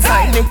type to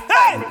find me.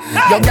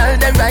 Your girl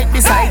there right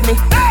beside me.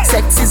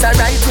 Sex is a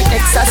right, we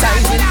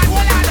exercising.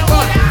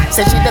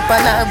 Say she dep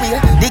on her way,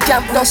 the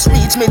camp just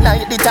reach me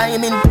like the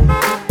timing.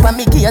 When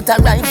me gate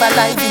arrive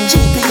alive in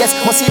GPS,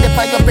 must see dep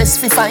on your breast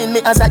fi find me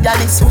as a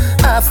gallus.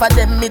 Half of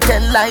them me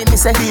tell lie, me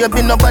say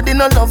baby nobody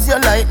no love you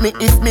like me.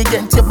 If me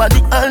get your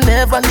body, I'll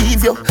never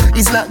leave you.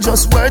 It's not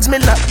just words, me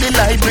lock the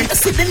library.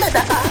 See the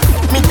leather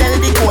me tell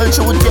the whole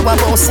truth. You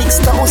about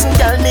 6,000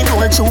 girl me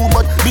know true,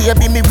 but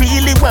baby me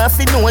really want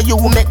fi know you.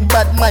 Make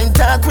bad mind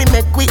talk, we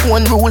make we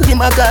own rule.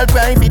 Him a girl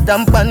private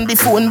and pan the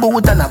phone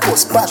booth and a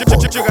post back.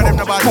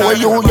 Boy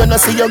you no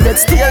see you get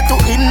stale to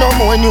him no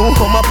more. You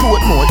come a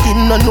port more,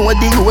 him no know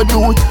the road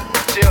route.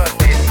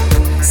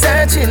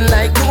 Searching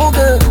like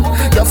Google,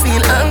 you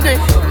feel hungry.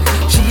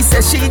 She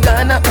says she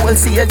gonna all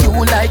see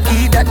you like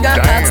me. That guy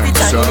ask the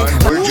Chinese.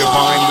 Where'd you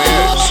find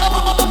this?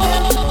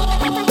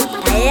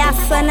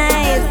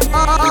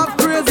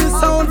 Crazy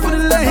sound for the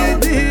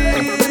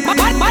ladies.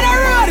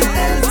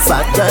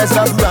 Fat girls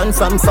love run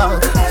from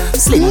far.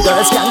 Slim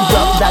girls can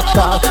drop that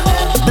car.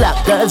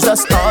 Black girls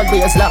just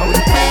always loud.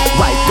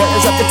 White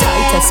girls have the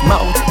tightest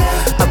mouth.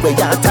 And we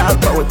all talk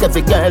about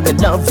every girl we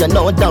love, you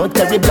no doubt.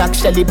 Terry Black,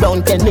 Shelly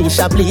Brown,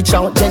 Kenisha, Bleach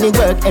out. Jenny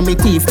work, Emmy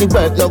Teeth, the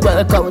work, no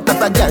work out.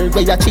 Have a girl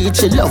where you cheat,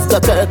 she love the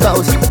Kirk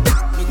out.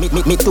 Me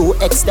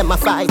 2X, them a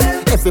fight.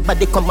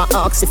 Everybody come and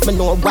ask if me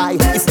know why.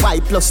 If Y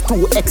plus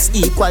 2X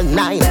equal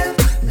 9.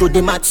 Do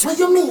the match, what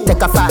you mean?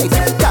 Take a 5.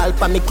 Call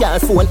pa me car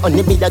phone on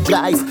the media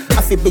drive.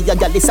 I fi be a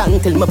gal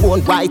until my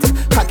bone white.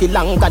 Cocky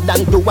longer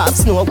than dwarf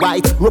Snow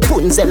White.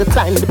 Rapunzel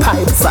climb the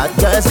pipe. Fat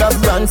girls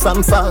love run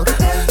from fall.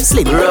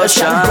 Slim girls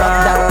can drop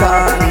that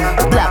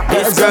car. Black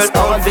girls just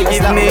always give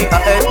me a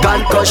head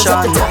concussion.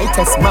 The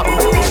tightest mouth.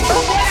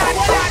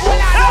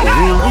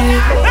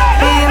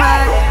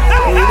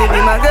 Will you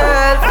be my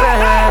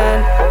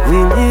girlfriend?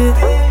 Will you?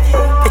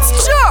 It's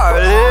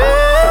Charlie.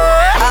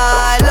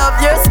 I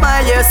love your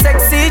smile, your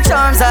sexy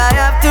charms. I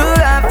have to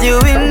have you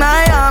in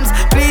my arms.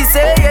 Please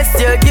say yes,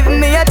 you're giving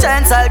me a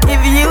chance. I'll give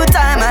you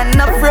time and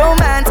enough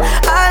romance.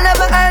 I'll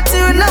never hurt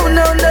you, no,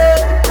 no, no.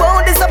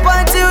 Won't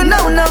disappoint you,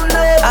 no, no,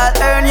 no. I'll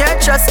earn your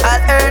trust,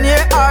 I'll earn your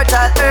heart,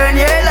 I'll earn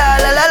your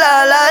la, la, la, la,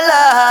 la,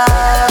 la.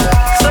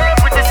 So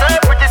pretty, so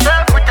pretty, so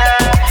pretty.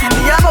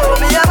 Me a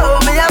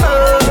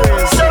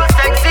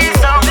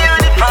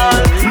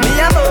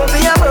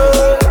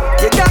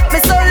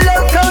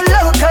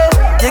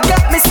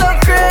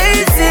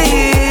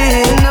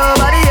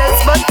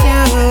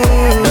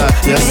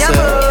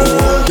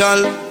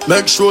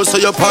Make sure so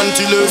you're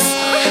pantyless.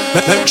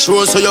 Make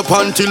sure so you're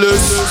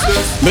pantyless.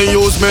 Me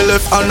use me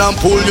left hand and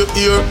pull your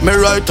ear. Me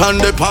right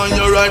hand upon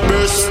your right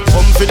breast.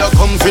 Come for the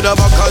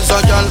back as a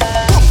gal.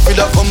 Come for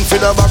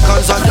the back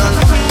as a gal.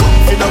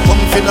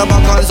 Come for the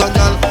back as a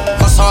gal.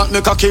 Assault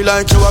me cocky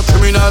like you a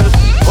criminal.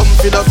 Come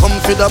for the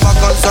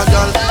back as a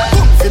gal.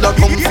 Come for the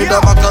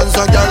back as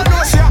a gal.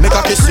 Me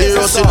cocky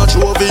serious in a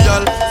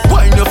jovial.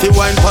 Wine you fi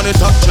wine pon the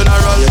top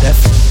general.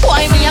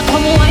 Why me a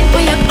come wine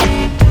for your?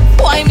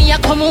 Why me a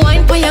come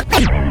wine for your?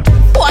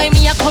 Why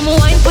me a come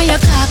wine for your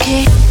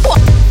cocky?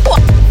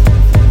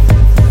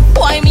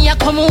 Why me a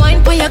come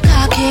wine for your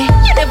cocky?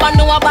 You never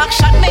know a back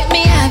shot make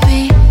me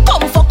happy.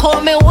 Come for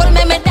call me, hold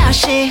me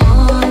dash it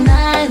all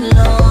night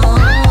long.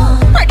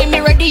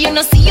 Ready, you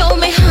know see how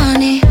me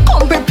honey.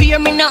 Come prepare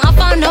me now up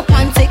on no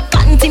panty.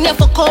 Continue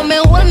for call me,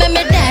 hold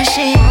me dash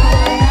it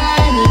all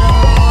night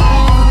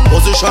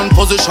long.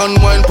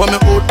 Position, wine for me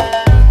hood.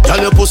 Tell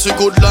your pussy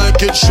good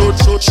like it should.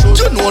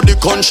 You know the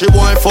country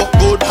boy fuck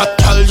good. I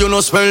tell you no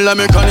smell like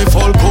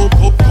mechanical cook.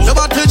 Your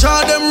body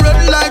jar them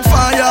red like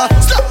fire.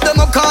 Slap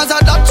them up cause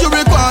that you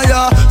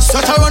require.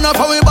 Set a run up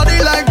for we body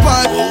like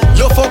pipe.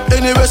 You fuck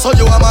anyway so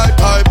you are my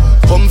type.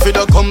 Come for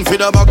the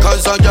back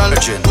as a gal.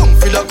 Come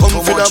for the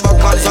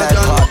back as a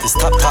gal.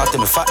 Stop talking to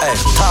me, fat head.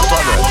 Talk to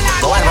a girl.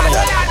 Go on for the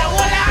gal.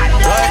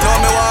 Right now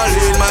me want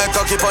lean my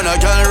cocky on a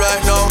gal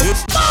right now.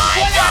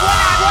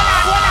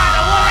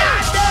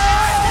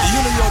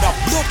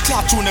 Blood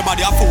clot tune the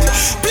body a fool.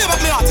 Play back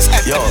me artist.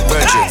 Yo,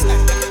 virgin.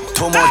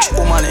 Too much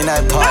woman in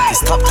a party.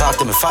 Stop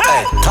talking to me, fat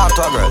head. Talk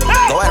to a girl.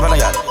 Go on for the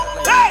gal.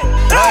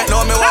 Right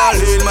now me want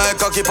lean my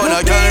cocky on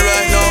a gal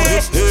right now.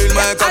 Lean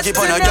my cocky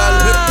on a gal.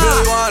 Me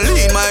want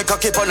lean my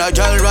cocky on a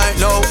gal right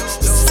now.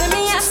 See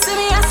me ya.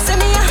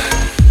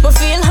 Me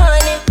feel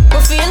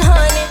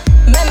honey.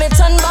 Make me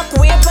turn back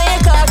way for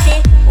your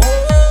cocky.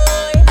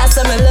 I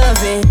saw me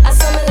love it. I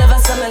saw me love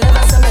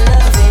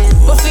it.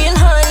 Me feel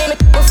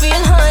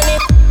honey.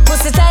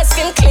 Pussy tight,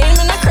 skin clean,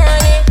 me no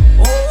cranny.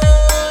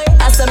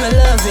 I saw me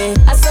love it.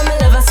 I saw me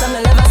love it.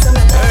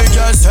 Hey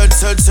girl, set,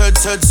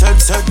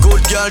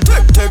 good girl.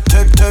 Take,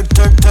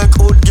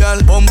 good girl.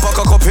 Bumper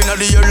cock up inna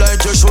the air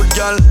like you should,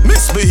 girl.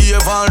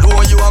 Misbehave and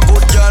know you a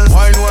good girl.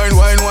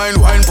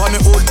 Wine for me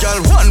good girl.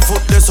 1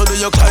 foot less so do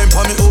you climb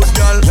for me good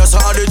girl. Yes,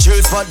 I had the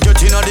chill spot, get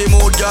inna the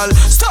mood, girl.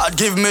 Start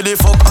give me the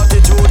fuck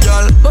attitude,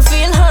 girl. Me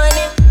feel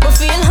honey.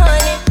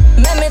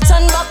 Make me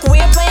turn back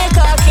way for your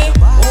cocky.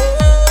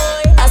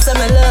 I saw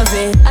me love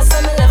it. I saw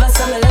me love it.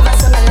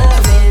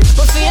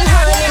 Me feel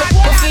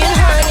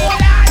honey.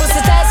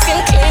 Pussy tight, skin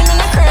clean, me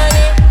no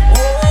cranny.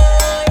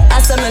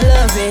 I saw me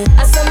love it.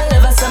 I saw me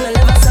love it.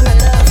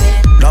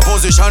 The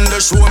position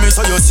they show me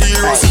so you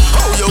serious.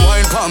 How you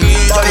wine for me,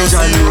 girl, you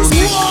serious.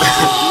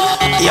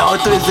 Yo,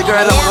 twist the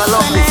girl, I'm gonna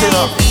love this, you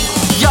know.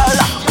 Y'all,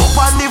 go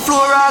on the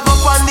floor or go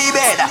on the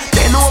bed.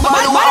 Then over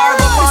the wall,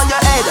 go on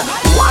your head.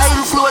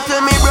 Wine slow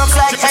till me broke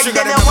like egg.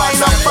 Then you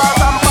wine up fast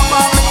and pop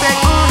on me back.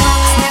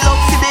 Me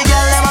love see the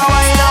girl, them a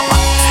wine up.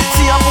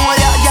 See a boy,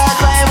 y'all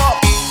climb up.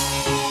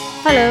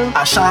 Hello.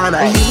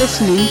 Are you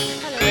listening?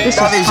 This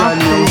is HALFKRAZY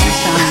Sound.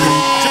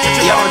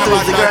 Yo,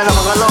 twist the girl, I'm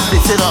gonna love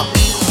this, you know.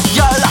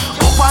 Y'all,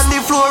 go on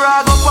the floor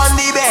or go on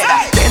the bed.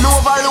 Then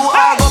over the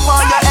wall, go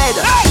on your head.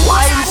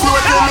 Wine slow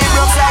till me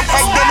broke like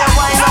egg. Then you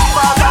wine up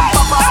fast and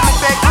pop on me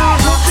back.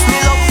 Me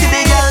love see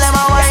the girl, them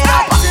a wine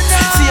up.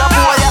 See a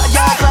boy,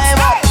 y'all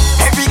climb up.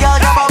 Every girl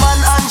grab a man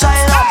and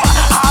join up.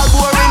 All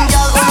boring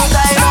girl, no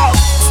time up.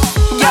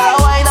 Girl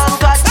wine and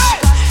catch.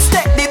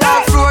 Take the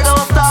dance floor,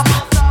 don't stop.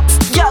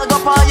 Girl go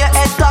on your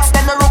head top.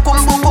 Then the rukum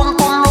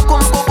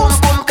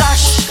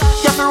cash.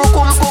 You fi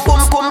rukum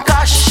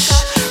cash.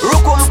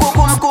 Rukum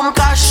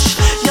cash.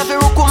 You fi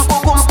rukum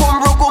cash.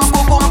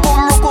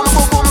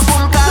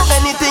 Do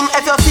anything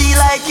if you feel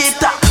like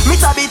it. Me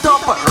tab it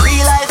up,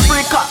 real life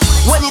freaker.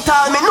 When you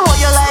tell me know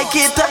you like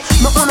it.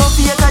 No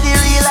fake of the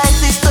real life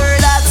sister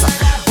that's.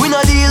 We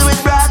no deal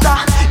with brother.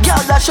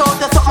 Girl that shout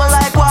you something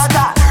like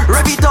water.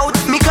 Rev it out,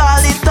 me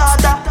call it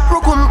tata.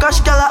 Rukum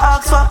cash, girl I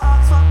ask for.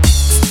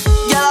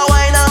 Girl I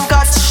wine and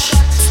catch.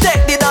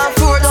 Take the dance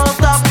floor, don't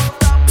stop.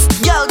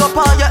 Girl go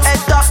on your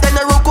head top. Then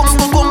the rukum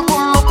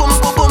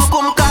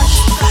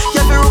cash.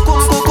 You fi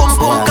rukum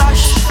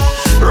cash.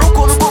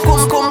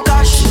 Rukum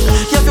cash.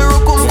 You fi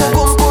rukum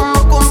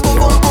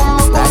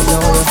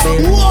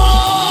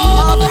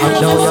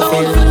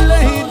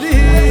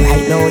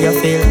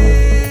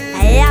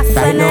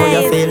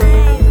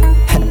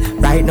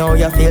Right now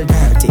you feel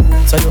dirty,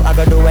 so you are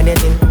gonna do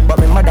anything. But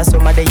my mother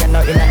somebody you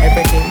know in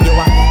everything. You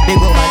want big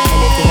woman,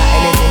 anything or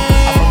anything.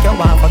 I fuck you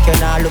one, fuck you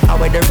now. Look how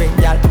the ring,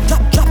 y'all.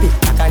 Drop it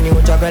like a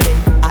new juggling.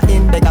 I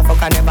in bigger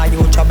fuck and never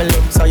you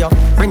troubling. So you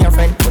bring your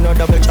friend, who no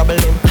double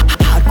troubling.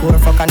 Hardcore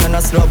fuck and no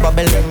slow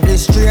bubbling.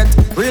 This straight,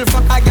 real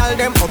fuck a girl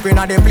them up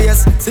inna the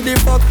place. See the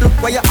fuck look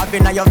what you have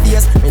inna your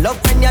face. Me love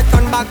when you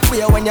turn back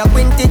way when you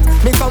quint it.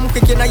 Me come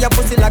quick inna your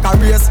pussy like a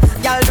race.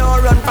 Girl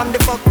don't run from the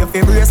fuck you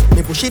feel brace.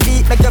 Me push it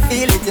deep make you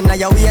feel it inna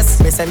your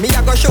waist. Me say me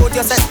a go shoot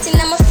you say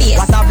inna my face.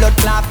 What a blood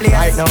clot place.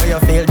 Right now you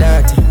feel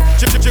dirty.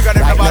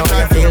 Right now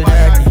you feel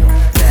dirty.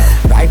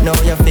 Right now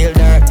you feel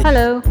dirty.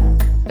 Hello,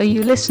 are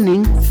you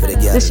listening?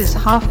 This is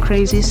Half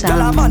Crazy Girl,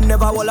 a Sound. man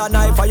never hold a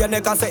knife for your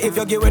neck and say if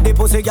you give with the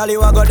pussy, girl,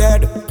 you a go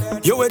dead.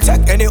 You will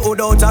check any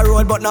hood out a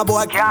road, but no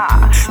boy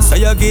can't. So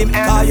you give me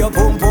call your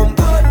pum pum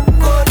good,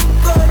 good,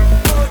 good,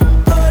 good,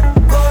 good,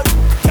 good.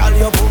 Girl,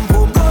 your pum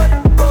pum good,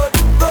 good,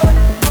 good,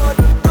 good,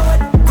 good,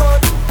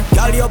 good.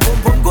 Girl, your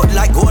pum pum good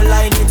like gold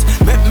line it.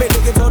 Make me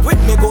dig it out with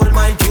me gold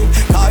mine kid.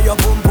 Call your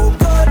pum pum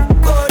good,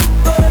 good,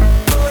 good,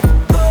 good,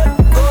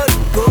 good,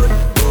 good,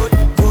 good,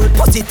 good.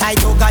 Pussy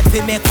tight, oh God, fi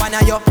make one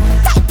of you.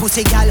 Tight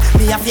pussy, gal,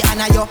 me a fi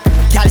honor you.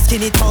 Gal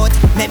skin it out,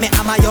 make me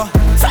hammer you.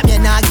 From your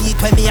nah geek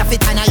when me a fi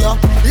tanner you.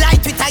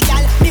 Light with a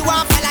gal, me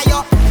want follow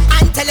you.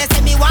 And tell us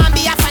say me want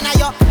be a fan of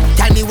you.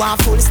 Gal me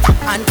want full stop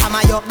and come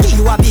on you. Give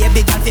you a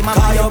baby gal fi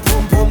mama you.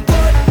 Pum pum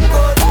good,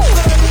 good, good.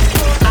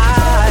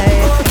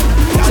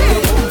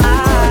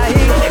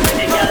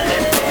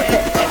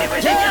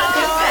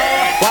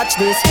 Watch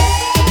this.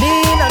 Me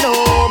no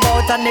know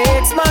about a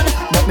next man,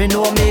 but me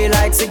know me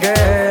likes a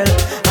girl.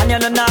 And you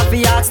don't have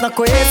to ask no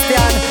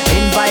question.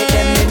 Invite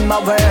them in my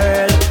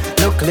world.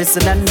 Look,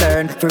 listen and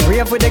learn. For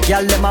rave with the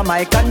girl, them are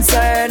my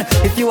concern.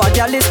 If you are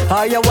jealous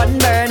or you want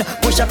burn,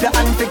 push up your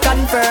hand to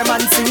confirm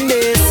and sing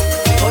this.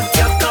 Put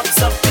your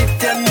cups up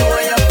if you know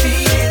you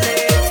feel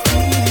it.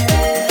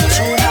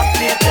 Tune up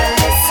play, tell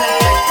the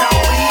selector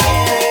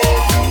wheel it.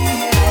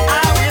 I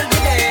will be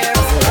there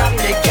from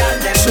the girl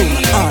them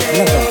feel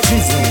it.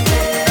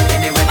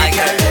 Anyway, the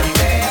girl them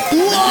there.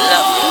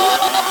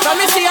 Come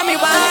me see me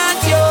want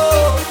you,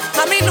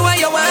 come me know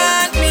you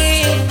want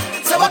me.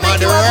 So what make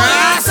you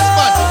want so?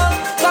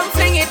 Come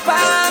fling it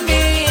for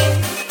me.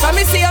 Come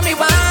me see me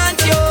want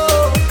you,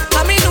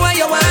 come me know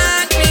you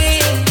want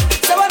me.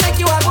 So what make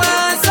you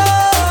want so?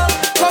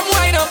 Come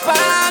wind up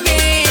for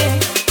me.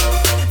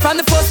 From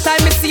the first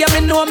time me see you,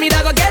 me know me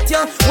that go get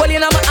you. Hold you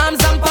in my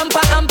arms and pump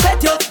and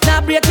pet you.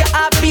 Now break your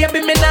heart,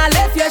 baby, me nah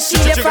let you.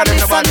 Shoot you from the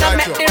sun and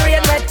make the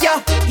rain wet you.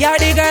 You're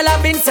the girl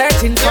I've been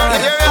searching for.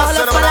 All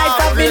of my life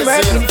I've been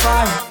working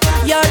for.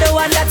 You're the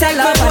one that I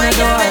love and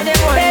adore.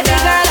 Baby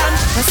girl,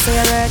 I'm so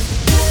ready.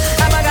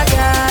 I'm a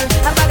girl,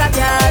 I'm a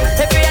girl.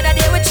 Every other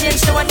day we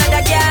change to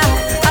another girl.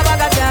 I'm a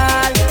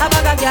girl, I'm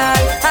a girl.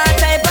 All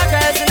type of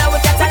girls, you know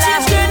we got a lot.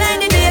 We change girl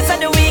in the days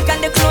of the week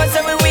and the clothes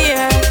that we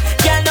wear.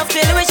 Girl, no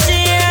feel we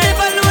share.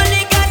 Never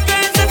lonely, got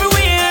girls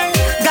everywhere.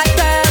 Got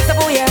girls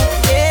everywhere,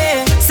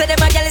 yeah. Say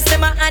them a girl is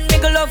them a hand me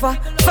go over.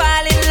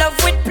 Fall in love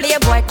with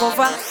Playboy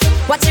cover.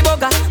 Watch it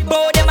bugger,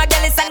 bow them a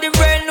girl is and the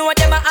world know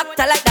them a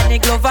actor like Danny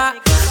Glover.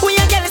 We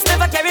a girl is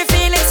never carry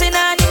feelings in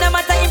her, no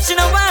matter if she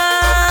no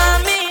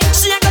want me.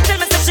 She ain't gonna tell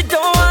me that she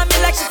don't want me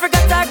like she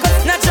forgot her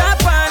cause not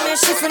drop on me.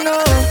 She for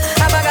no,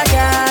 I'm a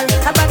girl,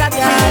 I'm a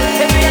girl.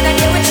 Every other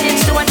day we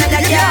change to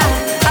another girl.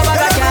 I'm a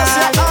girl,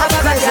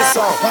 I'm a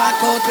girl.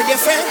 Walk out with your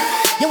friend.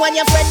 You and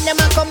your friend, them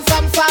a come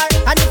from far.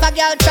 And if a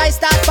girl try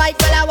start fight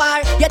for a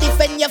war, you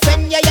defend your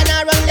friend, yeah, you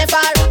not run left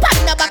far. Pan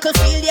the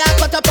battlefield, you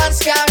cut up and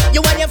scar.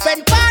 You and your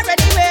friend far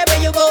anywhere where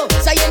you go.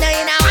 So you know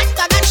in a hand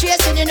bag and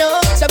chasing, you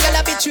know. So girl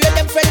a betray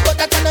them friend, but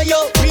that I know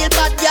you. Real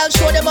bad girl,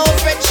 show them how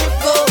friendship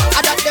go.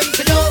 Adapt them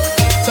to know.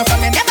 So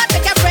from you never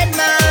take a friend,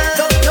 man.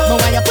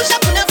 But when you push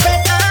up on a friend,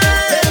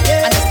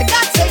 and it's the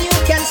God say you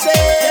can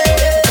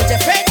swear. Put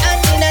your friend hand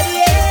in the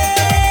air.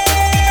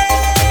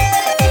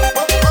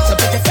 So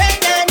put your friend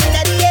hand in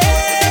the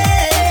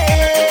air.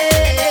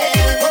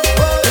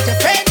 Put your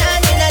friend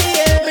hand in the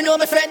air. Me know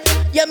my friend,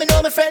 yeah, me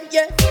know my friend,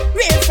 yeah.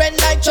 Real friend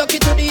like Chucky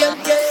to the end,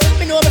 yeah.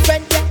 Me know my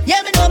friend,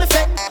 yeah, me know my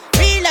friend.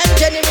 Real and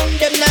genuine,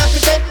 them not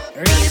pretend.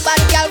 Real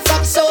bad girl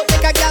from South,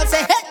 make a girl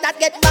say, hey, that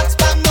get back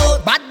spam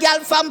mode. Bad girl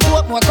from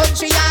Portmore,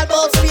 country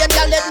almost. Real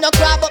girl let no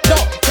crab up, no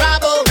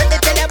crab up. Let me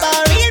tell you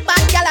about real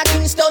bad girl at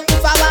Kingston.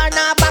 If I war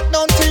now back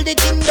down till the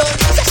thing done.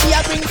 So she a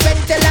bring friend,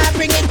 tell her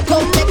bring it,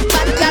 come make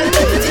bad girl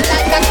beat it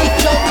like a kick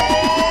drum.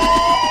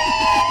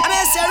 I'm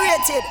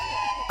rated.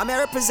 I'm a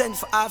represent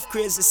for Half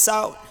Crazy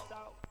Sound.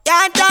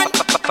 Yeah, done.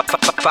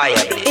 Fire.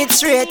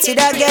 It's rated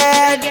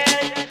again.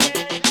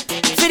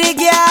 For the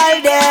girl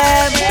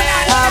them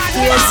Half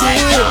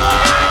Crazy.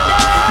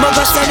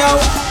 Mama say now,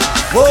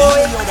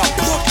 boy,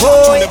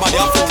 boy,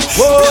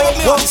 boy,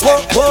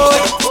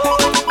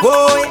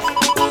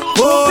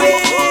 boy,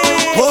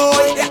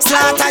 boy.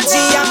 Slaughter G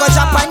and go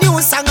drop a new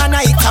song and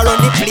I hit around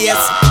the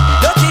place.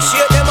 Dirty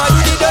shit, them a do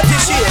the dirty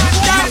shit.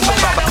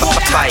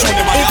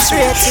 It's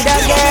rated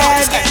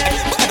again.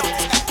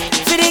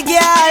 For the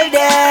girl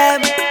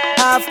them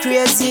Half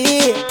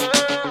Crazy.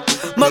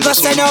 Mama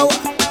say now,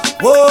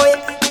 boy,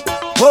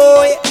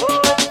 boy,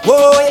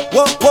 boy,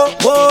 boy,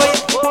 boy,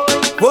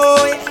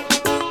 boy,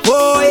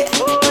 boy,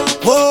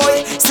 boy.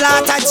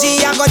 Slaughter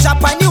G and go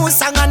drop a new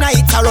song and I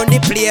hit around the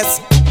place.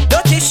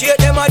 Dirty shit,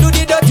 them a do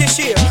the dirty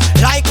shit.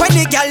 Like when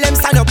the girl them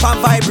stand up and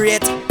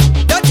vibrate.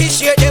 Dirty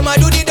shit, them a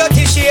do the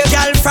dirty shit.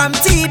 Girl from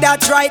T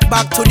that right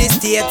back to the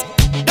state.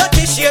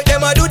 Dirty shit,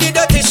 them a do the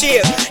dirty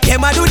shit.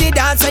 Them a do the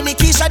dance when the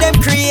Keisha them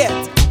create.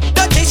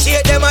 Dirty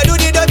shit, them a do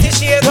the dirty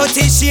shit.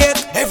 Dirty shit,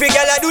 every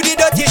girl a do the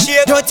dirty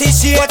shit. Dirty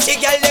shit, but the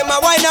girl them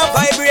a wine and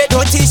vibrate.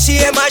 Dirty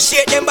shit, them a shake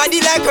shake them body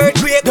like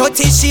earthquake.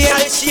 Dirty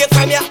shake, shake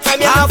from ya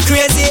half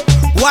crazy.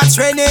 Watch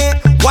Renee,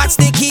 watch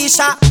the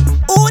Keisha.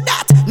 Who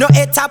that? No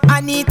head top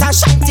Anita.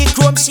 Shanty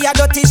chrome, she a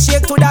dirty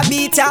shake to the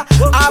beater.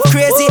 Half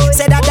crazy,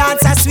 say the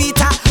dancer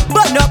sweeter.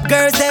 Burn up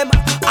girls them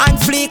and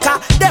flicker.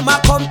 Them a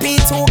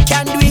compete who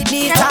can do it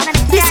neater.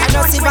 This a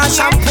no silver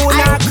shampoo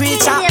nor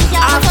creature.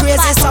 Half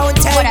crazy sound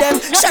tell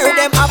them, show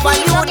them have a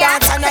new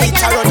dance and I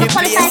hit around the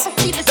place.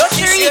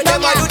 Dirty shake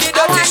them a do the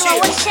dirty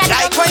shake.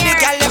 Like when the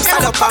girl them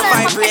stand up and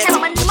vibrate.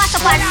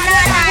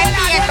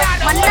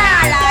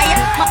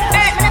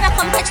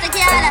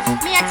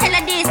 Me I tell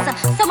her this,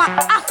 so my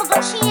I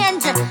forgot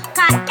change.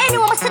 Cause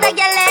anyone see the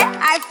girl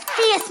I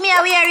face me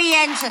a wear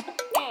range.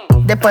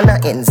 Dep on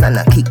the ends and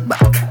a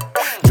kickback.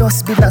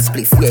 Just be a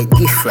spliff, yeah,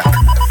 gift wrap.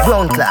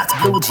 Brown cloth,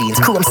 blue jeans,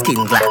 chrome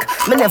skin black.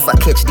 Me never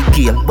catch the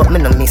game, but me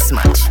no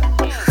mismatch.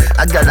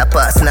 A gal a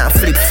pass now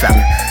flip flop.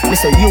 Me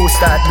say you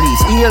start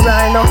bleach, here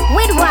right now.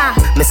 With what?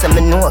 Me say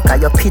me know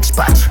cause you pitch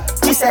patch.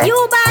 She said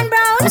you ban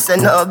brown. Me say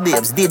no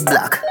babes, did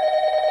black.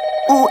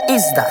 Who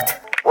is that?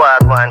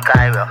 Wagwan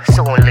Cairo,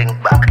 soon link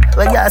back.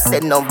 Well, you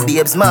said no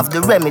babes, ma have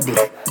the remedy.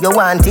 You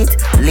want it?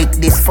 Lick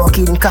this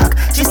fucking cock.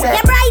 She said,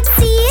 you're bright,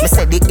 see? Me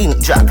said the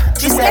ink drop.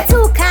 She said,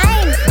 you're too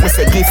kind. Me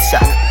said gift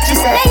shop. She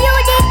said, then you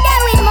did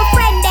that with my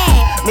friend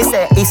there. Me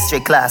said history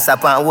class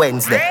up on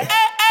Wednesday.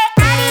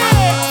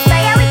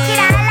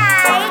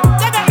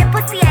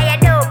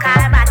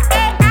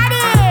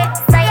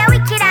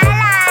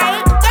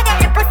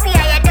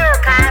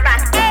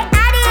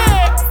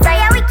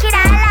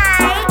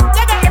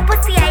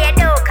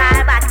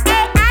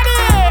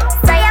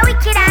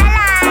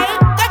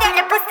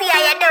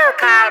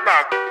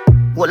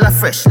 Well, I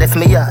fresh, left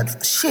me yard.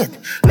 Shit,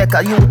 make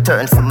a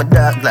U-turn for my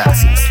dark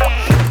glasses.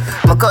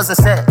 My cousin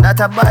said that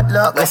a bad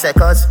luck. Me say,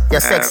 cause you're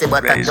sexy,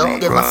 but I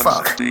don't give a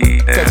fuck.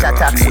 Catch a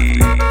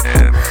taxi,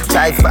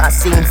 drive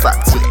past Scene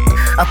Factory.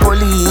 A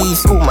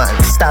police woman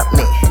stop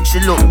me. She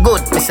look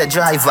good, me say,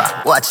 driver,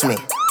 watch me.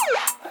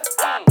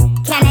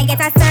 Can I get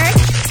a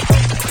search?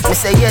 Me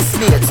say, yes,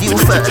 babes, you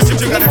first.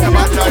 Listen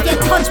up, you get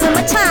touch when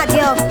I charge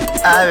you.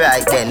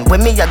 Alright then,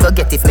 when me I go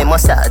get if me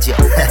massage you.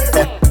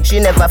 She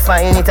never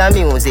find it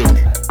amusing.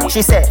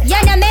 She said, you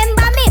don't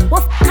remember me?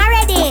 We're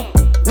already.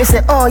 Me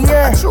say, oh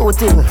yeah,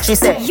 shooting. She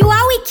said, you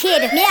are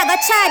wicked. Me I go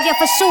charge you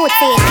for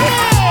shooting.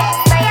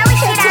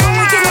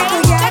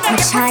 I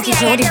charge you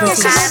for the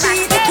British.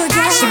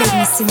 She make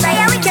me see my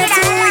how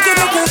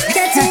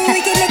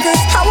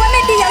I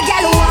met the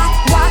girl wah.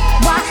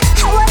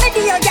 How I met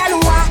the girl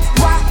wah.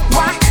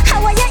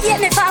 How I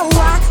get me for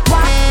wah.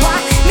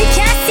 Me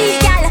can't see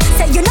girl,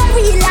 say you no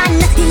real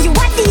and you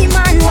a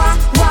demon wah.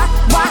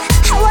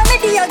 How I met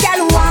the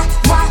girl wah.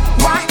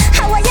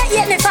 How I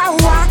get me for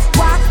wah.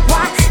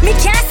 Me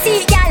can't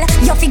see girl,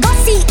 you fi go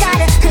see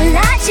God.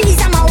 Lord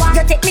Jesus, I'm a wah.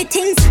 You take me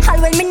things, all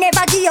when me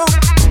never give you.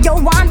 You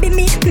want be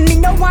me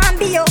no want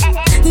be you.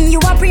 You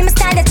a bring me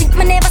style, I think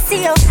me never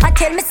see you. I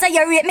tell me say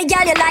you rate me,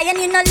 girl, you lie and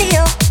you no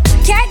live.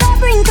 Can't go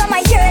bring come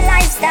my your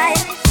lifestyle.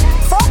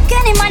 Fuck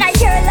any man a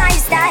your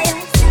lifestyle.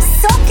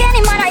 Suck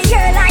any man a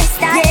your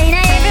lifestyle. Yeah, you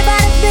know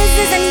everybody's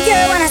business and you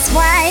wanna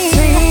swipe.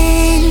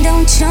 Friend,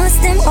 don't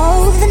trust them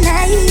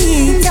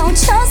overnight. Don't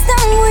trust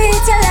them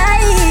with your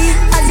life.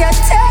 As you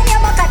turn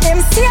your back at them,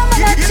 see I'm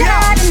gonna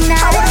try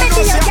tonight. How I met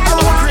you, girl,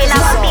 how I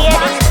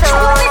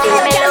met you,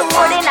 girl,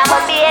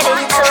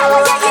 how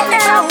I get you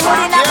now,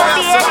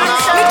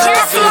 me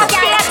can't see you,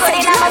 girl, say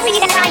you know me.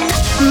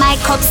 My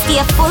cup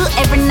stay full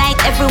every night,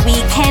 every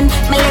weekend.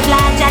 Me live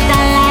larger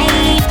than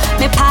life.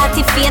 Me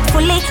party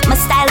faithfully. My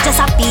style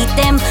just a beat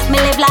them. Me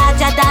live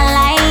larger than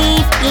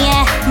life.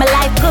 Yeah, my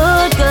life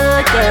good.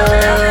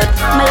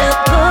 Me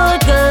look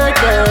good.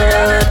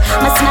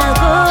 Me smell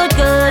good.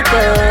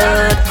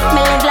 Me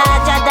live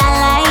larger than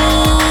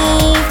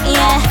life.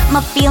 Yeah,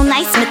 me feel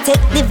nice. Me take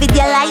the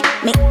video light.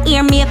 Me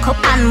ear makeup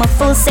and my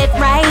full set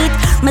right.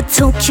 Me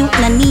too cute,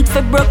 no need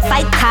for broke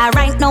fight. Car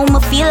right now me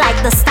feel like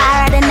the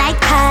star of the night.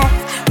 Car.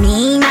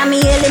 Me in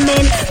me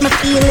element, me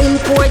feel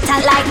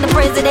important like the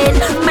president.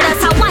 But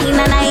that's how wine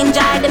and I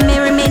enjoy the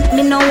merriment.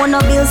 Me no want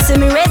no bills to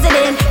me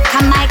resident.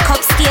 Cause my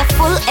cup stay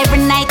full every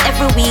night,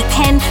 every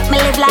weekend. Me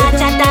live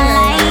larger than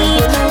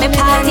life. Me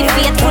party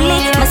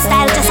faithfully, my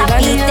style just a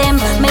beat them.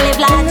 Me live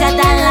larger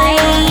than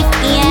life.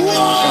 Yeah.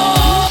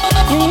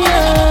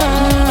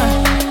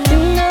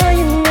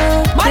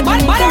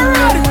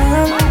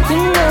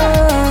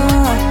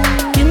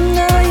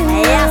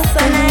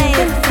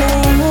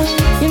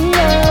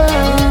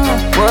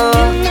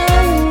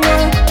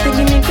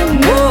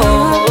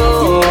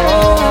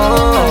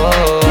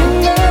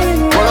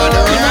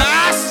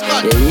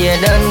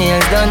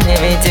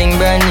 Everything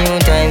brand new,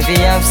 time for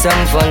have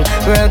some fun.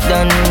 Work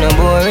done, no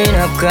boring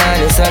up, cause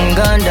the sun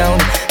gone down.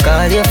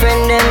 Call your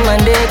friend them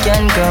and they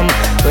can come.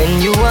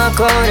 When you walk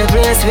out the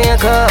place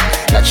wake up.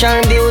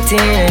 Natural beauty,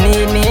 you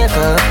need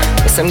makeup.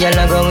 But some gyal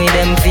a go with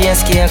them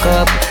face cake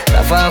up.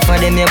 Laugh off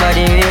of them, your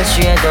body real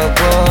straight up,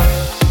 oh.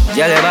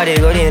 Gyal, your body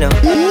good, you know.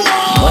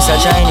 Must a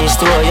Chinese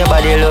store, your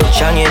body look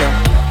strong, you know.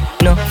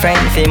 No friend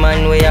for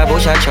man where you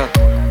push a truck.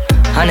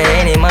 And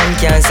any man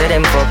can say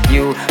them fuck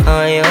you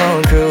or your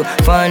own crew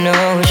for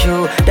no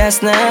shoe.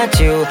 That's not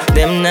you,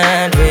 them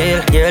not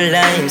real. Your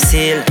life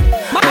seal.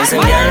 Cause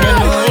some girl they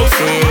know it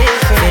feel.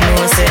 You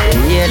know say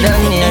yeah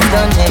done, nails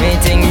done,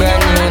 everything brand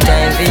new.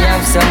 Time to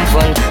have some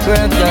fun.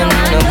 Work done,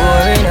 no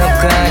boring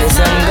up, cause the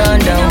sun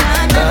gone down.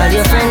 Call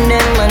your friend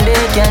them and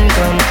they can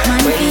come.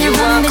 When you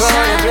walk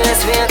out the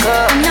place wake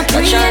up.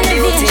 Touch on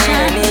duty,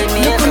 you need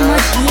makeup.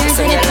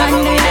 So you love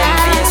me them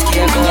face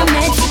cake up.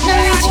 No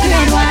rich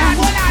grade one.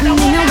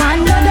 Me no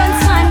want no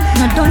dunce man.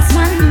 No dunce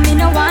man. Me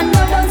no want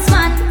no dunce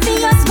man.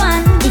 Fierce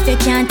man. If you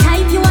can't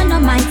type, you are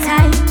not my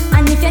type.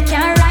 And if you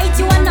can't write,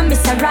 you are not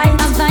Mr. Right.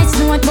 Advice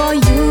note boy,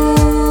 you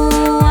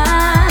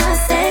are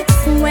sex.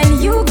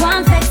 When you go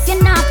and vex,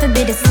 you're not to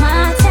be the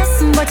smartest,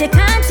 but you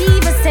can't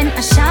even send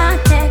a short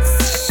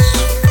text.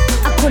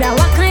 I coulda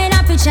what kind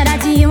of picture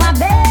that you a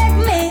beg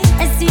me.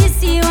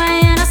 SCC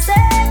why you not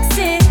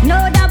sexy.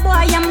 No that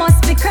boy you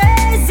must be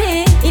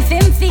crazy. If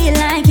him feel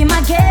like him a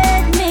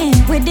get me.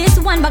 With this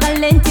one bag of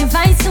lengthy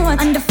vice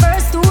note. And the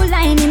first two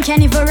line him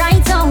can't even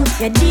write out.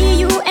 Your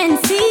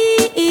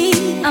D-U-N-C-E.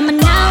 I'm a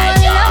now I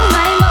love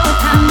my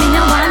mouth. I'm in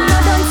a one no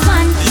dunce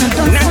man. No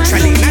dunce man.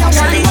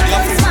 Naturally.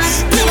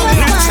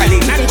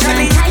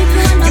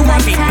 You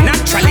want me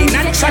naturally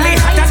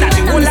hotter than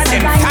the whole of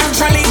them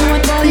factually.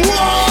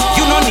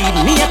 You don't need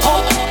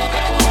makeup.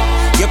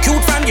 You're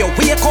cute from your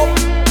wake up.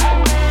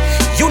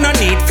 You don't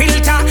need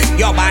filter.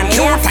 You're born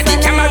cute for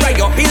the camera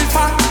you're built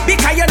for.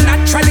 Because you're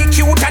naturally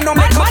cute and no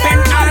makeup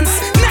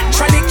enhance.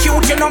 Naturally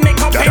cute, you no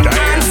makeup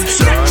enhance.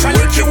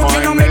 Naturally cute,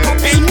 you no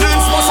makeup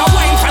enhance. What's a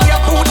wine from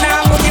your boot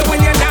now? Move you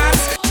when you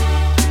dance.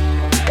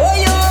 Oh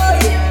yo,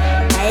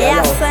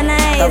 yeah, so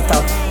nice.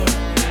 Tough.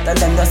 Tell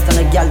them just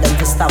gonna girl them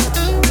to stop.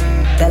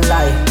 Tell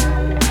lie.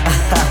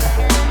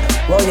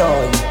 Whoa yo,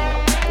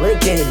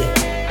 wicked.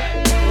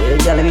 You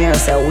tell me you're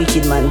a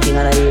wicked man thing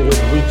and I hear this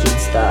wicked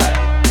star.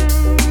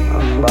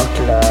 I'm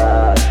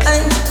buckler.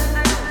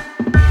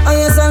 Oh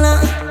you so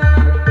nice,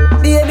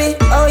 baby.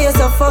 Oh you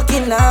so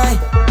fucking nice.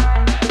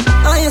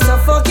 Oh you so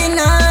fucking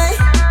nice.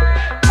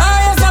 Oh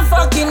you so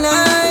fucking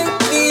nice,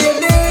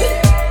 baby.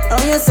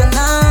 Oh you so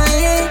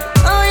nice.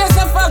 Oh you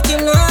so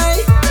fucking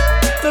nice.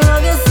 To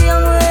love you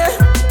same way,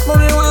 but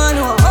we want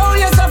to. Oh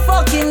you so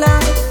fucking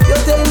nice. You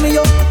tell me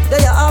you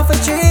that you're half a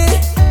tree,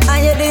 and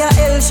you're there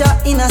El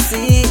shot in a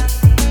sea.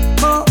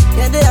 Oh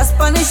you're there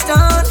Spanish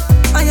town,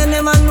 and you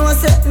never know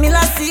set me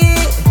la see.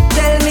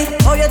 Tell me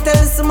how you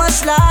tell so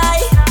much lie,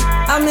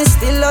 and me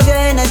still love your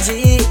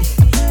energy.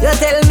 You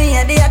tell me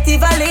you're the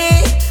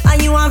Tivoli,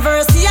 and you want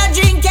verse, you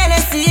drink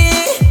Hennessy.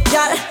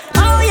 Girl,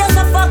 oh you're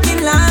so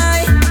fucking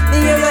lie. Me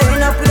hear you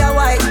end up with a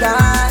white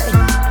guy.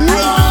 You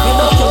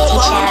don't do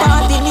one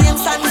party name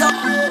stands up.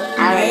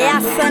 Yeah,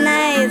 so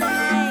nice.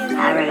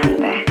 I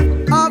remember.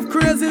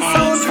 HALFKRAZY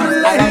sound for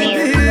I love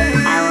you.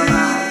 I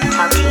will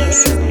talk to you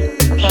soon.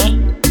 Okay?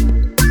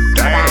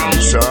 Damn,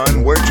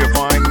 son, where'd you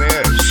find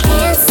this?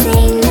 Can't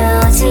say no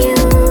to you.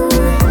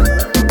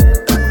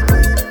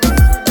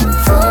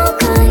 Full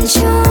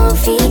control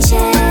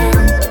feature.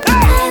 I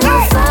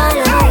will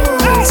follow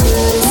you to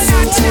the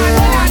center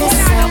of the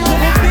sun.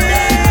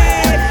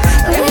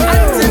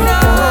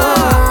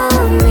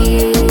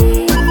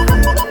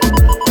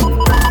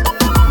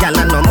 Girl, I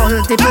no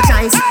multiple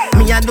choice.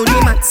 Me a do the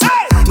maths.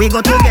 We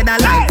go together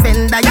like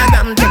Venn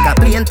diagram. Take a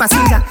plane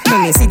passenger,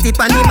 any city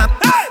pan the map.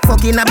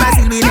 Fuck in a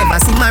Brazil, we never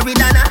see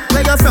Maradona.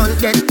 Where your front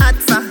get hot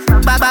for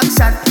back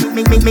shot.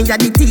 Me a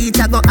the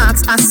teacher go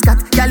ask Ascot.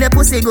 Girl, your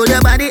pussy good,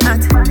 your body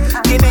hot.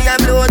 Give me a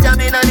blowjob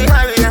in the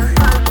area.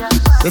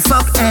 We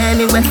fuck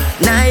anywhere.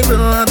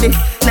 Nairobi,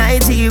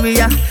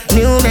 Nigeria,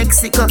 New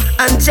Mexico,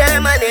 and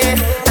Germany,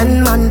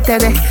 and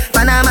Monterrey,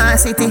 Panama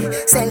City,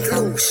 St.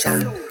 Lucia.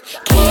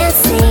 Can't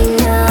say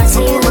no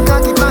to you.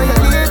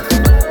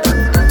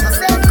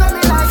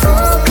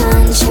 Full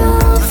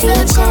control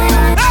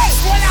feature.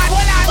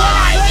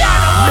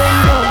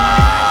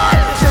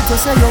 You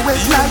say your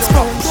weight like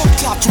sponge.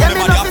 Yeah,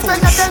 me love it when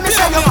you tell me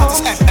say you come.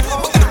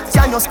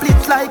 Can you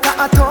split like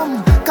a atom?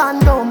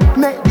 Condom,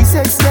 make the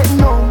sex get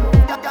numb.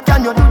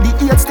 Can you do the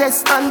AIDS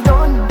test and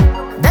done?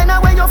 Then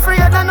away you afraid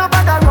and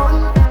nobody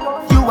run.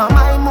 You are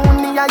my moon,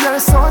 me are your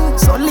sun.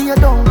 So lay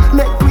down,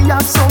 make we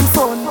have some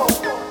fun.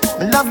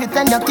 Love it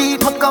when you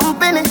keep me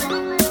company.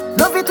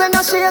 Love it when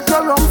you shake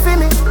your rum for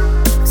me.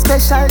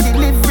 Special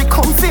delivery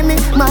come for me,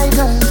 my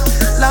girl.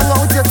 Long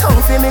out your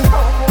tongue for me.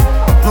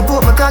 Me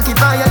put my cocky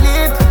by your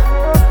lip.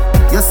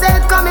 You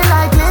said coming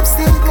like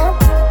lipstick.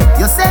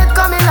 You said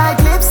coming like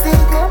lipstick.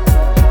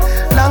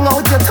 Long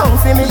out your tongue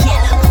for me.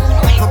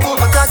 Me put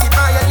my cocky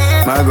by your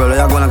lip. My girl,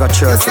 you're gonna go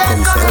church to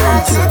come say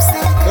around you.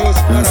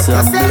 You see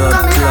a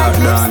blood clot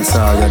dance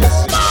all you do.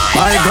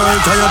 My girl,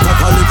 tell you take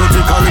a little,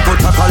 take a little,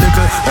 take a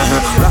little.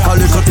 Rock a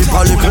little, tip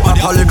a little, up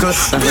a little.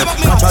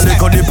 Catch a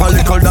little, dip a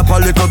little, dap a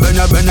little. Bend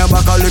your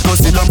back a little,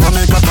 sit down for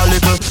me, cut a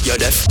little.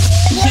 You're deaf.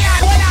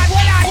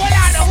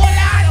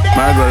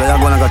 My girl, you're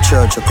gonna go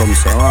church to come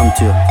say around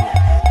you.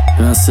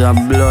 You see a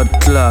blood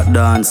clot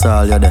dance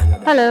all you there.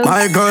 Hello.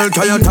 My girl,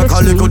 can you take a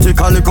little, take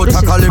a little,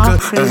 take a little,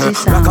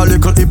 rock a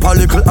little, hip a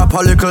little, up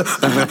a little,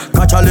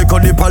 catch a little,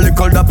 dip a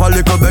little, dap a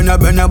little,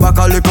 bend your back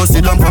a little,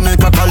 sit down for me,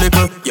 cock a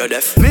little. You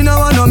deaf? Me no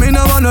wanna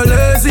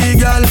lazy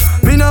girl.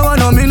 Me no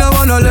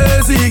wanna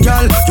lazy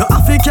girl. Your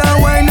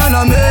African wine and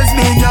amaze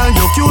me, girl.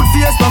 Your cute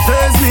face no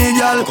face me,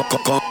 girl.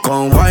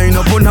 Come wine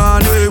up on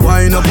her,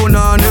 wine up on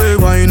her,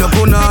 wine up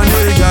on her,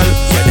 girl.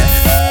 You deaf?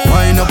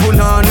 Wine up on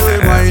her,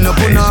 wine up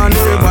on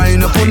her,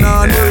 wine up on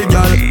her,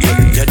 girl.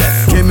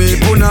 Give me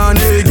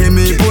punani, give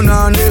me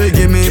punani,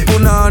 give me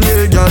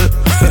punani, girl.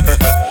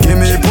 Give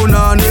me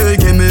punani,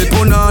 give me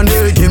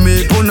punani, give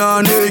me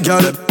punani,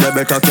 girl. You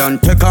better can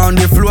take on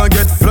the floor,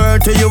 get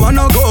flirty. You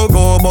wanna go,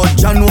 but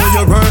you know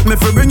you hurt me.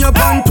 For bring your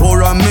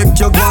pantour and make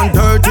you go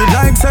dirty.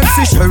 Like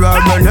sexy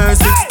Sherrod when her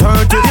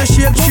 6:30. You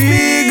shake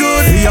she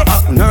good, you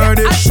act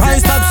nerdy. Shy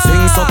stop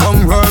sing, so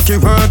come work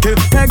it.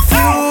 Take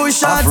few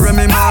shots,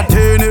 Remy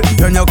Martini.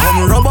 Then you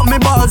come rub up me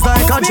balls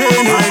like a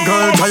genie. My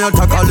girl, can you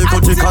take a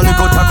little, take a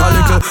little, take a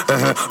little,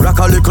 rock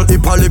a little,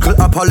 hip a little,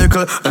 up a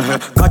little,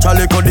 catch a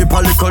little, dip a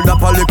little,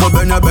 dap a little,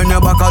 bend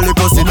your back a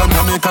little, sit down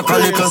for me, cock a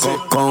little.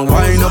 Come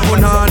wine up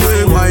on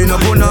her, wine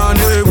up on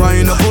her,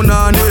 wine up on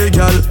her,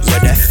 girl. You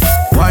deaf?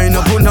 Wine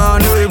up on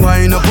her,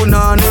 wine up on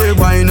her,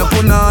 wine up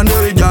on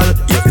her, girl.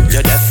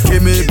 You deaf?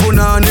 Give me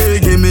punani,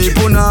 give me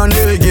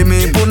punani, give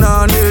me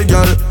punani,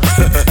 girl.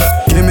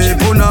 Give me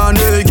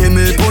punani, give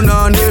me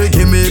punani,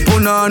 give me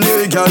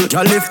punani, girl.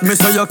 Girl, if me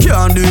say you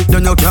can't do it,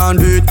 then you can't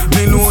do it.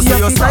 Me know say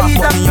you soft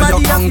for me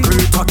and you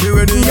concrete. Cocky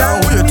ready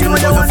and waiting for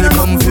you to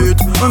come fit.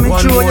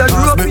 One more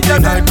dance, make the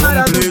night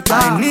complete.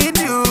 I need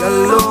you.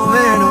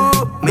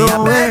 Me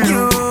I beg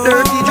you.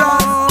 Dirty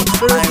John.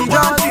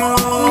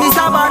 This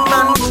a bad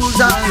man rules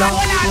along.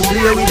 You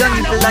play with your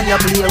nipple and you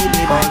play with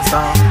me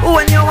bouncer.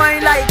 When you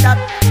whine like that,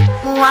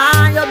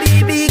 why your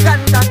baby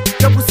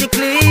contact? Your pussy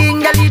clean,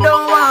 girl, you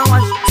don't want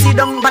wash. Sit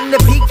down on the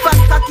big fat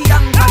cocky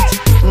and catch.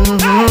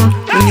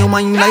 When you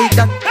whine like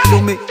that,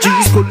 you make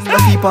cheese cool, the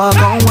people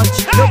can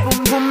watch. Your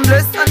boom boom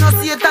bless and your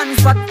Satan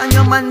spot, and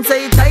your man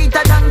say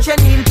tighter than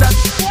chenille plot.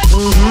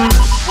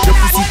 Your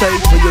pussy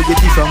tight where you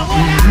get it from.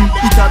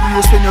 It a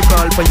brace when you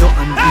call for your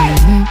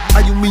hand.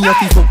 Are you me a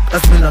fi fuck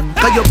as melon?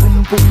 Cause your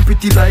boom boom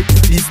pretty like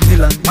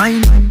Disneyland.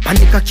 Mine,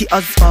 panic cocky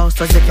as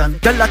fast as you can.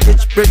 Girl a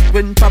catch bread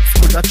when pops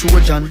could a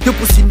Trojan. Your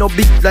pussy no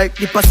big like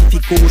the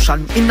Pacific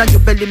Ocean. Inna your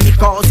belly me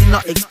causing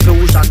a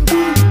explosion.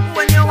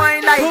 When you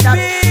whine like that,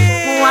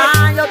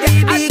 why your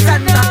baby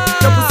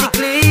contact? Your pussy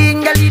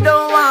clean, girl you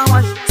don't want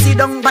wash. Sit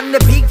down on the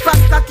big fat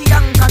cocky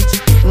and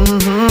catch.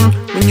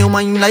 When you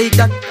whine like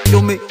that,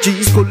 you make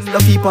cheese cool, the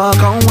people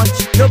can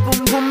watch. Your boom